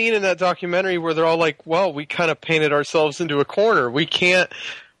that scene in that documentary where they're all like, well, we kind of painted ourselves into a corner. We can't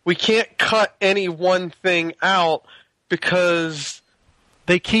cut any one thing out because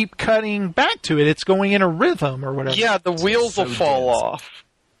they keep cutting back to it. It's going in a rhythm or whatever. Yeah, the wheels will fall off.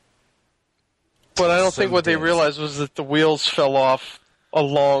 But I don't think what they realized was that the wheels fell off a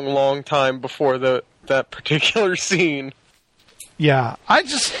long, long time before that particular scene. Yeah, I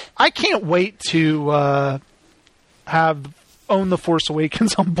can't wait to own The Force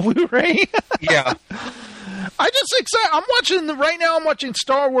Awakens on Blu-ray. Yeah. I'm excited. I'm watching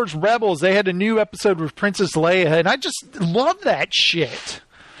Star Wars Rebels. They had a new episode with Princess Leia, and I just love that shit.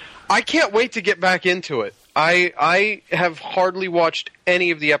 I can't wait to get back into it. I have hardly watched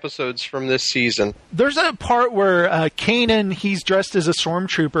any of the episodes from this season. There's a part where Kanan, he's dressed as a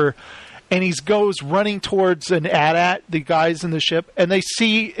stormtrooper, and he goes running towards an AT-AT, the guys in the ship, and they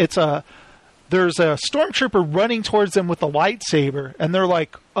see there's a stormtrooper running towards them with a lightsaber, and they're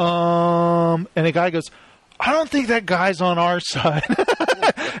like, and the guy goes, I don't think that guy's on our side.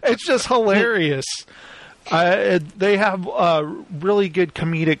 It's just hilarious. They have really good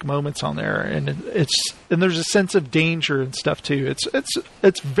comedic moments on there, and there's a sense of danger and stuff too.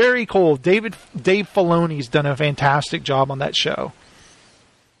 It's very cool. Dave Filoni's done a fantastic job on that show.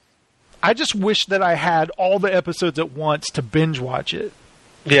 I just wish that I had all the episodes at once to binge watch it.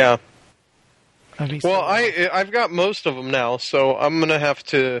 Yeah. Well, I've got most of them now, so I'm gonna have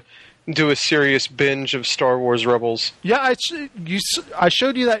to do a serious binge of Star Wars Rebels. Yeah, I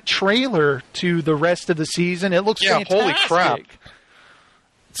showed you that trailer to the rest of the season. It looks fantastic. Holy crap!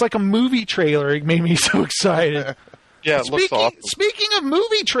 It's like a movie trailer. It made me so excited. Yeah, it looks awesome. Speaking of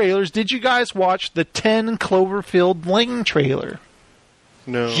movie trailers, did you guys watch the 10 Cloverfield Lane trailer?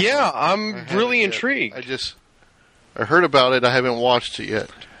 No. Yeah, I'm really intrigued. I heard about it. I haven't watched it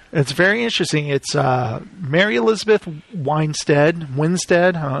yet. It's very interesting. It's Mary Elizabeth Winstead,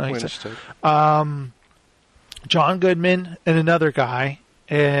 John Goodman, and another guy,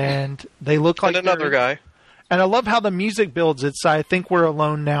 and they look like another guy. And I love how the music builds. It's I Think We're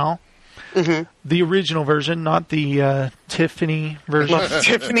Alone Now, the original version, not the Tiffany version.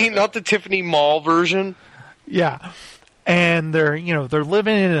 Not the Tiffany Mall version. Yeah. And they're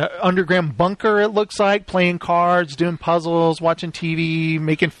living in an underground bunker, it looks like, playing cards, doing puzzles, watching TV,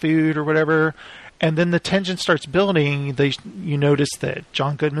 making food or whatever. And then the tension starts building. You notice that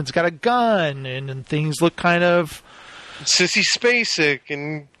John Goodman's got a gun, and things look kind of... Sissy Spacek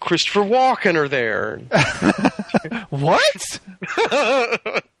and Christopher Walken are there. What?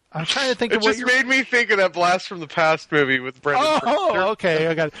 I'm trying to think of what just made me think of that Blast from the Past movie with Brendan Fraser. Oh, okay.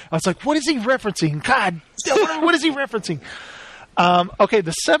 I got it. I was like, what is he referencing? God, what is he referencing? Okay,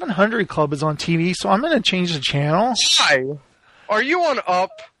 the 700 Club is on TV, so I'm going to change the channel. Why? Are you on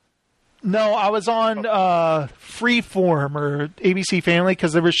Up? No, I was on Freeform or ABC Family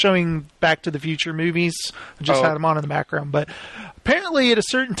because they were showing Back to the Future movies. I just had them on in the background. But apparently at a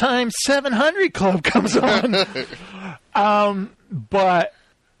certain time, 700 Club comes on. But...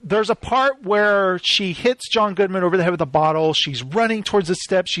 there's a part where she hits John Goodman over the head with a bottle. She's running towards the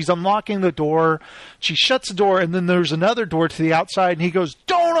steps. She's unlocking the door. She shuts the door, and then there's another door to the outside, and he goes,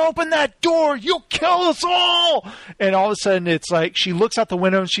 "Don't open that door! You'll kill us all!" And all of a sudden, it's like she looks out the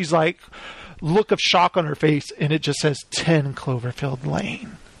window, and she's like, look of shock on her face, and it just says 10 Cloverfield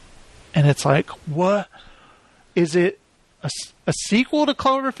Lane. And it's like, what? Is it a sequel to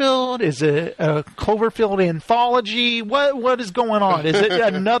Cloverfield? Is it a Cloverfield anthology? What is going on? Is it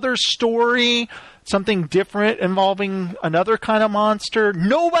another story? Something different involving another kind of monster?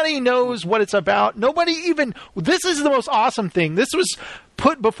 Nobody knows what it's about. This is the most awesome thing. This was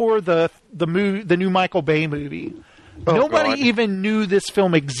put before the new Michael Bay movie. Nobody even knew this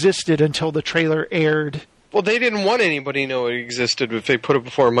film existed until the trailer aired. Well, they didn't want anybody to know it existed if they put it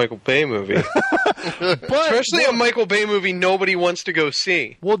before a Michael Bay movie. Especially a Michael Bay movie nobody wants to go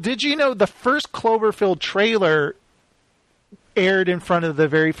see. Well, did you know the first Cloverfield trailer aired in front of the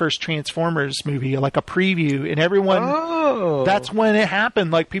very first Transformers movie, like a preview, and everyone... That's when it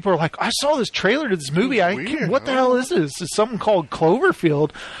happened. Like, people are like, I saw this trailer to this movie. What the hell is this? It's something called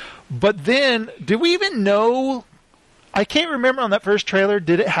Cloverfield. But then, did we even know... I can't remember on that first trailer,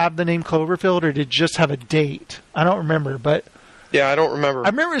 did it have the name Cloverfield or did it just have a date? I don't remember, but... Yeah, I don't remember. I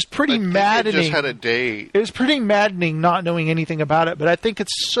remember it was pretty maddening. It just had a date. It was pretty maddening not knowing anything about it, but I think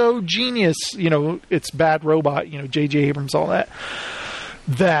it's so genius, it's Bad Robot, J.J. Abrams, all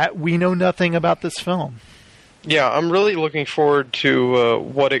that we know nothing about this film. Yeah, I'm really looking forward to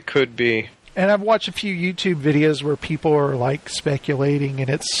what it could be. And I've watched a few YouTube videos where people are like speculating, and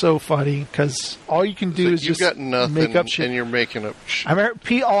it's so funny because all you can do is just make up shit. And you're making up shit. I remember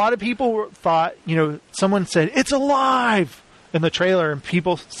a lot of people thought, someone said it's alive in the trailer, and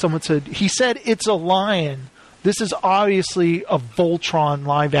someone said he said it's a lion. This is obviously a Voltron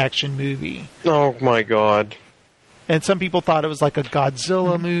live action movie. Oh my god! And some people thought it was like a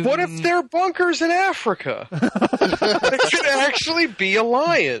Godzilla movie. What if they're bunkers in Africa? It could actually be a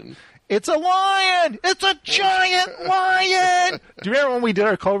lion. It's a lion! It's a giant lion! Do you remember when we did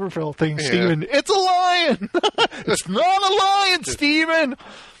our Cloverfield thing, Steven? It's a lion! It's not a lion, Steven!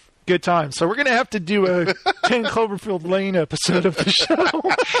 Good time. So we're going to have to do a 10 Cloverfield Lane episode of the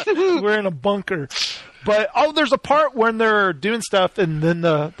show. We're in a bunker. But, there's a part when they're doing stuff and then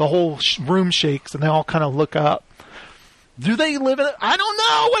the whole room shakes and they all kind of look up. Do they live in it? I don't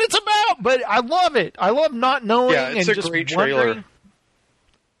know what it's about, but I love it. I love not knowing and just wondering. Yeah, it's a great trailer.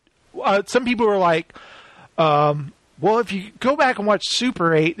 Some people were like, well, if you go back and watch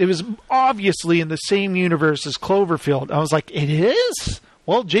Super 8, it was obviously in the same universe as Cloverfield. I was like, it is?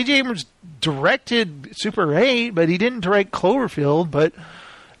 Well, J.J. Abrams directed Super 8, but he didn't direct Cloverfield. But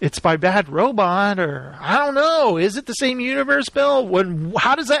it's by Bad Robot, or I don't know. Is it the same universe, Bill?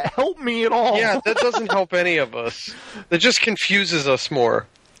 How does that help me at all? Yeah, that doesn't help any of us. That just confuses us more.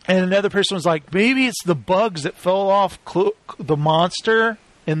 And another person was like, maybe it's the bugs that fell off the monster,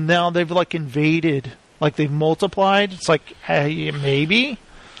 and now they've like invaded, like they've multiplied. It's like, hey, maybe.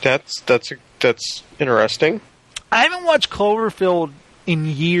 That's interesting. I haven't watched Cloverfield in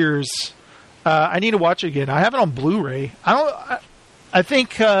years. I need to watch it again. I have it on Blu-ray. I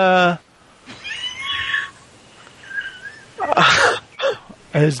think.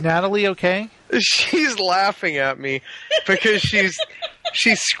 Is Natalie okay? She's laughing at me because she's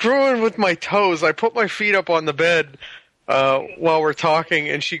screwing with my toes. I put my feet up on the bed while we're talking,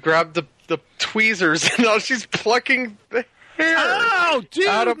 and she grabbed the tweezers, and now she's plucking the hair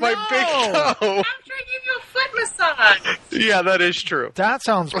out of my big toe. I'm trying to give you a foot massage. Yeah, that is true. That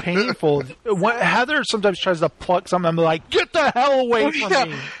sounds painful. Heather sometimes tries to pluck something. I'm like, get the hell away from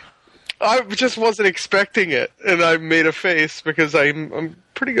me. I just wasn't expecting it, and I made a face because I'm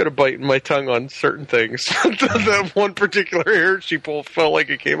pretty good at biting my tongue on certain things. That one particular hair she pulled felt like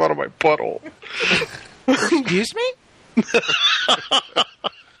it came out of my butthole. Excuse me?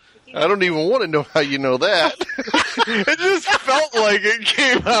 I don't even want to know how you know that. It just felt like it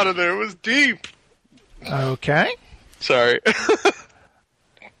came out of there. It was deep. Okay. Sorry.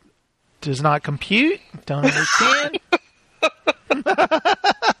 Does not compute. Don't understand.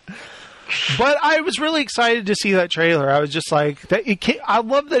 But I was really excited to see that trailer. I was just like, I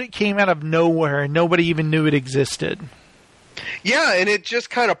love that it came out of nowhere and nobody even knew it existed. Yeah, and it just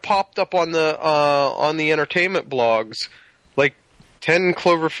kind of popped up on the entertainment blogs, like 10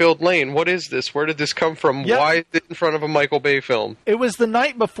 Cloverfield Lane. What is this? Where did this come from? Yep. Why is it in front of a Michael Bay film? It was the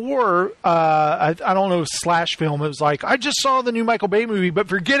night before, I don't know, Slash film. It was like, I just saw the new Michael Bay movie, but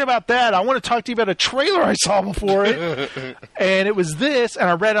forget about that. I want to talk to you about a trailer I saw before it. And it was this, and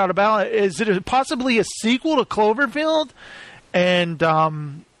I read out about it. Is it possibly a sequel to Cloverfield? And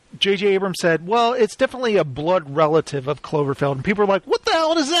J.J. Abrams said, well, it's definitely a blood relative of Cloverfield. And people are like, what the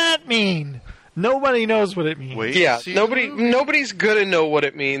hell does that mean? Nobody knows what it means. Yeah, nobody's gonna know what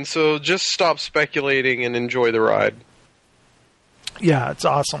it means, so just stop speculating and enjoy the ride. Yeah, it's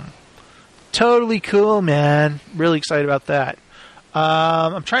awesome. Totally cool, man. Really excited about that.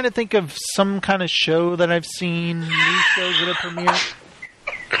 I'm trying to think of some kind of show that I've seen, new shows that have premiered.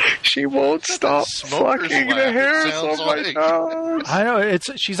 She won't stop plucking the hairs on my nose. I know,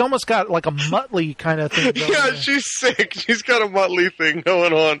 she's almost got like a Muttley kind of thing going on. She's sick. She's got a Muttley thing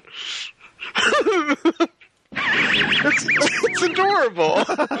going on. It's adorable.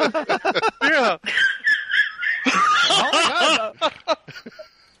 Yeah. Oh my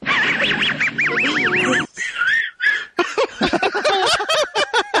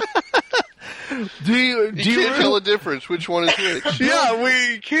Do you can't tell the difference which one is which? Yeah,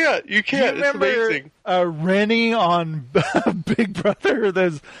 we can't. You can't. Do you remember, it's amazing. Rennie on Big Brother?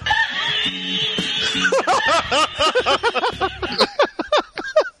 There's.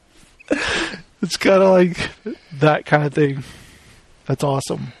 It's kind of like that kind of thing. That's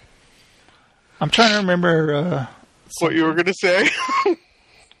awesome. I'm trying to remember what you were going to say.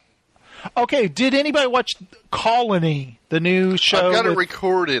 Okay, did anybody watch Colony, the new show? I've got it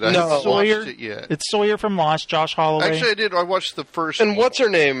recorded. I haven't watched it yet. It's Sawyer from Lost, Josh Holloway. Actually, I did. I watched the first. And what's her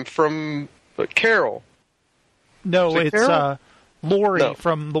name from Carol? No, it's Carol? Lori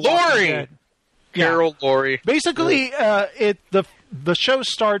from The Walking Dead. Carol, yeah. Lori. Basically, the show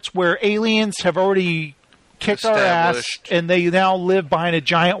starts where aliens have already kicked our ass, and they now live behind a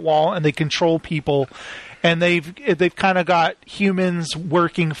giant wall, and they control people. And they've kind of got humans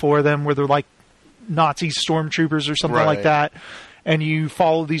working for them, where they're like Nazi stormtroopers or something like that. And you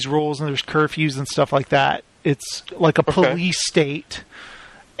follow these rules, and there's curfews and stuff like that. It's like a police state.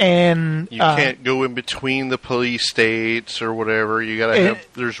 And you can't go in between the police states or whatever. You gotta have.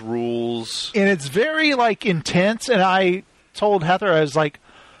 There's rules, and it's very like intense. And I told Heather, I was like,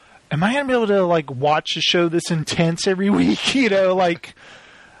 "Am I gonna be able to like watch a show this intense every week?" You know, like.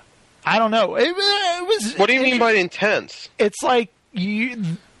 I don't know. It was. What do you mean by intense? It's like Josh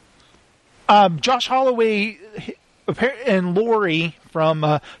Holloway and Lori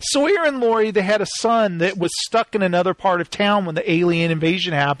from Sawyer and Lori. They had a son that was stuck in another part of town when the alien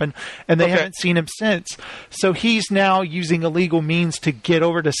invasion happened, and they haven't seen him since. So he's now using illegal means to get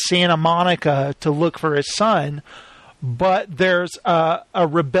over to Santa Monica to look for his son. But there's a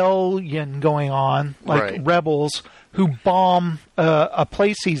rebellion going on, like rebels who bomb a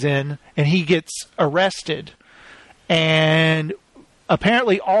place he's in, and he gets arrested. And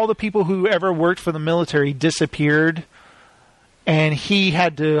apparently all the people who ever worked for the military disappeared, and he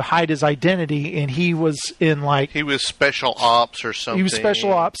had to hide his identity, and he was in He was special ops or something. He was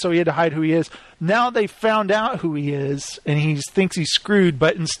special ops, so he had to hide who he is. Now they found out who he is, and he thinks he's screwed,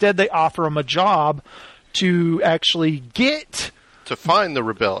 but instead they offer him a job to actually to find the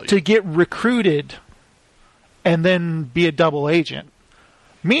rebellion. To get recruited and then be a double agent.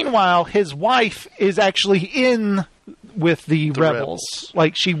 Meanwhile, his wife is actually in with the rebels.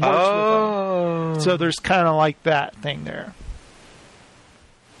 Like, she works with them. So there's kind of like that thing there.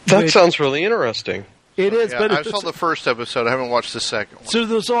 That sounds really interesting. It is, but I saw the first episode. I haven't watched the second one. So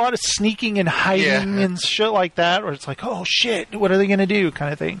there's a lot of sneaking and hiding and shit like that, or it's like, oh shit, what are they going to do,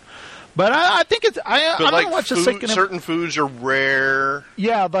 kind of thing. But I think it's. I'm going to watch the second. Certain foods are rare.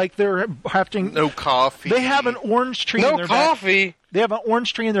 Yeah, like they're having no coffee. They have an orange tree. No in their coffee. They have an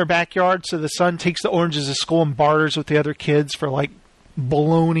orange tree in their backyard, so the son takes the oranges to school and barters with the other kids for like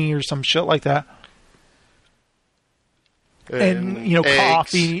bologna or some shit like that. And you know,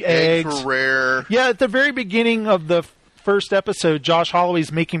 coffee, eggs were rare. Yeah, at the very beginning of the first episode, Josh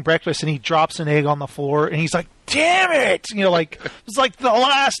Holloway's making breakfast and he drops an egg on the floor and he's like, "Damn it!" You know, like it's like the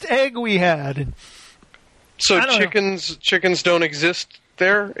last egg we had. And so chickens don't exist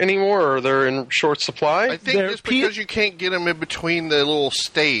there anymore, or they're in short supply. I think it's because you can't get them in between the little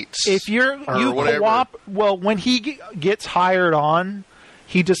states. If when he gets hired on,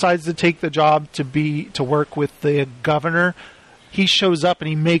 he decides to take the job to work with the governor. He shows up and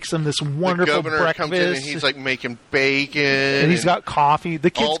he makes them this wonderful breakfast. The governor comes in and he's like making bacon. And he's got coffee. The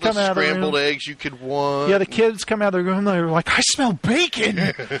kids come out of the room. Scrambled eggs you could want. Yeah, the kids come out of the room and they're like, "I smell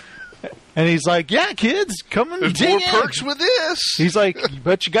bacon." And he's like, "Yeah, kids, come and dig in. There's more perks with this." He's like,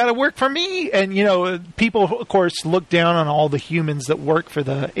 "But you got to work for me." And, you know, people, of course, look down on all the humans that work for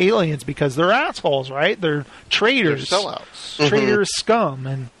the aliens because they're assholes, right? They're traitors. They're sellouts. Traitorous scum.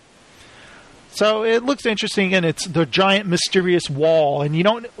 And so it looks interesting, and it's the giant mysterious wall. And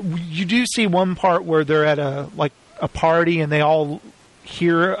you do see one part where they're at a party and they all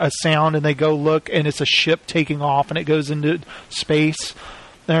hear a sound and they go look, and it's a ship taking off and it goes into space.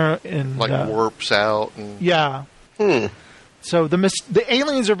 And warps out. Yeah. So the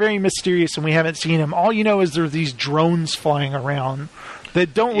aliens are very mysterious, and we haven't seen them. All you know is there's these drones flying around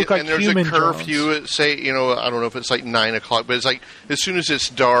that don't look like human drones. And there's a curfew at, say, I don't know if it's like 9 o'clock, but it's like as soon as it's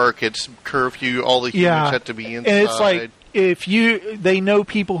dark, it's curfew. All the humans have to be inside. And it's like they know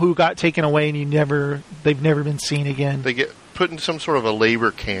people who got taken away, and they've never been seen again. They get put in some sort of a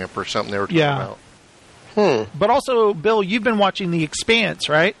labor camp or something. They were talking about. But also, Bill, you've been watching The Expanse,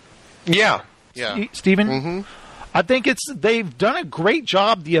 right? Yeah. Stephen? Mm-hmm. I think they've done a great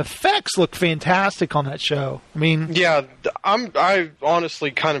job. The effects look fantastic on that show. I mean, yeah, I'm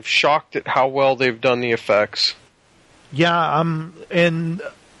honestly kind of shocked at how well they've done the effects. Yeah, I'm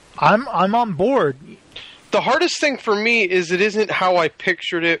on board. The hardest thing for me is it isn't how I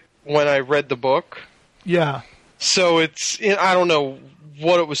pictured it when I read the book. Yeah. So I don't know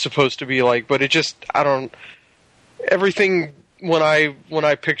what it was supposed to be like, but everything when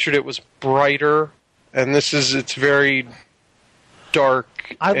I pictured it was brighter, and it's very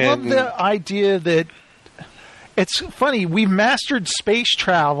dark. I love the idea that it's funny, we've mastered space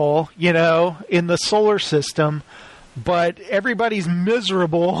travel, in the solar system, but everybody's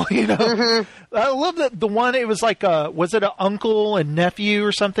miserable, Mm-hmm. I love that the one, it was like was it an uncle and nephew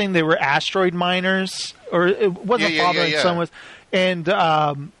or something? They were asteroid miners, or it wasn't father and son was. And,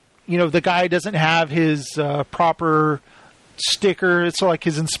 the guy doesn't have his proper sticker. It's like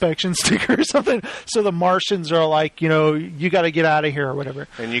his inspection sticker or something. So the Martians are like, you got to get out of here or whatever.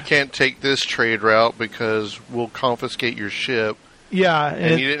 And you can't take this trade route because we'll confiscate your ship. Yeah.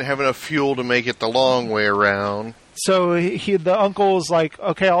 And you didn't have enough fuel to make it the long way around. So the uncle's like,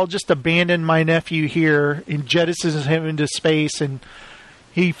 okay, I'll just abandon my nephew here, and jettisons him into space, and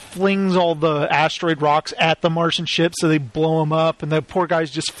he flings all the asteroid rocks at the Martian ship so they blow him up, and the poor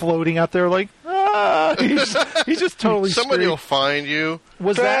guy's just floating out there like, he's just totally Somebody screwed. will find you.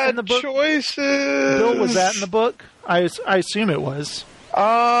 Was that in the book? Choices. Bill, was that in the book? I assume it was.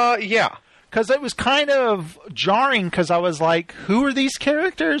 Yeah. Because it was kind of jarring, because I was like, who are these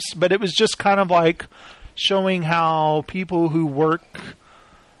characters? But it was just kind of like showing how people who work,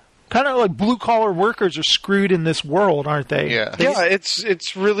 kind of like blue-collar workers, are screwed in this world, aren't they? Yeah.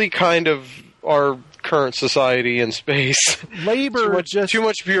 It's really kind of our current society in space. Labor too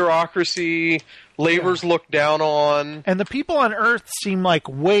much bureaucracy. Labor's looked down on, and the people on Earth seem like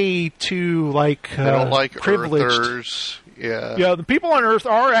way too they don't like privileged. Earthers. Yeah, the people on Earth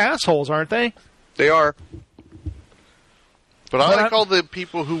are assholes, aren't they? They are. But I like all the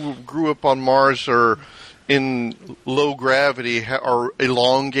people who grew up on Mars or in low gravity are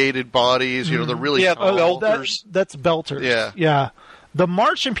elongated bodies. You know, they're really tall. That's Belters. Yeah. Yeah. The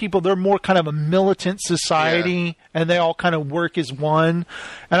Martian people, they're more kind of a militant society, and they all kind of work as one.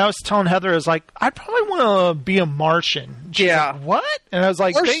 And I was telling Heather, I was like, I'd probably want to be a Martian. She's like, what? And I was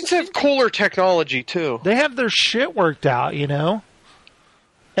like, Martians have cooler technology, too. They have their shit worked out, you know?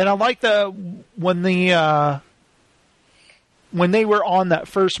 And I like when they were on that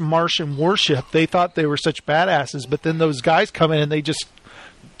first Martian warship, they thought they were such badasses, but then those guys come in and they just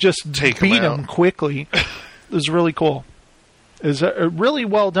beat them quickly. It was really cool. It was really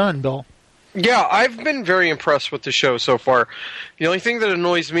well done, Bill. Yeah, I've been very impressed with the show so far. The only thing that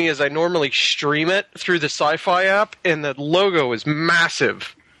annoys me is I normally stream it through the Sci-Fi app, and the logo is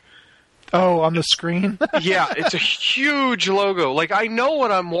massive. Oh, on the screen? Yeah, it's a huge logo. Like, I know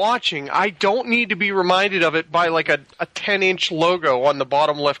what I'm watching. I don't need to be reminded of it by, like, a 10-inch logo on the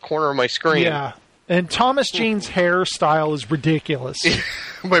bottom left corner of my screen. Yeah. And Thomas Jane's hairstyle is ridiculous.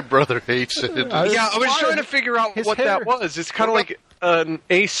 My brother hates it. Yeah, I was trying to figure out what that was. It's kind of like an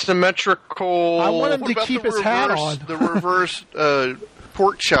asymmetrical... I want him to keep his hat on. The reverse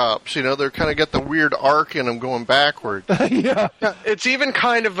pork chops, you know, they're kind of got the weird arc in them going backward. Yeah. It's even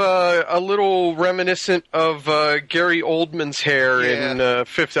kind of a little reminiscent of Gary Oldman's hair in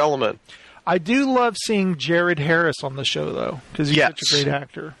Fifth Element. I do love seeing Jared Harris on the show, though, because he's such a great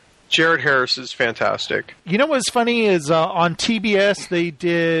actor. Jared Harris is fantastic. You know what's funny is on TBS they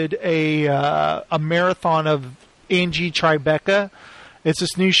did a marathon of Angie Tribeca. It's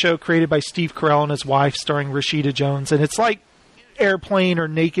this new show created by Steve Carell and his wife, starring Rashida Jones, and it's like Airplane or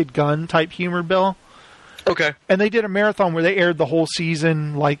Naked Gun type humor, Bill. Okay. And they did a marathon where they aired the whole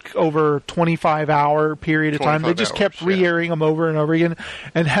season, like over a 25-hour period of time. They just kept re-airing them over and over again.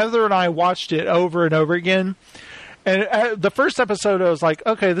 And Heather and I watched it over and over again. And the first episode, I was like,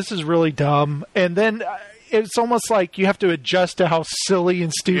 okay, this is really dumb. And then it's almost like you have to adjust to how silly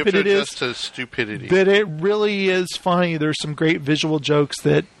and stupid it is. You have to adjust to stupidity. That it really is funny. There's some great visual jokes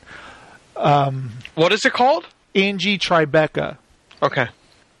that... what is it called? Angie Tribeca. Okay.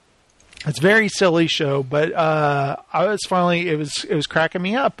 It's a very silly show, but it was cracking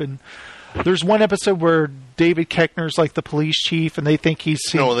me up. And there's one episode where David Koechner's like the police chief, and they think he's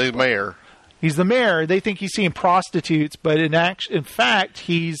seeing... No, the mayor. He's the mayor. They think he's seeing prostitutes, but in fact,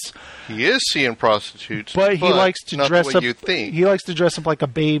 he is seeing prostitutes. But he likes to dress up. You think. He likes to dress up like a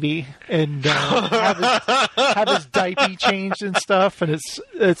baby and have his diaper changed and stuff. And it's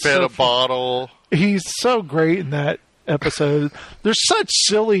fed a bottle. He's so great in that episode. There's such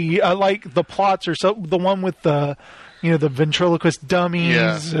silly like the plots are so the one with the the ventriloquist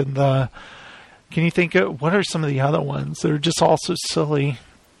dummies and the. Can you think of what are some of the other ones? They're just all so silly.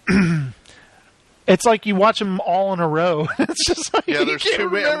 It's like you watch them all in a row. It's just like there's too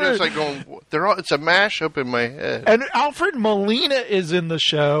many. I'm just like going. It's a mashup in my head. And Alfred Molina is in the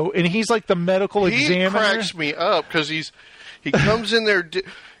show, and he's like the medical examiner. He cracks me up because he comes in there.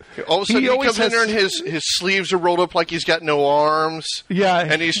 All of a sudden, he comes in there and his sleeves are rolled up like he's got no arms. Yeah,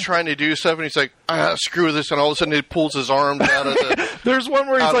 and he's trying to do stuff, and he's like, screw this, and all of a sudden he pulls his arms out of the... There's one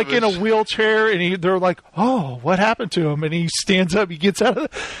where he's like in a wheelchair, and they're like, oh, what happened to him? And he stands up, he gets out of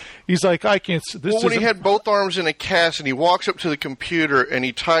the... He's like, I can't... when he had both arms in a cast, and he walks up to the computer, and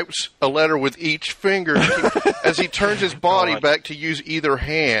he types a letter with each finger as he turns his body back to use either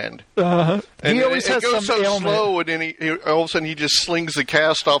hand. And he always has goes some so ailment. slow, and then he all of a sudden he just slings the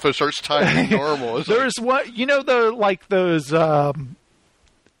cast off and starts typing normal. It's There's what those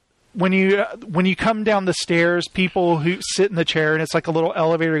when you come down the stairs, people who sit in the chair and it's like a little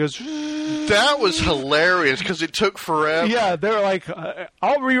elevator goes. That was hilarious because it took forever. Yeah, they're like,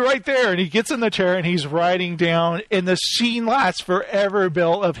 I'll be right there. And he gets in the chair and he's writing down. And the scene lasts forever,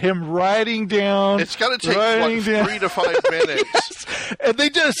 Bill, of him writing down. It's got to take like 3 to 5 minutes. Yes. And they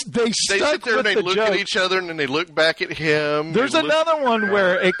sit there and they look at each other and then they look back at him. There's another one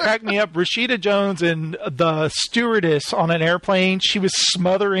where it cracked me up. Rashida Jones and the stewardess on an airplane, she was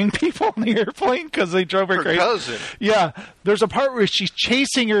smothering people on the airplane because they drove her crazy. Cousin. Yeah. There's a part where she's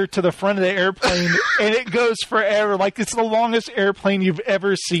chasing her to the front of the airplane, and it goes forever. Like, it's the longest airplane you've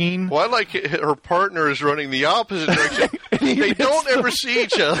ever seen. Well, I like her partner is running the opposite direction. They don't ever see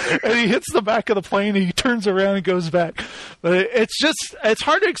each other. And he hits the back of the plane, and he turns around and goes back. But it's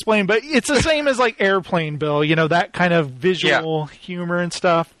hard to explain, but it's the same as, like, Airplane, Bill. That kind of visual humor and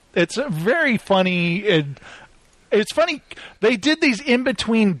stuff. It's very funny, and... It's funny, they did these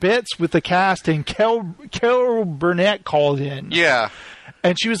in-between bits with the cast, and Carol Burnett called in. Yeah.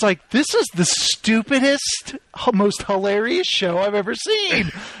 And she was like, this is the stupidest, most hilarious show I've ever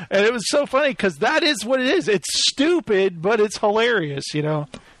seen. And it was so funny, because that is what it is. It's stupid, but it's hilarious,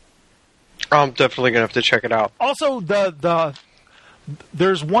 I'm definitely gonna have to check it out. Also,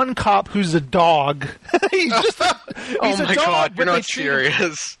 there's one cop who's a dog. He's just he's oh my a dog, god, you're but not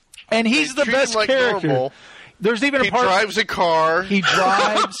serious. And he's the best like character. Normal. There's even a part. He drives a car. He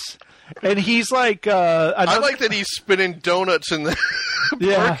drives, and he's like. I like that he's spinning donuts in the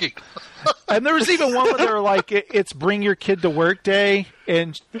parking. And there was even one where they were like, "It's bring your kid to work day,"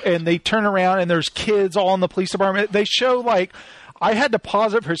 and they turn around and there's kids all in the police department. They show like. I had to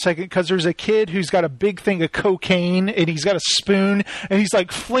pause it for a second because there's a kid who's got a big thing of cocaine and he's got a spoon and he's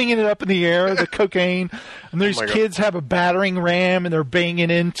like flinging it up in the air, the cocaine. And there's kids have a battering ram and they're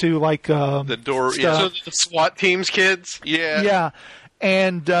banging into like the door. Stuff. Yeah, so the SWAT team's kids. Yeah, yeah.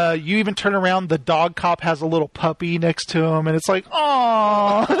 And you even turn around, the dog cop has a little puppy next to him, and it's like,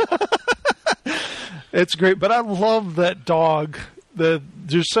 aww. It's great, but I love that dog.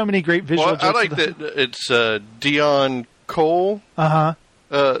 There's so many great visual. I like that it's Dion Cole,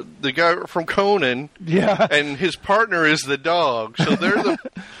 the guy from Conan, and his partner is the dog. So they're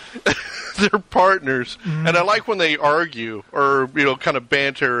they're partners, and I like when they argue or kind of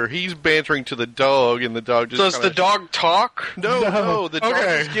banter. He's bantering to the dog, and the dog just. Does the dog talk? No. The dog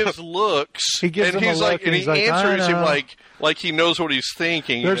just gives looks. He gives him a look, and he answers him like he knows what he's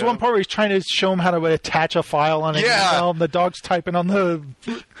thinking. There's one part where he's trying to show him how to attach a file on an email, and the dog's typing on the.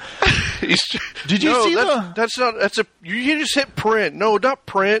 Did you see you just hit print. No, not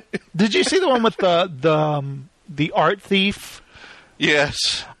print. Did you see the one with the art thief?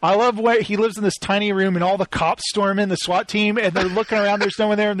 Yes. I love where he lives in this tiny room and all the cops storm in, the SWAT team, and they're looking around, there's no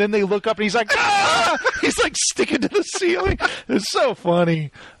one there, and then they look up and he's like, ah! He's like sticking to the ceiling. It's so funny.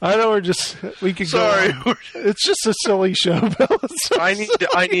 I know we could Sorry. go on. It's just a silly show, Bill.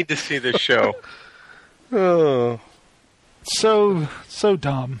 I need to see this show. Oh. So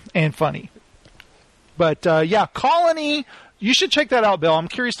dumb and funny. But yeah, Colony, you should check that out, Bill. I'm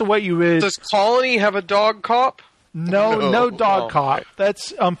curious to what you would. Does Colony have a dog cop? No dog cop.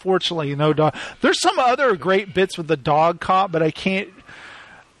 That's unfortunately no dog. There's some other great bits with the dog cop, but I can't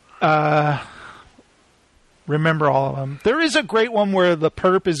remember all of them. There is a great one where the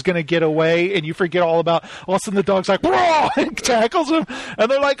perp is going to get away, and you forget all of a sudden the dog's like, "Whoa!" and tackles him, and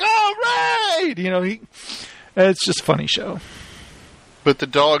they're like, "All right!" It's just a funny show. But the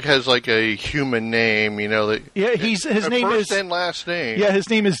dog has like a human name, that. Yeah, his name is first and last name. Yeah, his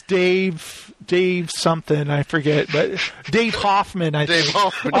name is Dave something, I forget, but Dave Hoffman. Dave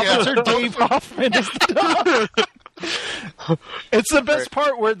Hoffman. Officer Dave Hoffman is the dog. It's the best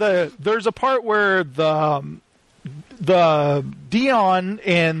part where there's a part where the Dion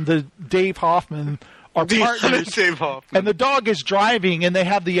and the Dave Hoffman are partners, and the dog is driving, and they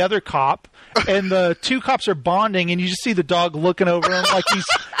have the other cop. And the two cops are bonding, and you just see the dog looking over him like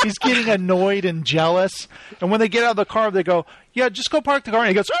he's getting annoyed and jealous. And when they get out of the car, they go, "Yeah, just go park the car." And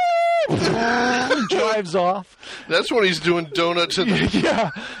he goes, and drives off. That's when he's doing donuts in the.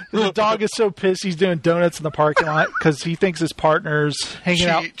 Yeah, the dog is so pissed he's doing donuts in the parking lot because he thinks his partner's hanging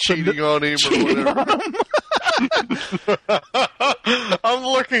out, cheating on him or whatever. I'm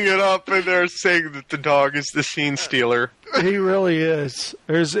looking it up, and they're saying that the dog is the scene stealer. He really is.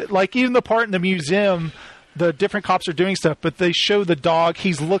 There's like even the part in the museum, the different cops are doing stuff, but they show the dog.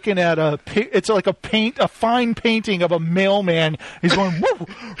 He's looking at it's like a fine painting of a mailman. He's going woo,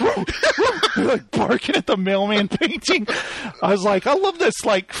 woo, woo, like barking at the mailman painting. I was like, I love this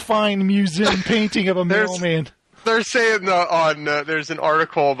like fine museum painting of a mailman. They're saying there's an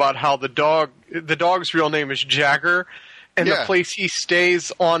article about how the dog's real name is Jagger, and the place he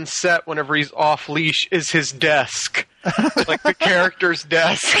stays on set whenever he's off leash is his desk, like the character's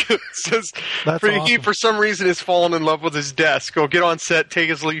desk. It says he for some reason has fallen in love with his desk. He'll get on set, take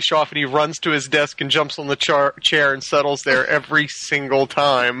his leash off, and he runs to his desk and jumps on the chair and settles there every single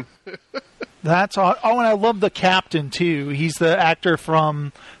time. That's and I love the captain too. He's the actor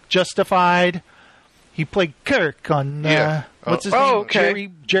from Justified. He played Kirk on what's his name? Okay.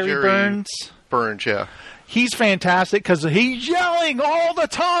 Jerry Burns. Burns, yeah. He's fantastic because he's yelling all the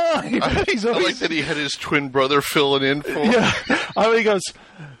time. I like that he had his twin brother filling in for him. Yeah. He goes,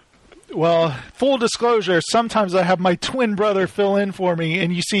 well, full disclosure, sometimes I have my twin brother fill in for me,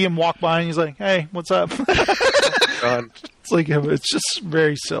 and you see him walk by, and he's like, hey, what's up? It's just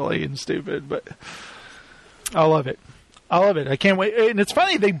very silly and stupid, but I love it. I can't wait. And it's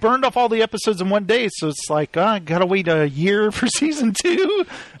funny, they burned off all the episodes in one day, so it's like, I gotta wait a year for season 2.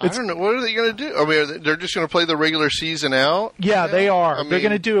 I don't know. What are they going to do? I mean, they're just going to play the regular season out? Yeah, they are. They're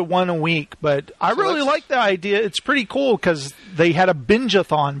going to do it one a week, but I really like the idea. It's pretty cool because they had a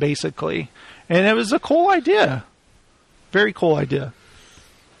binge-a-thon, basically, and it was a cool idea. Very cool idea.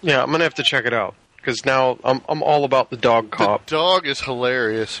 Yeah, I'm going to have to check it out. because now I'm all about the dog cop. The dog is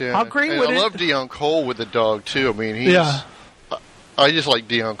hilarious. Yeah, I'll agree with I it. love Dion Cole with the dog too. I mean, he's. Yeah. I just like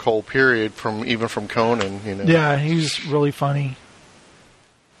Dion Cole. Period. Even from Conan, you know. Yeah, he's really funny.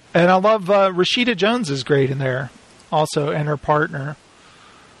 And I love Rashida Jones is great in there, also, and her partner.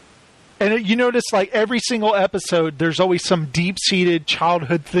 And you notice, like, every single episode, there's always some deep-seated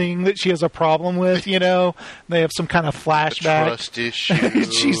childhood thing that she has a problem with, you know? They have some kind of flashback. Trust issue.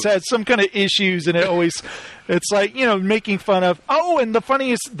 She says some kind of issues, and it's like, you know, making fun of... Oh, and the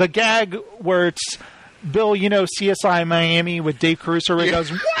funniest, the gag where it's Bill, you know, CSI Miami with Dave Caruso, where he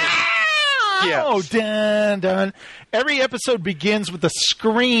goes, wow! Yes. Dun, dun. Every episode begins with a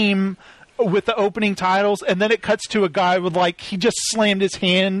scream with the opening titles, and then it cuts to a guy with, like, he just slammed his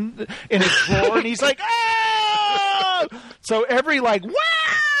hand in his drawer, and he's like, ah! So every, like,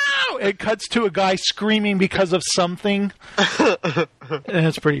 wow! It cuts to a guy screaming because of something, and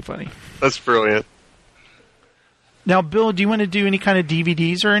it's pretty funny. That's brilliant. Now, Bill, do you want to do any kind of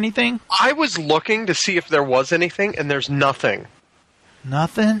DVDs or anything? I was looking to see if there was anything, and there's nothing.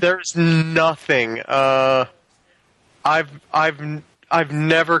 Nothing? There's nothing. I've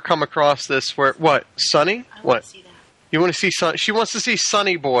never come across this where... What? Sunny? What? See that. You want to see Sunny? She wants to see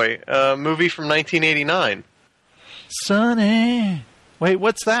Sunny Boy, a movie from 1989. Sunny. Wait,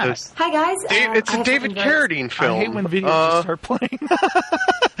 what's that? Hi, guys. It's a David Carradine film. I hate when videos just start playing.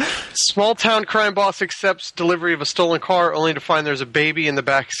 Small-town crime boss accepts delivery of a stolen car only to find there's a baby in the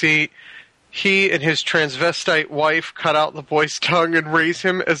back seat. He and his transvestite wife cut out the boy's tongue and raise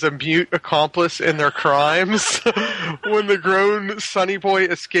him as a mute accomplice in their crimes. When the grown Sunny Boy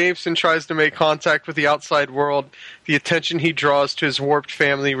escapes and tries to make contact with the outside world, the attention he draws to his warped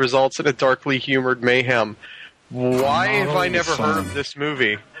family results in a darkly humored mayhem. Why have I never heard of this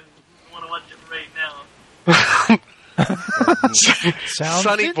movie? I want to watch it right now.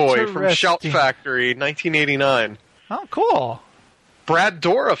 Sunny Boy from Shout Factory, 1989. Oh, cool. Brad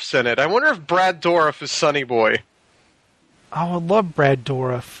Dourif's in it. I wonder if Brad Dourif is Sunny Boy. Oh, I love Brad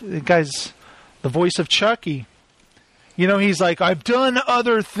Dourif. The guy's the voice of Chucky. You know, he's like, I've done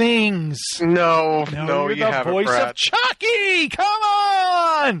other things. No, you're you the haven't, voice Brad. of Chucky.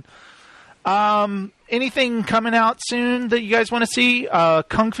 Come on. Anything coming out soon that you guys want to see?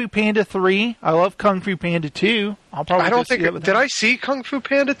 Kung Fu Panda 3. I love Kung Fu Panda 2. I'll probably. I don't go see think. it with Did him. I see Kung Fu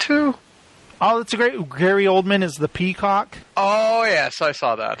Panda 2? Oh, that's a great. Gary Oldman is the peacock. Oh yes, I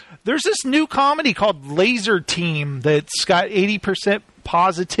saw that. There's this new comedy called Laser Team that's got 80%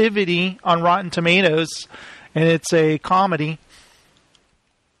 positivity on Rotten Tomatoes, and it's a comedy.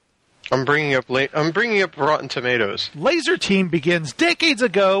 I'm bringing up Rotten Tomatoes. Laser Team begins decades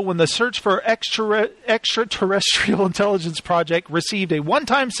ago when the search for extraterrestrial intelligence project received a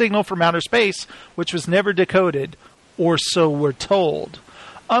one-time signal from outer space, which was never decoded, or so we're told.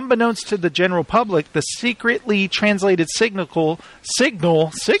 Unbeknownst to the general public, the secretly translated signal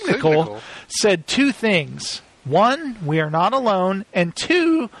said two things. One, we are not alone, and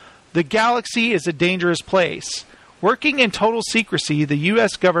two, the galaxy is a dangerous place. Working in total secrecy, the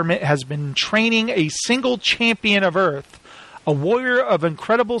U.S. government has been training a single champion of Earth, a warrior of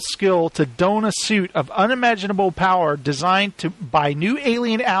incredible skill to don a suit of unimaginable power designed by new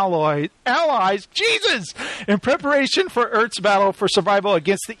alien allies, Jesus, in preparation for Earth's battle for survival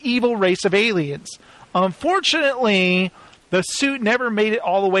against the evil race of aliens. Unfortunately, the suit never made it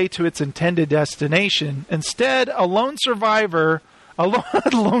all the way to its intended destination. Instead, a lone savior,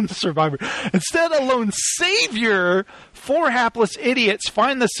 four hapless idiots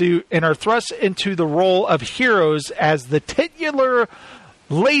find the suit and are thrust into the role of heroes as the titular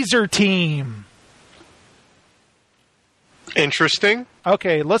Laser Team. Interesting.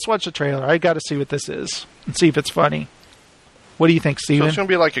 Okay, let's watch the trailer. I got to see what this is and see if it's funny. What do you think, Steven? So it's going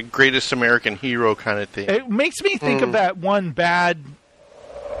to be like a Greatest American Hero kind of thing. It makes me think of that one bad...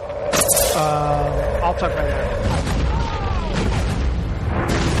 I'll talk right now.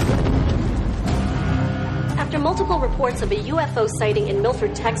 After multiple reports of a UFO sighting in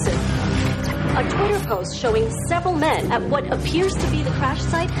Milford, Texas, a Twitter post showing several men at what appears to be the crash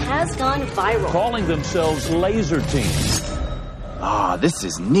site has gone viral. Calling themselves Laser Team. Ah, this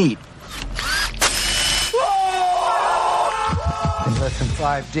is neat. In less than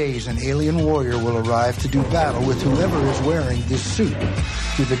 5 days, an alien warrior will arrive to do battle with whoever is wearing this suit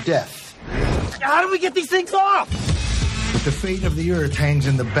to the death. How do we get these things off? But the fate of the Earth hangs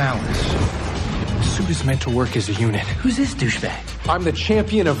in the balance. The suit is meant to work as a unit. Who's this douchebag? I'm the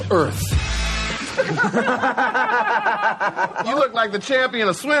champion of Earth. You look like the champion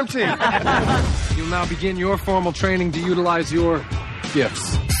of swim team. You'll now begin your formal training to utilize your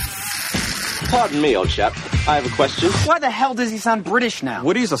gifts. Pardon me, old chap. I have a question. Why the hell does he sound British now?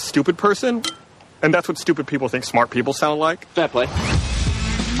 Woody's a stupid person? And that's what stupid people think smart people sound like. Fair play.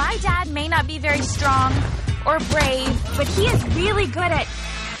 My dad may not be very strong or brave, but he is really good at...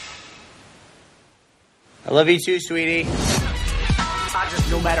 I love you too, sweetie.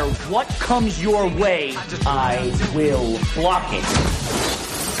 No matter what comes your way, I will block it.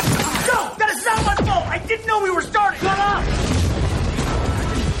 No! That is not my fault! I didn't know we were starting! Shut up!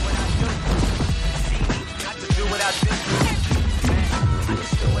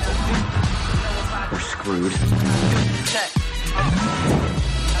 We're screwed.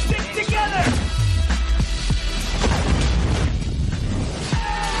 Stick together!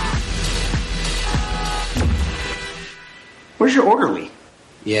 Where's your orderly?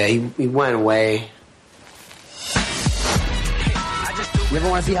 Yeah, he went away. You ever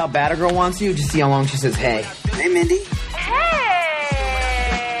want to see how bad a girl wants you? Just see how long she says hey. Hey, Mindy.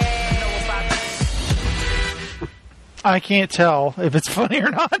 I can't tell if it's funny or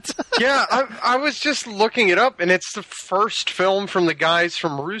not. Yeah, I was just looking it up, and it's the first film from the guys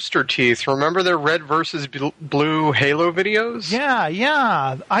from Rooster Teeth. Remember their Red versus Blue Halo videos?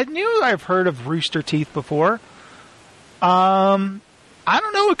 Yeah. I knew I've heard of Rooster Teeth before. I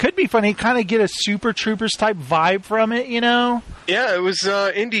don't know. It could be funny. Kind of get a Super Troopers type vibe from it, you know? Yeah, it was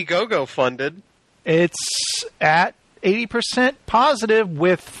Indiegogo funded. It's at 80% positive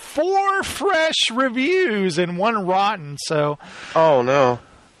with 4 fresh reviews and 1 rotten. So, oh no.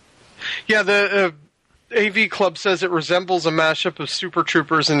 Yeah, the AV Club says it resembles a mashup of Super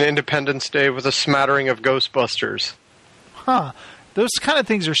Troopers and Independence Day with a smattering of Ghostbusters. Huh. Those kind of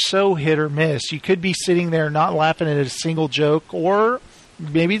things are so hit or miss. You could be sitting there not laughing at a single joke, or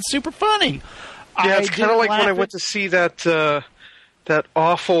maybe it's super funny. Yeah, it's kind of like when I went to see that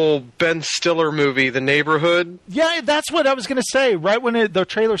awful Ben Stiller movie, The Neighborhood. Yeah, that's what I was going to say. Right when the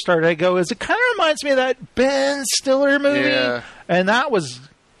trailer started, I go, it kind of reminds me of that Ben Stiller movie. Yeah. And that was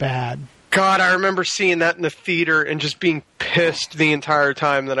bad. God, I remember seeing that in the theater and just being pissed the entire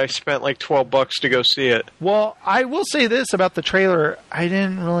time that I spent like $12 to go see it. Well, I will say this about the trailer. I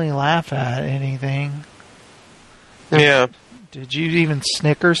didn't really laugh at anything. Yeah. Did you even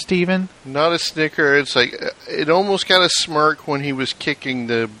snicker, Steven? Not a snicker. It's like, it almost got a smirk when he was kicking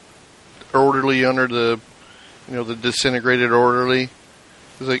the orderly under the disintegrated orderly. It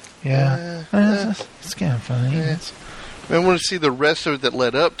was like, yeah. It's kind of funny. I want to see the rest of it that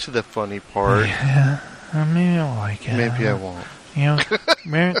led up to the funny part. Yeah, maybe I'll like it. Maybe I won't. You know,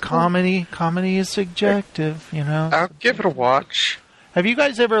 comedy is subjective, you know. I'll give it a watch. Have you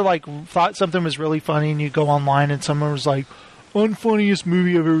guys ever, thought something was really funny and you go online and someone was like, unfunniest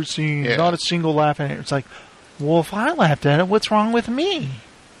movie I've ever seen, not a single laugh in it? It's like, well, if I laughed at it, what's wrong with me?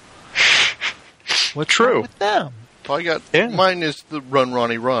 What's wrong with them? Mine is the Run,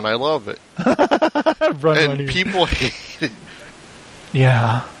 Ronnie, Run. I love it. Ronnie. People hate it.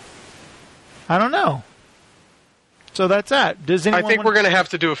 Yeah. I don't know. So that's that. Does anyone I think we're going to have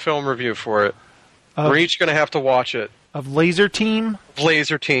to do a film review for it. We're each going to have to watch it. Of Laser Team?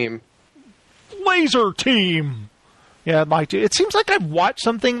 Laser Team. Laser Team! Yeah, I'd like to. It seems like I've watched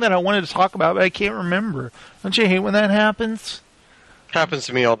something that I wanted to talk about, but I can't remember. Don't you hate when that happens? Happens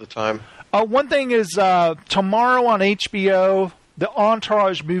to me all the time. One thing is, tomorrow on HBO, the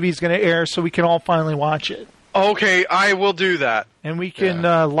Entourage movie is going to air, so we can all finally watch it. Okay, I will do that. And we can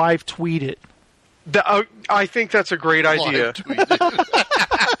live tweet it. I think that's a great idea.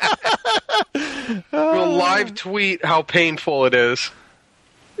 We'll live tweet how painful it is.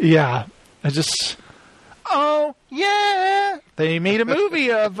 Yeah. Oh, yeah. They made a movie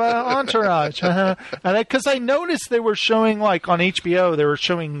of Entourage. Because I noticed they were showing, on HBO, they were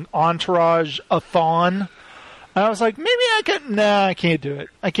showing Entourage-a-thon. And I was like, maybe I can... Nah, I can't do it.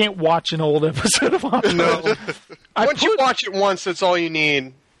 I can't watch an old episode of Entourage. No. Once you watch it once, that's all you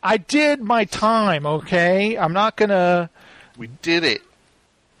need. I my time, okay? I'm not going to... We did it.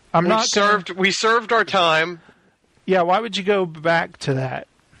 We served our time. Yeah, why would you go back to that?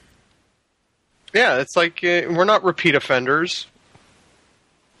 Yeah, it's like we're not repeat offenders.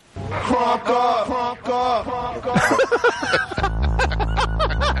 Crunk up, crunk up, crunk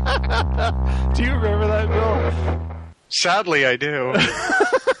up. Do you remember that, Bill? Sadly, I do.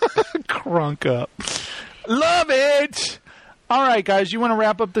 Crunk up. Love it! All right, guys, you want to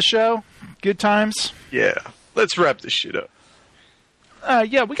wrap up the show? Good times? Yeah, let's wrap this shit up.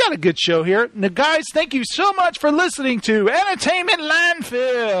 Yeah, we got a good show here. Now, guys, thank you so much for listening to Entertainment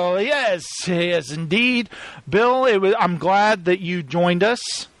Landfill. Yes, indeed. Bill, I'm glad that you joined us.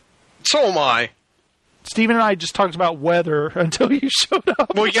 So am I. Steven and I just talked about weather until you showed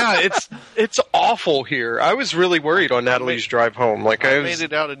up. Well, yeah, it's awful here. I was really worried on Natalie's drive home. I made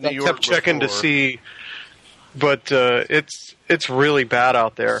it out of New York. I kept checking to see but it's really bad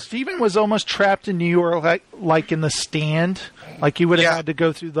out there. Steven was almost trapped in New York, like in the Stand. Like he would have had to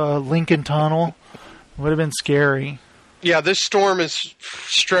go through the Lincoln Tunnel. It would have been scary. Yeah, this storm is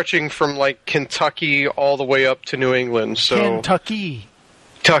stretching from like Kentucky all the way up to New England. So Kentucky.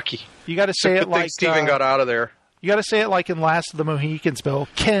 You got to say it like Steven got out of there. You got to say it like in Last of the Mohicans, Bill.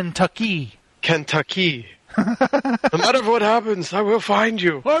 Kentucky. No matter what happens, I will find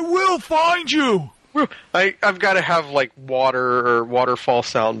you. I will find you. I've got to have like water or waterfall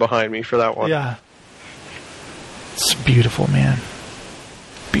sound behind me for that one. Yeah. It's beautiful, man.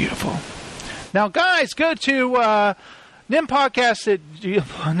 Beautiful. Now, guys, go to NIM Podcast at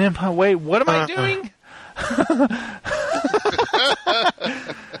NIM. Wait, what am I doing?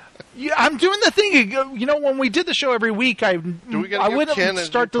 Yeah, I'm doing the thing. You know, when we did the show every week, I wouldn't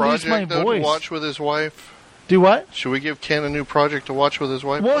start to lose my voice. To watch with his wife. Do what? Should we give Ken a new project to watch with his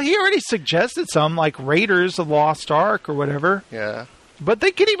wife? Well, he already suggested some, like Raiders of the Lost Ark or whatever. Yeah. But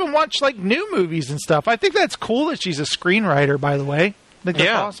they could even watch like new movies and stuff. I think that's cool that she's a screenwriter, by the way. I think that's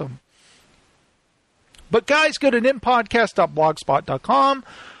awesome. But guys, go to nimpodcast.blogspot.com.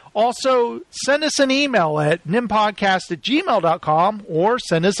 Also, send us an email at nimpodcast@gmail.com or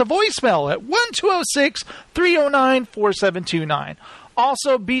send us a voicemail at 1-206-309-4729.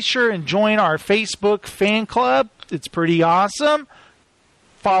 Also, be sure and join our Facebook fan club. It's pretty awesome.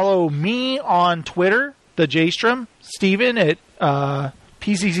 Follow me on Twitter, the Jstrom, Steven at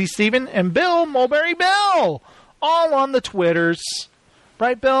PCC Steven, and Bill Mulberry Bill, all on the Twitters.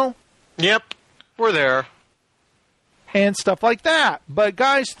 Right, Bill? Yep, we're there. And stuff like that. But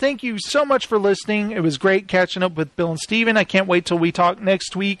guys, thank you so much for listening. It was great catching up with Bill and Steven. I can't wait till we talk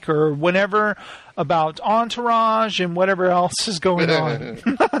next week or whenever about Entourage and whatever else is going on.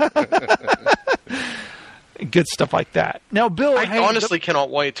 Good stuff like that. Now, Bill, I honestly cannot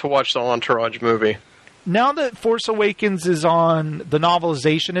wait to watch the Entourage movie. Now that Force Awakens is on, the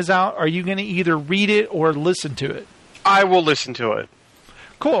novelization is out, are you going to either read it or listen to it? I will listen to it.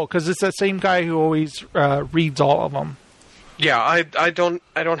 Cool, because it's that same guy who always reads all of them. Yeah, I don't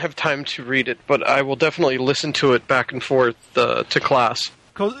have time to read it, but I will definitely listen to it back and forth to class.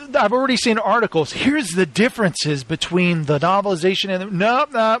 Because I've already seen articles. Here's the differences between the novelization and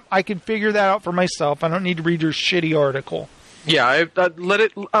nope. I can figure that out for myself. I don't need to read your shitty article. Yeah,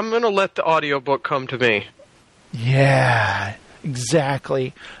 I'm going to let the audiobook come to me. Yeah,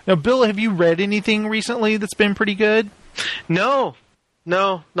 exactly. Now, Bill, have you read anything recently that's been pretty good? No,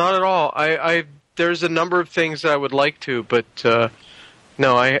 not at all. There's a number of things that I would like to, but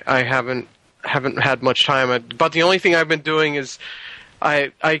no, I haven't had much time. But the only thing I've been doing is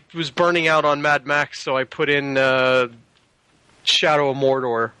I was burning out on Mad Max, so I put in Shadow of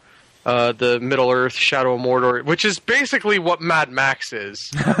Mordor, the Middle-earth Shadow of Mordor, which is basically what Mad Max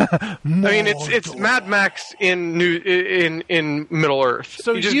is. I mean, it's Mad Max in Middle-earth.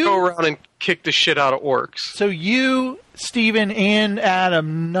 So you just go around and kick the shit out of orcs. So you, Steven, and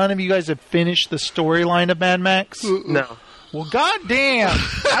Adam, none of you guys have finished the storyline of Mad Max? No. Well, goddamn!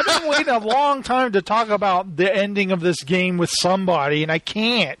 I've been waiting a long time to talk about the ending of this game with somebody, and I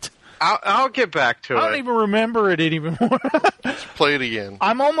can't. I'll get back to it. I don't even remember it anymore. Let's play it again.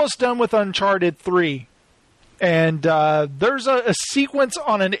 I'm almost done with Uncharted 3. And there's a sequence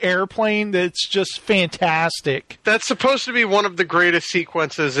on an airplane that's just fantastic. That's supposed to be one of the greatest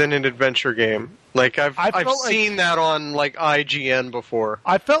sequences in an adventure game. Like I've seen that on like IGN before.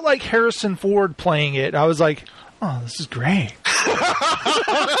 I felt like Harrison Ford playing it. I was like, oh, this is great.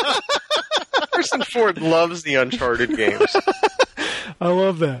 Harrison Ford loves the Uncharted games. I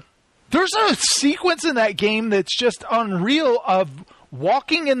love that. There's a sequence in that game that's just unreal of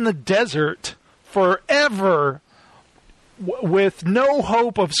walking in the desert forever with no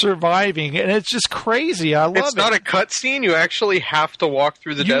hope of surviving, and it's just crazy. I love it. It's not a cutscene. You actually have to walk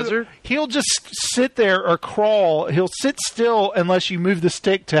through the desert? He'll just sit there or crawl. He'll sit still unless you move the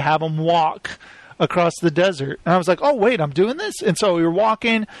stick to have him walk across the desert. And I was like, oh, wait, I'm doing this? And so you're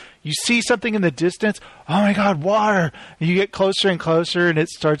walking, you see something in the distance. Oh, my God, water. And you get closer and closer, and it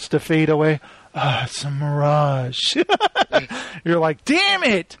starts to fade away. Oh, it's a mirage. You're like, damn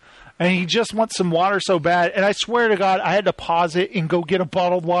it. And he just wants some water so bad. And I swear to God, I had to pause it and go get a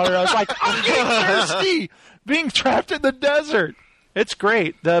bottled water. I was like, I'm getting thirsty, being trapped in the desert. It's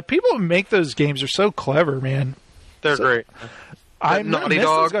great. The people who make those games are so clever, man. They're great. Naughty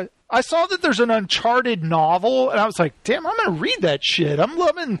Dog. I saw that there's an Uncharted novel, and I was like, damn, I'm going to read that shit. I'm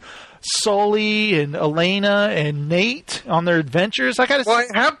loving Sully and Elena and Nate on their adventures. I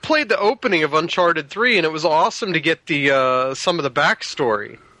have played the opening of Uncharted 3, and it was awesome to get the some of the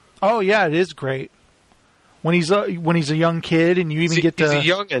backstory. Oh, yeah, it is great. when he's a young kid, and you even get to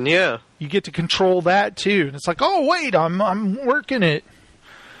he's a youngin', yeah. You get to control that too. And it's like, oh wait, I'm working it.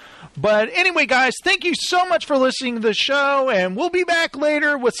 But anyway, guys, thank you so much for listening to the show, and we'll be back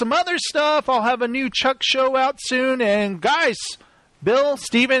later with some other stuff. I'll have a new Chuck show out soon, and guys, Bill,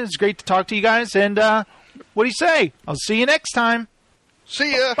 Steven, it's great to talk to you guys, and what do you say? I'll see you next time.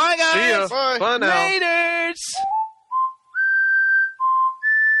 See ya. Bye, guys. See ya. Bye. Bye now. Laters.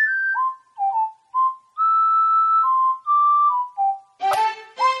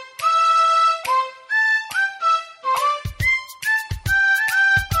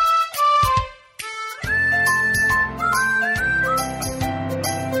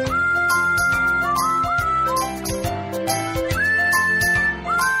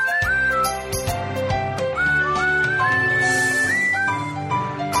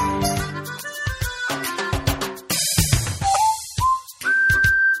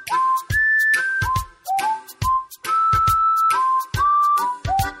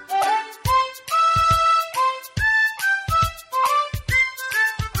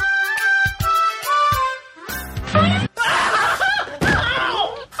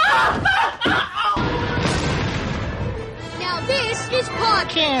 Now this is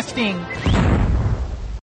podcasting.